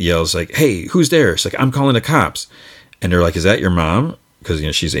lady yells like, "Hey, who's there?" She's like, "I'm calling the cops." And they're like, "Is that your mom?"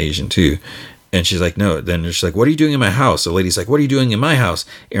 Because she's Asian too. And she's like, no. Then she's like, what are you doing in my house? The lady's like, what are you doing in my house?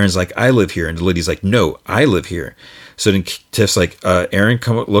 Aaron's like, I live here. And the lady's like, no, I live here. So then Tiff's like, Aaron,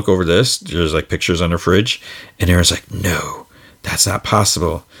 come look over this. There's like pictures on her fridge. And Aaron's like, no, that's not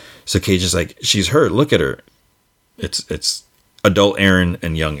possible. So Cage is like, she's hurt. Look at her. It's adult Aaron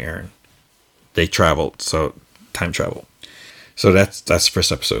and young Aaron. They traveled. So time travel. So that's the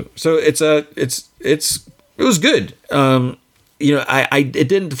first episode. So it was good. It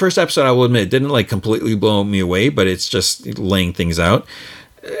didn't, the first episode, I will admit, it didn't like completely blow me away, but it's just laying things out.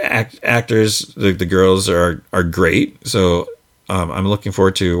 Actors, the girls are great. So, I'm looking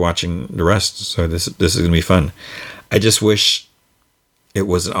forward to watching the rest. So this is going to be fun. I just wish it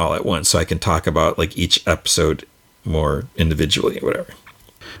wasn't all at once so I can talk about like each episode more individually or whatever.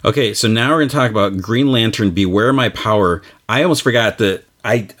 Okay. So now we're going to talk about Green Lantern, Beware My Power. I almost forgot that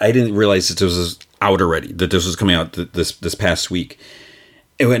I didn't realize that this was out already, that this was coming out this past week,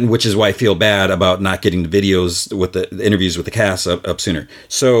 which is why I feel bad about not getting the videos with the interviews with the cast up sooner.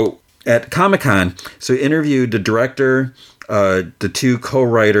 So at Comic-Con, so interviewed the director, the two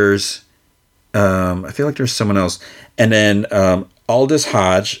co-writers, I feel like there's someone else, and then Aldous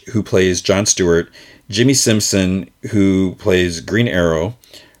Hodge, who plays Jon Stewart, Jimmy Simpson, who plays Green Arrow,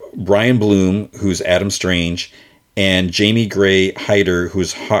 Brian Bloom, who's Adam Strange, and Jamie Gray Hyder,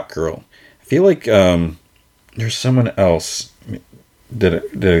 who's Hawkgirl. I feel like there's someone else that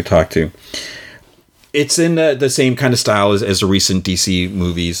I talked to. It's in the same kind of style as the recent DC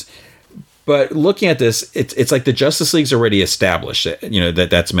movies. But looking at this, it's like the Justice League's already established,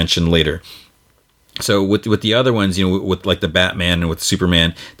 that's mentioned later. So with the other ones, with like the Batman and with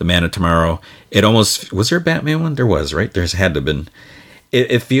Superman, the Man of Tomorrow, it almost, was there a Batman one? There was, right? There's had to have been.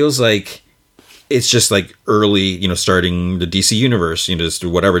 It feels like it's just like early, starting the DC universe, just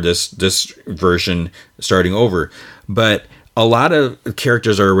whatever, this version starting over. But a lot of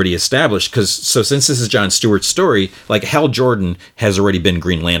characters are already established since this is Jon Stewart's story, like Hal Jordan has already been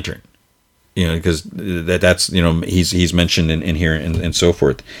Green Lantern, because that's, he's mentioned in here and so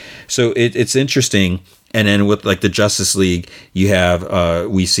forth. So it's interesting. And then with like the Justice League, you have,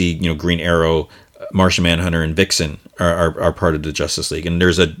 we see, Green Arrow, Martian Manhunter, and Vixen are part of the Justice League. And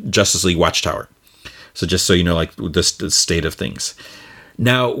there's a Justice League Watchtower. So just so you know, like the state of things.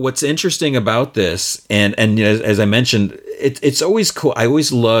 Now, what's interesting about this, and as I mentioned, it's always cool. I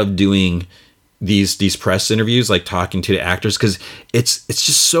always love doing these press interviews, like talking to the actors, because it's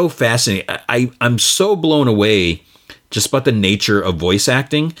just so fascinating. I'm so blown away just about the nature of voice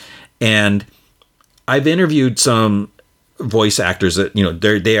acting, and I've interviewed some voice actors that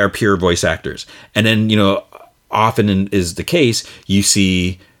they are pure voice actors, and then often is the case you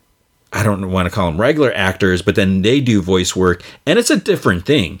see, I don't want to call them regular actors, but then they do voice work, and it's a different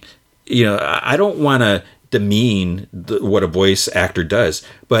thing. I don't want to demean what a voice actor does,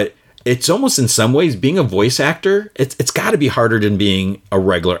 but it's almost in some ways being a voice actor, it's got to be harder than being a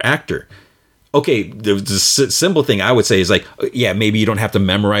regular actor. Okay, the simple thing I would say is like, yeah, maybe you don't have to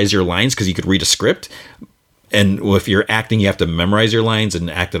memorize your lines because you could read a script. And if you're acting, you have to memorize your lines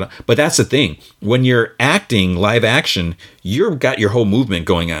and act it out. But that's the thing. When you're acting live action, you've got your whole movement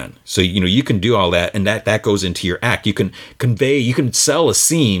going on. So, you can do all that, and that goes into your act. You can convey, you can sell a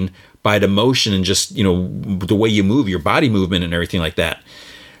scene by the motion and just, the way you move, your body movement and everything like that.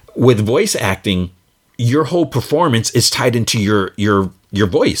 With voice acting, your whole performance is tied into your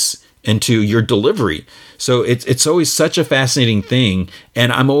voice, into your delivery. So it's always such a fascinating thing,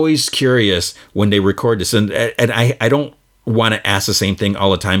 and I'm always curious when they record this, and I don't want to ask the same thing all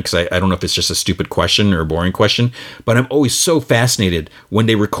the time because I don't know if it's just a stupid question or a boring question, but I'm always so fascinated when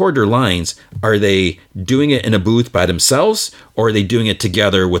they record their lines. Are they doing it in a booth by themselves, or are they doing it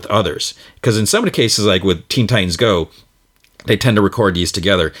together with others? Because in some of the cases, like with Teen Titans Go, they tend to record these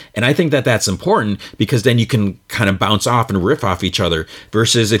together. And I think that that's important because then you can kind of bounce off and riff off each other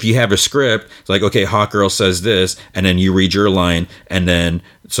versus if you have a script, it's like, okay, Hawkgirl says this, and then you read your line, and then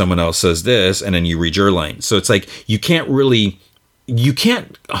someone else says this, and then you read your line. So it's like, you can't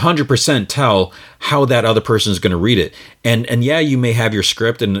 100% tell how that other person is going to read it. And yeah, you may have your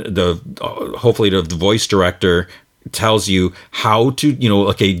script and hopefully the voice director tells you how to,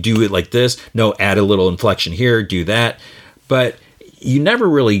 okay, do it like this. No, add a little inflection here, do that. But you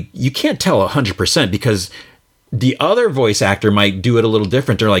can't tell 100% because the other voice actor might do it a little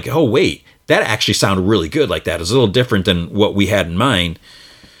different. They're like, oh, wait, that actually sounded really good like that. It's a little different than what we had in mind.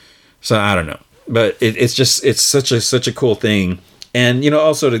 So I don't know. But it's such a cool thing. And,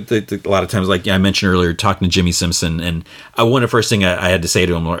 also a lot of times, like I mentioned earlier, talking to Jimmy Simpson, and one of the first thing I had to say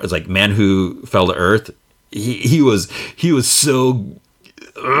to him was like, Man Who Fell to Earth. He was so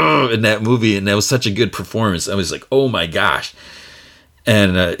in that movie, and that was such a good performance. I was like, oh my gosh.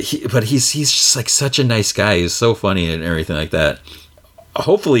 And but he's just like such a nice guy. He's so funny and everything like that.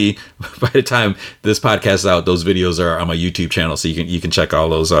 Hopefully, by the time this podcast is out, those videos are on my YouTube channel, so you can check all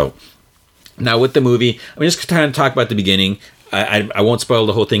those out. Now with the movie, I'm just trying to talk about the beginning. I won't spoil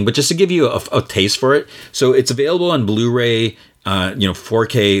the whole thing, but just to give you a taste for it. So it's available on Blu-ray,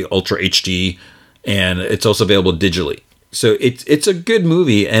 4K Ultra HD, and it's also available digitally. So it's a good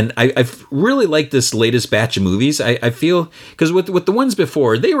movie, and I've really liked this latest batch of movies. I feel, because with the ones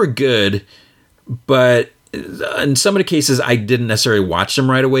before, they were good, but in some of the cases, I didn't necessarily watch them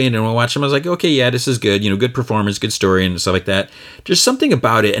right away, and then when I watched them, I was like, okay, yeah, this is good, good performance, good story, and stuff like that. There's something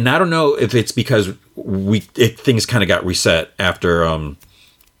about it, and I don't know if it's because things kind of got reset after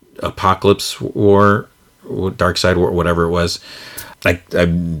Apocalypse War, Dark Side War, whatever it was. I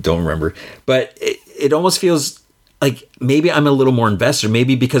don't remember, but it almost feels like maybe I'm a little more invested,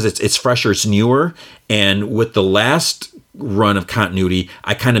 maybe because it's fresher, it's newer. And with the last run of continuity,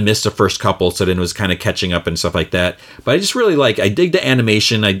 I kind of missed the first couple, so then it was kind of catching up and stuff like that. But I just really I dig the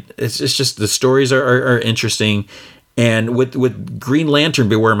animation. It's just the stories are interesting. And with Green Lantern,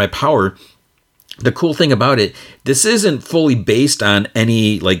 Beware My Power, the cool thing about it, this isn't fully based on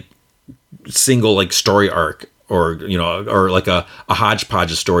any single story arc. Or like a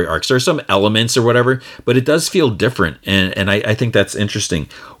hodgepodge of story arcs. There are some elements or whatever, but it does feel different, and I think that's interesting.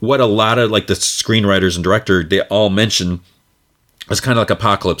 What a lot of the screenwriters and director, they all mention is kind of like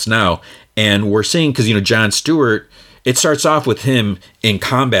Apocalypse Now, and we're seeing, because Jon Stewart, it starts off with him in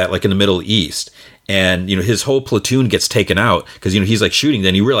combat in the Middle East, and his whole platoon gets taken out because he's shooting.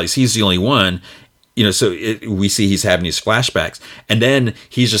 Then he realizes he's the only one. So we see he's having these flashbacks, and then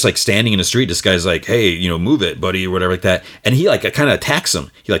he's just standing in the street. This guy's like, "Hey, move it, buddy," or whatever like that. And he kind of attacks him.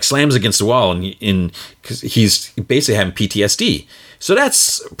 He slams against the wall, and because he's basically having PTSD. So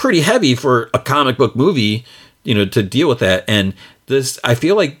that's pretty heavy for a comic book movie, to deal with that. And I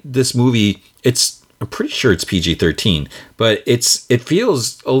feel like this movie, I'm pretty sure it's PG-13, but it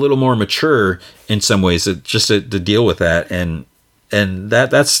feels a little more mature in some ways, just to deal with that, and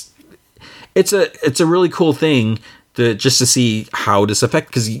that's. It's a really cool thing to see how this affects,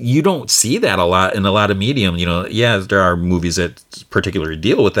 because you don't see that a lot in a lot of medium. Yeah, there are movies that particularly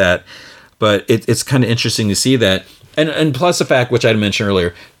deal with that, but it's kind of interesting to see that. And plus the fact, which I mentioned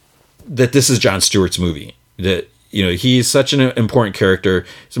earlier, that this is Jon Stewart's movie. That he's such an important character.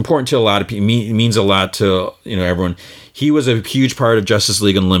 It's important to a lot of people. It means a lot to everyone. He was a huge part of Justice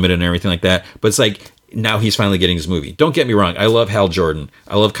League Unlimited and everything like that. But it's now he's finally getting his movie. Don't get me wrong. I love Hal Jordan.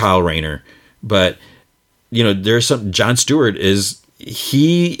 I love Kyle Rayner. But there's Jon Stewart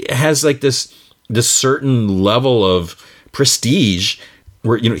he has this certain level of prestige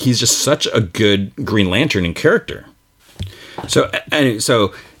where he's just such a good Green Lantern in character. So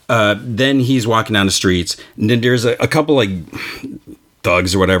then he's walking down the streets, and then there's a couple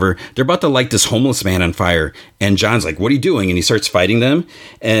thugs or whatever. They're about to light this homeless man on fire, and John's like, "What are you doing?" And he starts fighting them,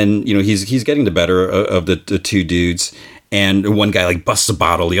 and he's getting the better of the two dudes. And one guy busts a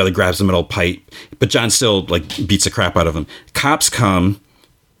bottle, the other grabs a metal pipe, but John still beats the crap out of him. Cops come,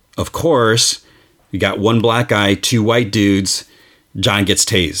 of course. You got one black guy, two white dudes. John gets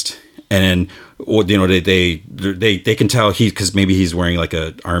tased, and then they can tell because maybe he's wearing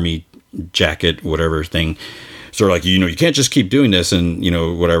a army jacket, whatever thing. So they're you can't just keep doing this, and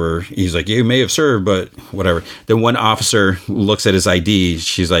whatever. He's like, you may have served, but whatever. Then one officer looks at his ID.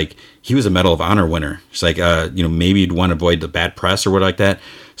 She's like, he was a Medal of Honor winner. She's like, maybe you'd want to avoid the bad press or what like that.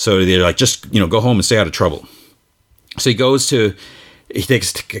 So they're like, just go home and stay out of trouble. So he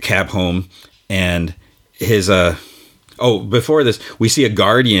takes a cab home, and his before this we see a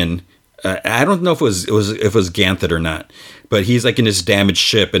Guardian. I don't know if it was Ganthet or not, but he's in this damaged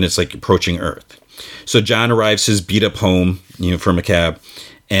ship, and it's approaching Earth. So John arrives his beat up home, from a cab,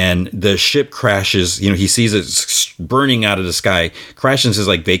 and the ship crashes. He sees it burning out of the sky, crashes his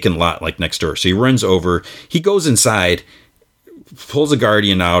like vacant lot like next door. So he runs over, he goes inside, pulls a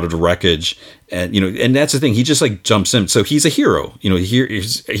Guardian out of the wreckage, and and that's the thing, he just like jumps in. So he's a hero.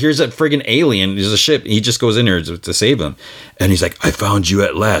 Here's that friggin' alien. There's a ship. He just goes in there to save him, and he's like, "I found you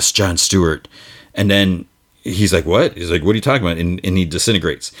at last, John Stewart." And then he's like, "What?" He's like, "What are you talking about?" And he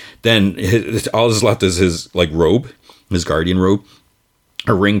disintegrates. Then all that's left is his like robe, his Guardian robe.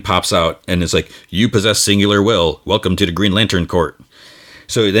 A ring pops out, and it's like, "You possess singular will. Welcome to the Green Lantern Court."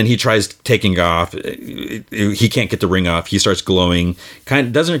 So then he tries taking off. He can't get the ring off. He starts glowing. Kind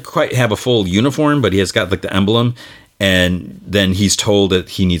of doesn't quite have a full uniform, but he has got like the emblem. And then he's told that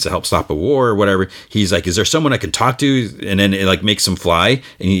he needs to help stop a war or whatever. He's like, "Is there someone I can talk to?" And then it like makes him fly,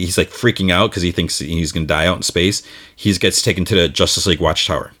 and he's like freaking out because he thinks he's going to die out in space. He gets taken to the Justice League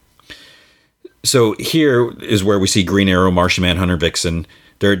Watchtower. So here is where we see Green Arrow, Martian Manhunter, Vixen.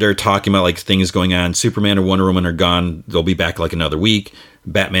 They're talking about like things going on. Superman and Wonder Woman are gone. They'll be back like another week.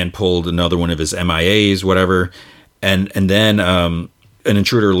 Batman pulled another one of his MIAs, whatever. And then an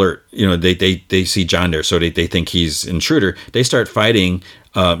intruder alert. They see John there, so they think he's intruder. They start fighting.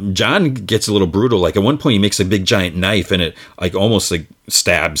 John gets a little brutal. Like at one point, he makes a big giant knife, and it like almost like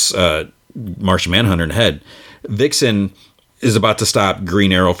stabs Martian Manhunter in the head. Vixen is about to stop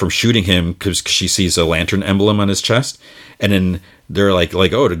Green Arrow from shooting him because she sees a lantern emblem on his chest, and then they're like,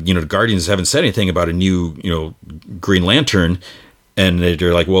 "Oh, the Guardians haven't said anything about a new, Green Lantern," and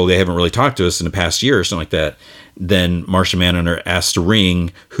they're like, "Well, they haven't really talked to us in the past year or something like that." Then Martian Manhunter asks the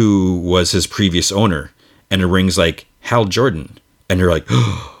ring who was his previous owner, and the ring's like Hal Jordan, and they're like,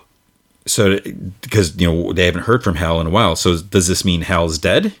 "Oh." So because they haven't heard from Hal in a while, so does this mean Hal's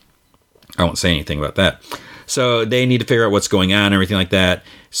dead? I won't say anything about that. So they need to figure out what's going on, everything like that.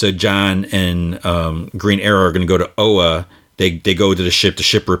 So John and Green Arrow are going to go to Oa. They go to the ship. The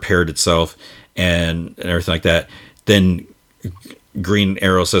ship repaired itself and everything like that. Then Green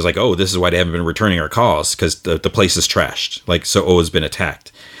Arrow says like, "Oh, this is why they haven't been returning our calls, because the place is trashed. Like, so Oa's been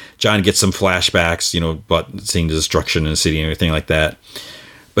attacked." John gets some flashbacks, about seeing the destruction in the city and everything like that.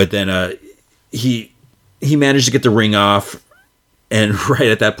 But then he managed to get the ring off. And right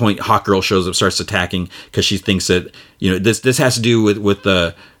at that point, Hawkgirl shows up, starts attacking because she thinks that this has to do with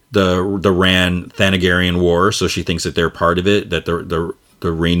the Thanagarian War. So she thinks that they're part of it. That the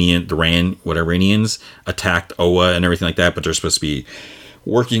Ranians attacked Oa and everything like that, but they're supposed to be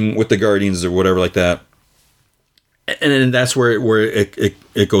working with the Guardians or whatever like that. And then that's where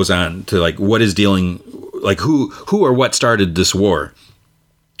it goes on to like what is dealing, like who or what started this war.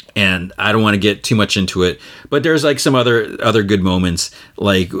 And I don't want to get too much into it, but there's like some other good moments,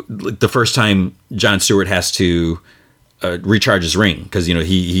 like the first time John Stewart has to recharge his ring because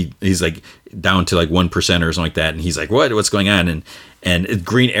he's like down to like 1% or something like that, and he's like, what's going on? And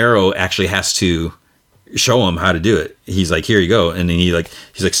Green Arrow actually has to show him how to do it. He's like, "Here you go," and then he's like,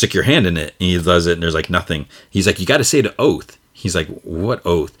 "Stick your hand in it," and he does it, and there's like nothing. He's like, "You got to say the oath." He's like, "What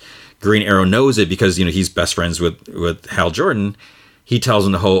oath?" Green Arrow knows it because he's best friends with Hal Jordan. He tells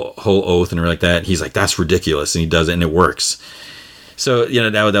him the whole oath and like that. He's like, "That's ridiculous," and he does it, and it works. So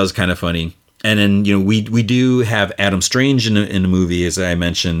that was kind of funny. And then we do have Adam Strange in the movie, as I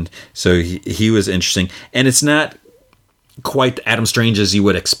mentioned. So he was interesting, and it's not quite Adam Strange as you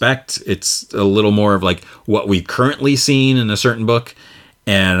would expect. It's a little more of like what we've currently seen in a certain book.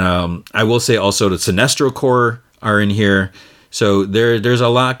 And I will say also the Sinestro Corps are in here. So there's a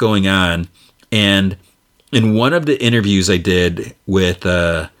lot going on. And in one of the interviews I did with,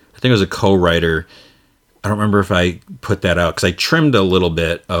 I think it was a co-writer, I don't remember if I put that out because I trimmed a little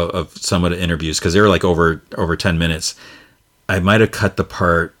bit of some of the interviews because they were like over 10 minutes. I might have cut the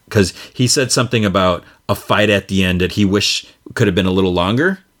part because he said something about a fight at the end that he wished could have been a little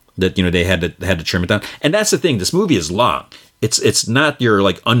longer, that they had to trim it down. And that's the thing, this movie is long. It's not your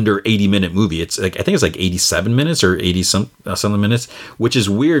like under 80-minute movie. It's like, I think it's like 87 minutes or 80 something minutes, which is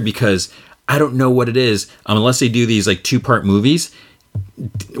weird because I don't know what it is unless they do these like 2-part movies.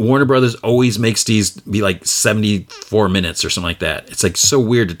 Warner Brothers always makes these be like 74 minutes or something like that. It's like so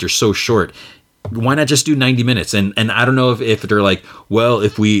weird that they're so short. Why not just do 90 minutes? And I don't know if they're like, well,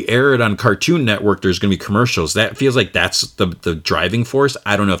 if we air it on Cartoon Network, there's going to be commercials. That feels like that's the driving force.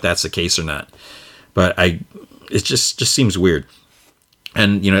 I don't know if that's the case or not, but it just seems weird.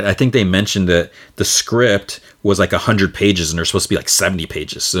 And, I think they mentioned that the script was like 100 pages and they're supposed to be like 70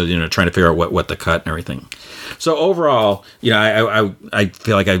 pages. So, trying to figure out what to cut and everything. So overall, I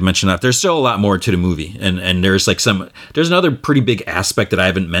feel like I've mentioned that there's still a lot more to the movie. And there's like there's another pretty big aspect that I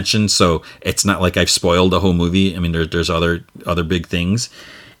haven't mentioned. So it's not like I've spoiled the whole movie. I mean, there's other big things.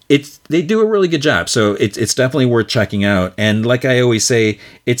 they do a really good job. So it's definitely worth checking out. And like I always say,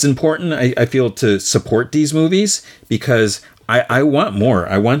 it's important, I feel, to support these movies because I want more.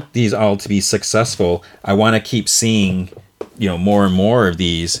 I want these all to be successful. I want to keep seeing, more and more of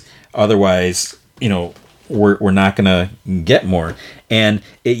these. Otherwise, we're not going to get more. And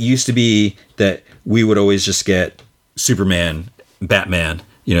it used to be that we would always just get Superman, Batman,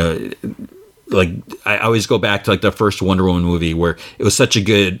 like I always go back to like the first Wonder Woman movie where it was such a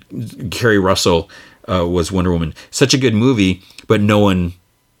good, Kerry Russell was Wonder Woman, such a good movie, but no one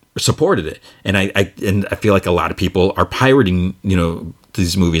supported it. And I feel like a lot of people are pirating,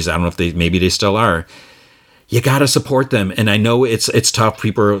 these movies. I don't know if maybe they still are. You got to support them. And I know it's tough.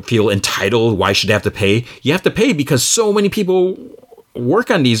 People feel entitled. Why should they have to pay? You have to pay because so many people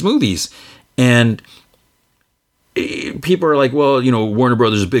work on these movies. And people are like, well, Warner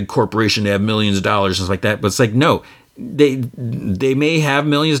Brothers is a big corporation. They have millions of dollars and stuff like that. But it's like, no, they may have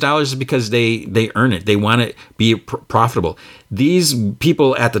millions of dollars because they earn it. They want to be profitable. These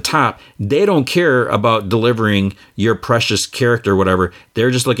people at the top, they don't care about delivering your precious character or whatever.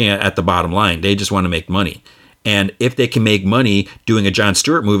 They're just looking at the bottom line. They just want to make money. And if they can make money doing a Jon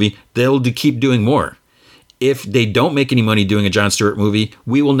Stewart movie, they'll keep doing more. If they don't make any money doing a Jon Stewart movie,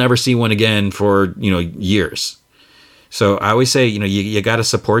 we will never see one again for, years. So I always say, you got to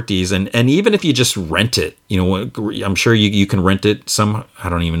support these. And even if you just rent it, I'm sure you can rent it. I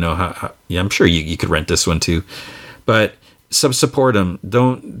don't even know how I'm sure you could rent this one too. But support them.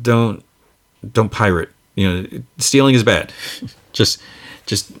 Don't pirate. Stealing is bad. Just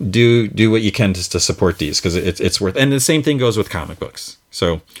do what you can to support these because it's worth. And the same thing goes with comic books.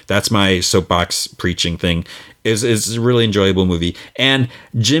 So that's my soapbox preaching thing. Is a really enjoyable movie. And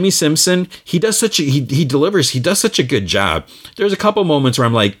Jimmy Simpson, he does he delivers. He does such a good job. There's a couple moments where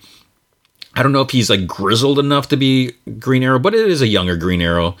I'm like, I don't know if he's like grizzled enough to be Green Arrow, but it is a younger Green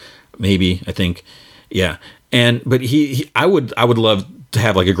Arrow, maybe, I think. Yeah. But I would love to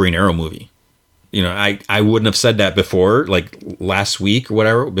have like a Green Arrow movie. I wouldn't have said that before, like last week or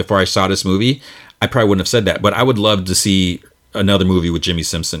whatever, before I saw this movie. I probably wouldn't have said that, but I would love to see another movie with Jimmy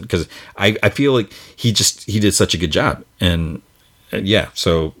Simpson because I feel like he did such a good job. And yeah,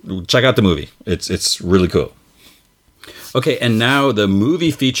 so check out the movie. It's really cool. Okay, and now the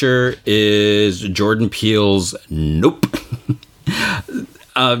movie feature is Jordan Peele's Nope.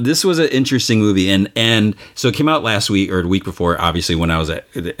 This was an interesting movie, and so it came out last week or the week before, obviously when I was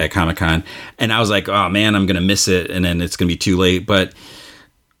at Comic-Con, and I was like, oh man, I'm gonna miss it, and then it's gonna be too late, but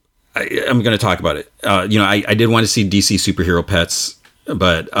I'm gonna talk about it. I did want to see DC Superhero Pets,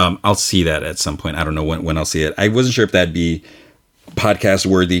 but I'll see that at some point. I don't know when I'll see it. I wasn't sure if that'd be podcast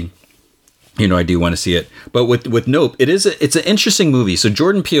worthy. I do want to see it, but with Nope, it's an interesting movie. So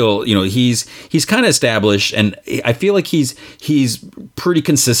Jordan Peele, he's kind of established, and I feel like he's pretty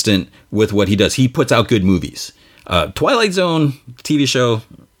consistent with what he does. He puts out good movies. Twilight Zone TV show,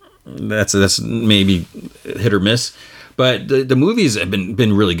 that's maybe hit or miss, but the movies have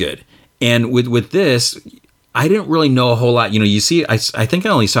been really good. And with this, I didn't really know a whole lot. You see, I think I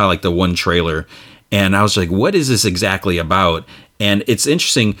only saw like the one trailer, and I was like, what is this exactly about? And it's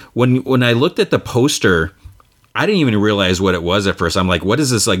interesting when I looked at the poster, I didn't even realize what it was at first. I'm like, what is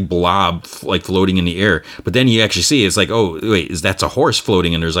this like blob like floating in the air? But then you actually see it's like, oh wait, that's a horse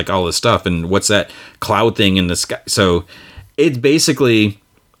floating, and there's like all this stuff, and what's that cloud thing in the sky? So it's basically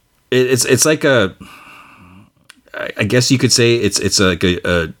it's like I guess you could say it's like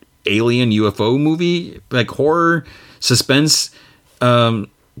a alien UFO movie, like horror suspense type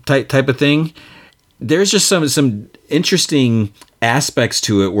of thing. There's just some interesting aspects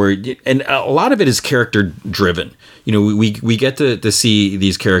to it and a lot of it is character driven. We get to see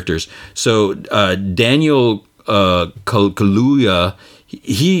these characters. So Daniel Kaluuya,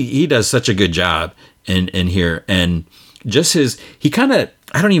 he does such a good job in here, and just he kind of,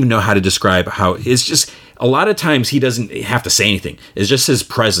 I don't even know how to describe how it's just a lot of times he doesn't have to say anything. It's just his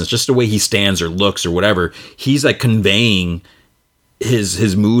presence, just the way he stands or looks or whatever. He's like conveying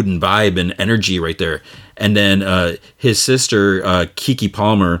his mood and vibe and energy right there. And then his sister Kiki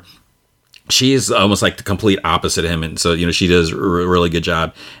Palmer, she is almost like the complete opposite of him, and so she does a really good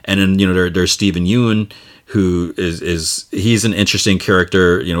job. And then there's Stephen Yeun, who he's an interesting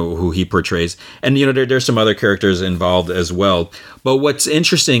character, who he portrays, and there's some other characters involved as well. But what's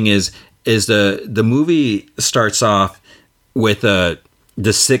interesting is the movie starts off with the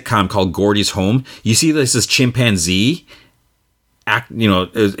sitcom called Gordy's Home. You see this chimpanzee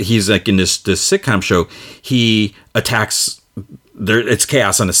he's like in this sitcom show. He attacks it's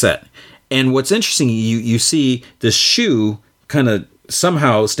chaos on the set. And what's interesting, you see this shoe kind of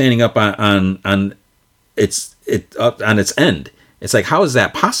somehow standing up on its end, It's like, how is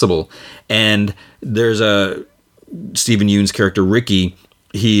that possible? And there's a Stephen Yeun's character, Ricky.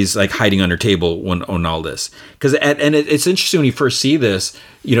 He's like hiding under table when on all this. It's interesting when you first see this,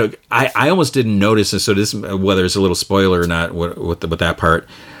 I almost didn't notice this. So this, whether it's a little spoiler or not, with that part,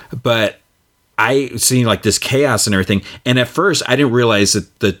 but I seen like this chaos and everything. And at first I didn't realize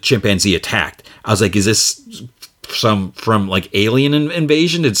that the chimpanzee attacked. I was like, is this from like alien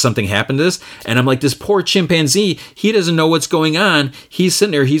invasion? Did something happen to this? And I'm like, this poor chimpanzee, he doesn't know what's going on. He's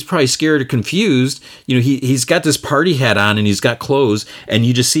sitting there, he's probably scared or confused. He's got this party hat on and he's got clothes, and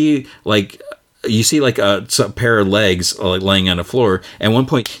you just see like a pair of legs like laying on the floor. At one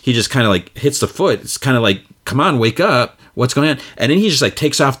point he just kind of like hits the foot. It's kind of like, come on, wake up, what's going on? And then he just like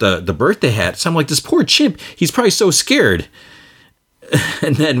takes off the birthday hat. So I'm like, this poor chimp, he's probably so scared.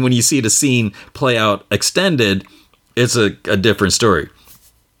 And then when you see the scene play out extended, it's a different story.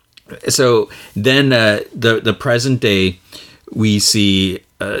 So then the present day, we see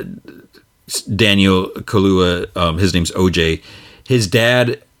Daniel Kaluuya, his name's OJ. His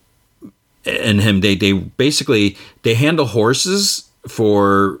dad and him, they basically, they handle horses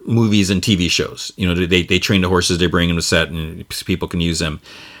for movies and TV shows. They train the horses, they bring them to set, and people can use them.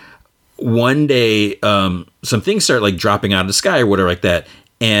 One day, some things start like dropping out of the sky or whatever like that,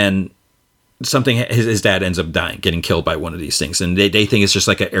 and his dad ends up dying, getting killed by one of these things, and they think it's just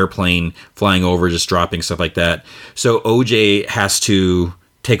like an airplane flying over, just dropping stuff like that. So OJ has to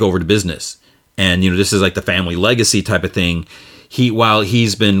take over the business, and this is like the family legacy type of thing. While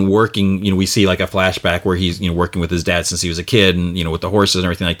he's been working, we see like a flashback where he's working with his dad since he was a kid, and with the horses and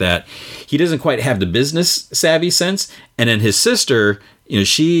everything like that. He doesn't quite have the business savvy sense, and then his sister,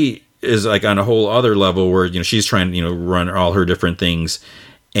 she is like on a whole other level where she's trying to run all her different things,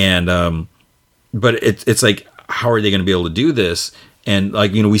 and but it's like, how are they going to be able to do this? And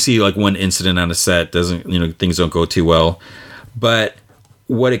like, we see like one incident on a set, things don't go too well. But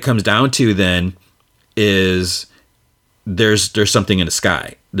what it comes down to then is there's something in the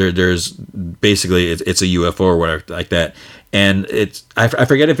sky. There's basically, it's a UFO or whatever like that. And I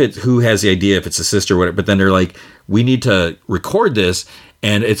forget if it's who has the idea, if it's the sister or whatever, but then they're like, we need to record this.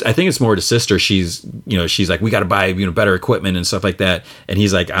 And I think it's more the sister. She's like, we got to buy, better equipment and stuff like that. And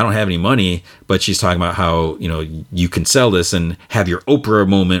he's like, I don't have any money, but she's talking about how, you can sell this and have your Oprah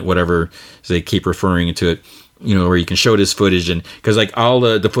moment, whatever. So they keep referring to it, where you can show this footage. And cause like all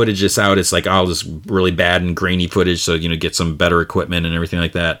the footage is out, it's like all this really bad and grainy footage. So, get some better equipment and everything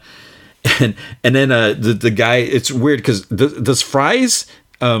like that. And then, the guy, it's weird cause does Fry's,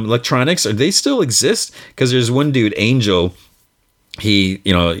 Electronics, they still exist? Cause there's one dude, Angel,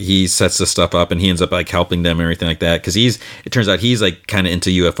 he sets this stuff up and he ends up like helping them and everything like that. Cause it turns out he's like kind of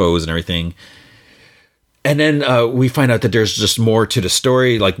into UFOs and everything. And then we find out that there's just more to the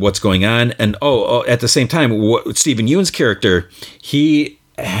story, like what's going on. And at the same time, Stephen Yeun's character, he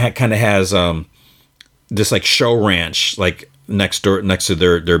kind of has this like show ranch, like next to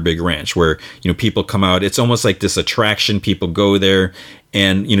their big ranch, where people come out. It's almost like this attraction. People go there,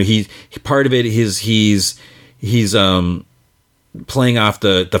 and he part of it is he's playing off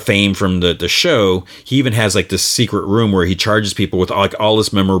the fame from the show. He even has like this secret room where he charges people with like all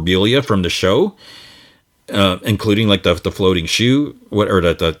this memorabilia from the show, including like the floating shoe,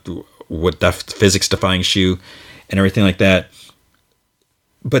 the physics defying shoe and everything like that.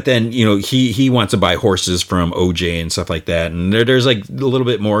 But then he wants to buy horses from OJ and stuff like that, and there's like a little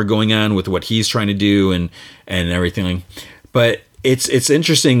bit more going on with what he's trying to do and everything. But it's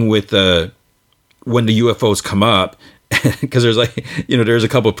interesting with when the UFOs come up. Because there's like, there's a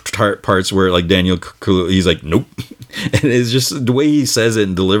couple parts where like Daniel Kaluuya, he's like, nope. And it's just the way he says it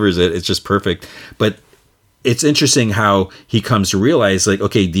and delivers it. It's just perfect. But it's interesting how he comes to realize like,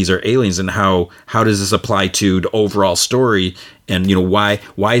 okay, these are aliens, and how does this apply to the overall story? And, why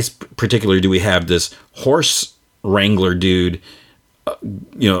particularly do we have this horse wrangler dude?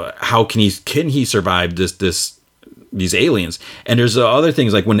 How can he survive these aliens? And there's other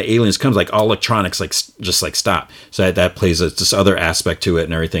things like when the aliens comes, like all electronics just stop. So that plays this other aspect to it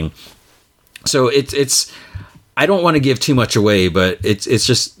and everything. So it's I don't want to give too much away, but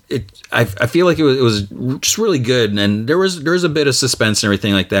I feel like it was just really good, and there was a bit of suspense and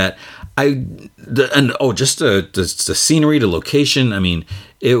everything like that. Just the scenery, the location. I mean,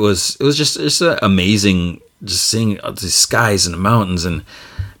 it was just amazing, just seeing the skies and the mountains. And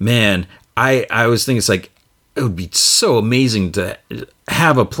man, I was thinking, it's like, it would be so amazing to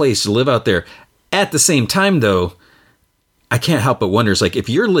have a place to live out there. At the same time, though, I can't help but wonder, it's like, if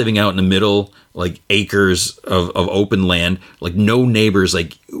you're living out in the middle, like acres of open land, like no neighbors,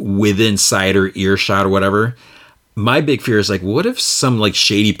 like within sight or earshot or whatever, my big fear is like, what if some like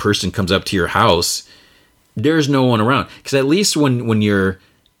shady person comes up to your house there's no one around. Because at least when you're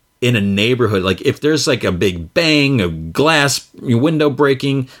in a neighborhood, like if there's like a big bang, a glass window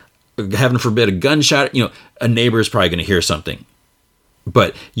breaking, heaven forbid a gunshot, a neighbor is probably going to hear something.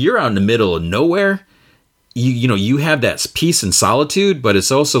 But you're out in the middle of nowhere. You have that peace and solitude, but it's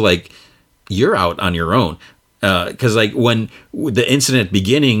also like you're out on your own. Because like when the incident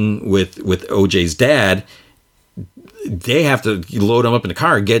beginning with OJ's dad, they have to load him up in the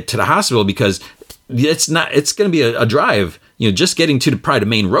car and get to the hospital because it's going to be a drive. Just getting to the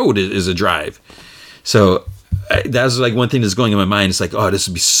main road is a drive. So that's like one thing that's going in my mind. It's like, oh, this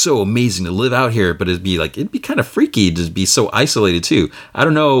would be so amazing to live out here, but it'd be kind of freaky to be so isolated too. I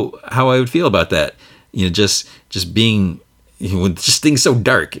don't know how I would feel about that. Just being, when just things so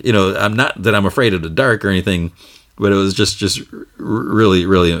dark. I'm not that I'm afraid of the dark or anything, but it was just really,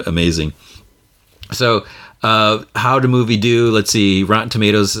 really amazing. So, how the movie do? Let's see. Rotten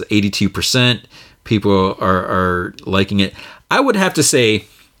Tomatoes 82%. People are liking it. I would have to say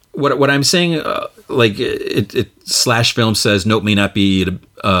what I'm saying. Like Slash Film says, Nope may not be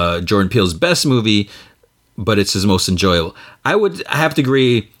Jordan Peele's best movie, but it's his most enjoyable. I would have to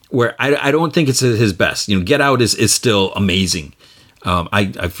agree. Where I don't think it's his best. Get Out is still amazing.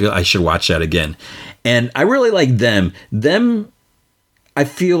 I feel I should watch that again. And I really like them. I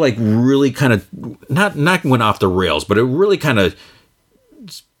feel like really kind of not went off the rails, but it really kind of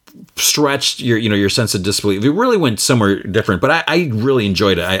stretched your sense of disbelief. It really went somewhere different, but I really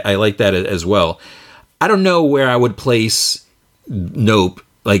enjoyed it. I like that as well. I don't know where I would place Nope.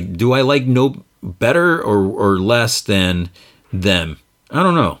 Like, do I like Nope better or less than them? I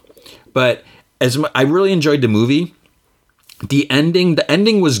don't know, but I really enjoyed the movie. The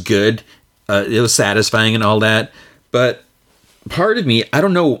ending was good. It was satisfying and all that. But part of me, I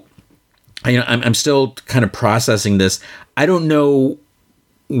don't know. I'm still kind of processing this. I don't know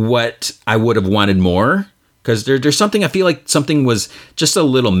what I would have wanted more because there's something I feel like something was just a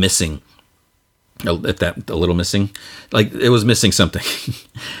little missing. If that a little missing, like it was missing something.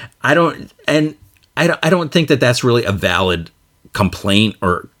 I don't think that that's really a valid complaint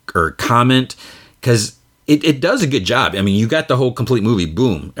or comment because it does a good job. I mean, you got the whole complete movie,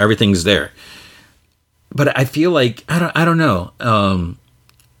 boom, everything's there. But I feel like I don't know.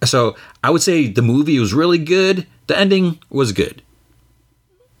 So I would say the movie was really good. The ending was good.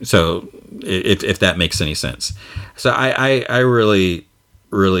 So if that makes any sense. So I really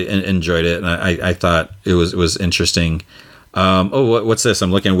enjoyed it, and I thought it was interesting. What's this?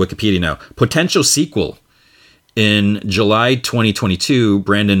 I'm looking at Wikipedia now. Potential sequel. In July 2022,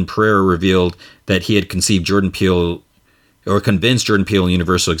 Brandon Pereira revealed that he had convinced Jordan Peele,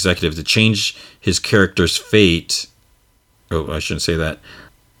 Universal executive, to change his character's fate. Oh, I shouldn't say that.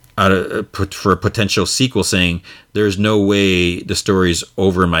 For a potential sequel, saying, "There's no way the story's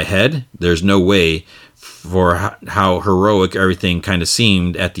over in my head. There's no way for how heroic everything kind of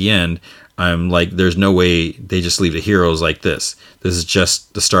seemed at the end. I'm like, there's no way they just leave the heroes like this. This is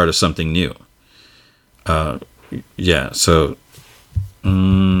just the start of something new." Yeah, so I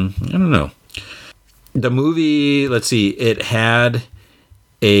don't know. The movie, let's see, it had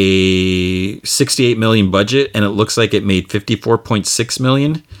a $68 million budget, and it looks like it made $54.6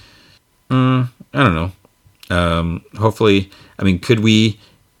 million. I don't know. Hopefully, I mean, could we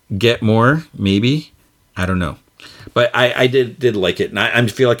get more? Maybe. I don't know. But I did like it, and I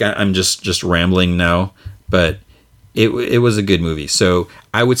feel like I'm just rambling now, but it was a good movie. So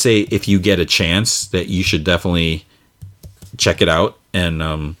I would say if you get a chance, that you should definitely check it out,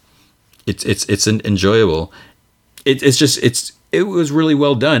 and it's enjoyable. It was really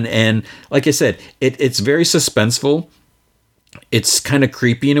well done, and like I said, it's very suspenseful. It's kind of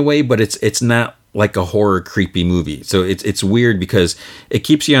creepy in a way, but it's not like a horror creepy movie. So it's weird because it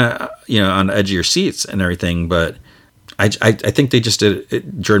keeps you on the edge of your seats and everything, but I think they just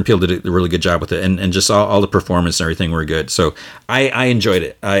Jordan Peele did a really good job with it, and just all the performance and everything were good. So I enjoyed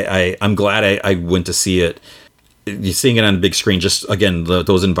it. I'm glad I went to see it. You seeing it on the big screen, just again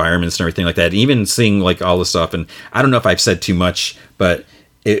those environments and everything like that, and even seeing like all the stuff. And I don't know if I've said too much, but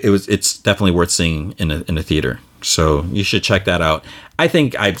it's definitely worth seeing in a theater. So you should check that out. I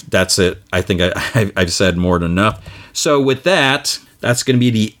think that's it. I think I've said more than enough. So with that, that's going to be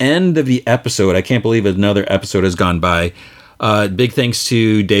the end of the episode. I can't believe another episode has gone by. Big thanks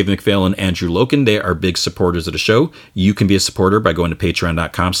to Dave McPhail and Andrew Loken. They are big supporters of the show. You can be a supporter by going to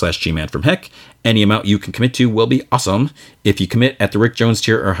patreon.com/gmanfromheck. Any amount you can commit to will be awesome. If you commit at the Rick Jones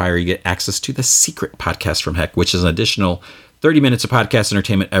tier or higher, you get access to the secret podcast from Heck, which is an additional 30 minutes of podcast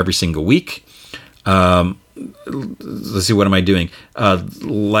entertainment every single week. Let's see, what am I doing?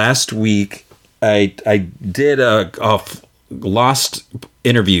 Last week, I did a lost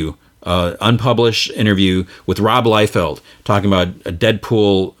interview unpublished interview with Rob Liefeld talking about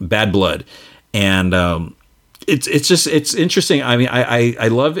Deadpool Bad Blood. And it's interesting. I mean, I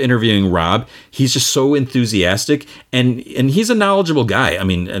love interviewing Rob. He's just so enthusiastic, and he's a knowledgeable guy. I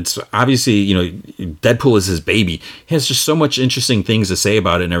mean, it's obviously, Deadpool is his baby. He has just so much interesting things to say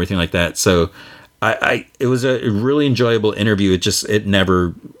about it and everything like that. So it was a really enjoyable interview. It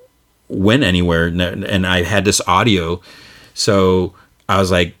never went anywhere, and I had this audio, so I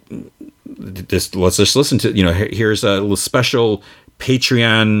was like, let's just listen to, here's a little special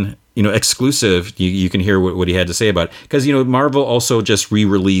Patreon, exclusive. You can hear what he had to say about it. Because, Marvel also just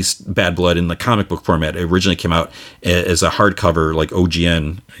re-released Bad Blood in the comic book format. It originally came out as a hardcover, like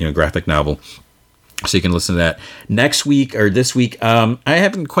OGN, graphic novel. So you can listen to that. Next week or this week, I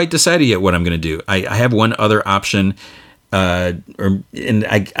haven't quite decided yet what I'm going to do. I have one other option, and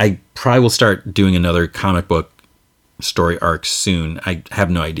I probably will start doing another comic book story arc soon. I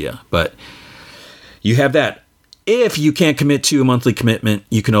have no idea, but you have that. If you can't commit to a monthly commitment,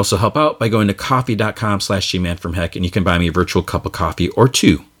 you can also help out by going to coffee.com/gmanfromheck, and you can buy me a virtual cup of coffee or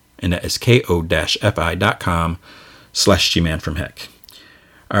two. And that is ko-fi.com/gmanfromheck.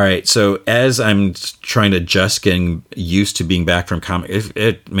 All right. So as I'm trying to just getting used to being back from comic,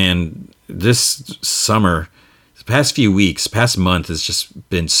 this summer, the past few weeks, past month has just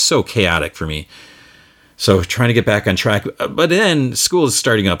been so chaotic for me. So trying to get back on track, but then school is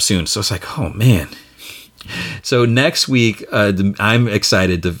starting up soon. So it's like, oh man. So next week, I'm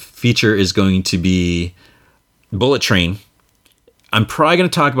excited. The feature is going to be Bullet Train. I'm probably going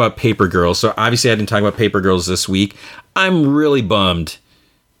to talk about Paper Girls. So obviously I didn't talk about Paper Girls this week. I'm really bummed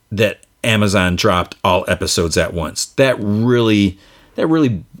that Amazon dropped all episodes at once. That really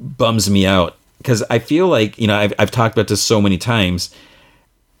bums me out, because I feel like, I've talked about this so many times.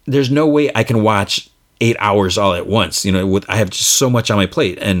 There's no way I can watch 8 hours all at once. I have just so much on my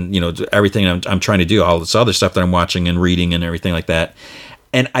plate, and everything I'm trying to do, all this other stuff that I'm watching and reading and everything like that.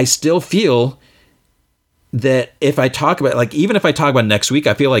 And I still feel that if I talk about, like, even if I talk about next week,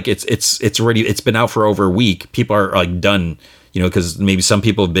 I feel like it's already, it's been out for over a week. People are like done, because maybe some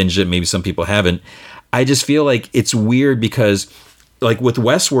people have binged it, maybe some people haven't. I just feel like it's weird because, like, with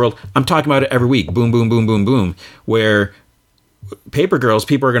Westworld, I'm talking about it every week. Boom, boom, boom, boom, boom. Where Paper Girls,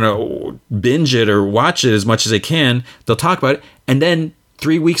 people are going to binge it or watch it as much as they can. They'll talk about it. And then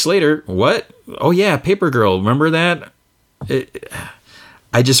 3 weeks later, what? Oh, yeah, Paper Girl. Remember that?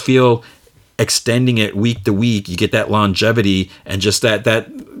 I just feel extending it week to week, you get that longevity and just that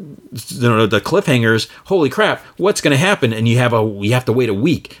the cliffhangers. Holy crap, what's going to happen? And you have to wait a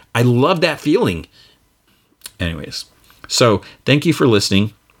week. I love that feeling. Anyways, so thank you for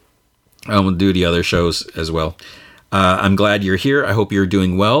listening. I'll do the other shows as well. I'm glad you're here. I hope you're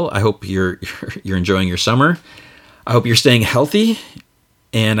doing well. I hope you're enjoying your summer. I hope you're staying healthy,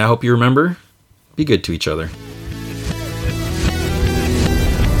 and I hope you remember, be good to each other.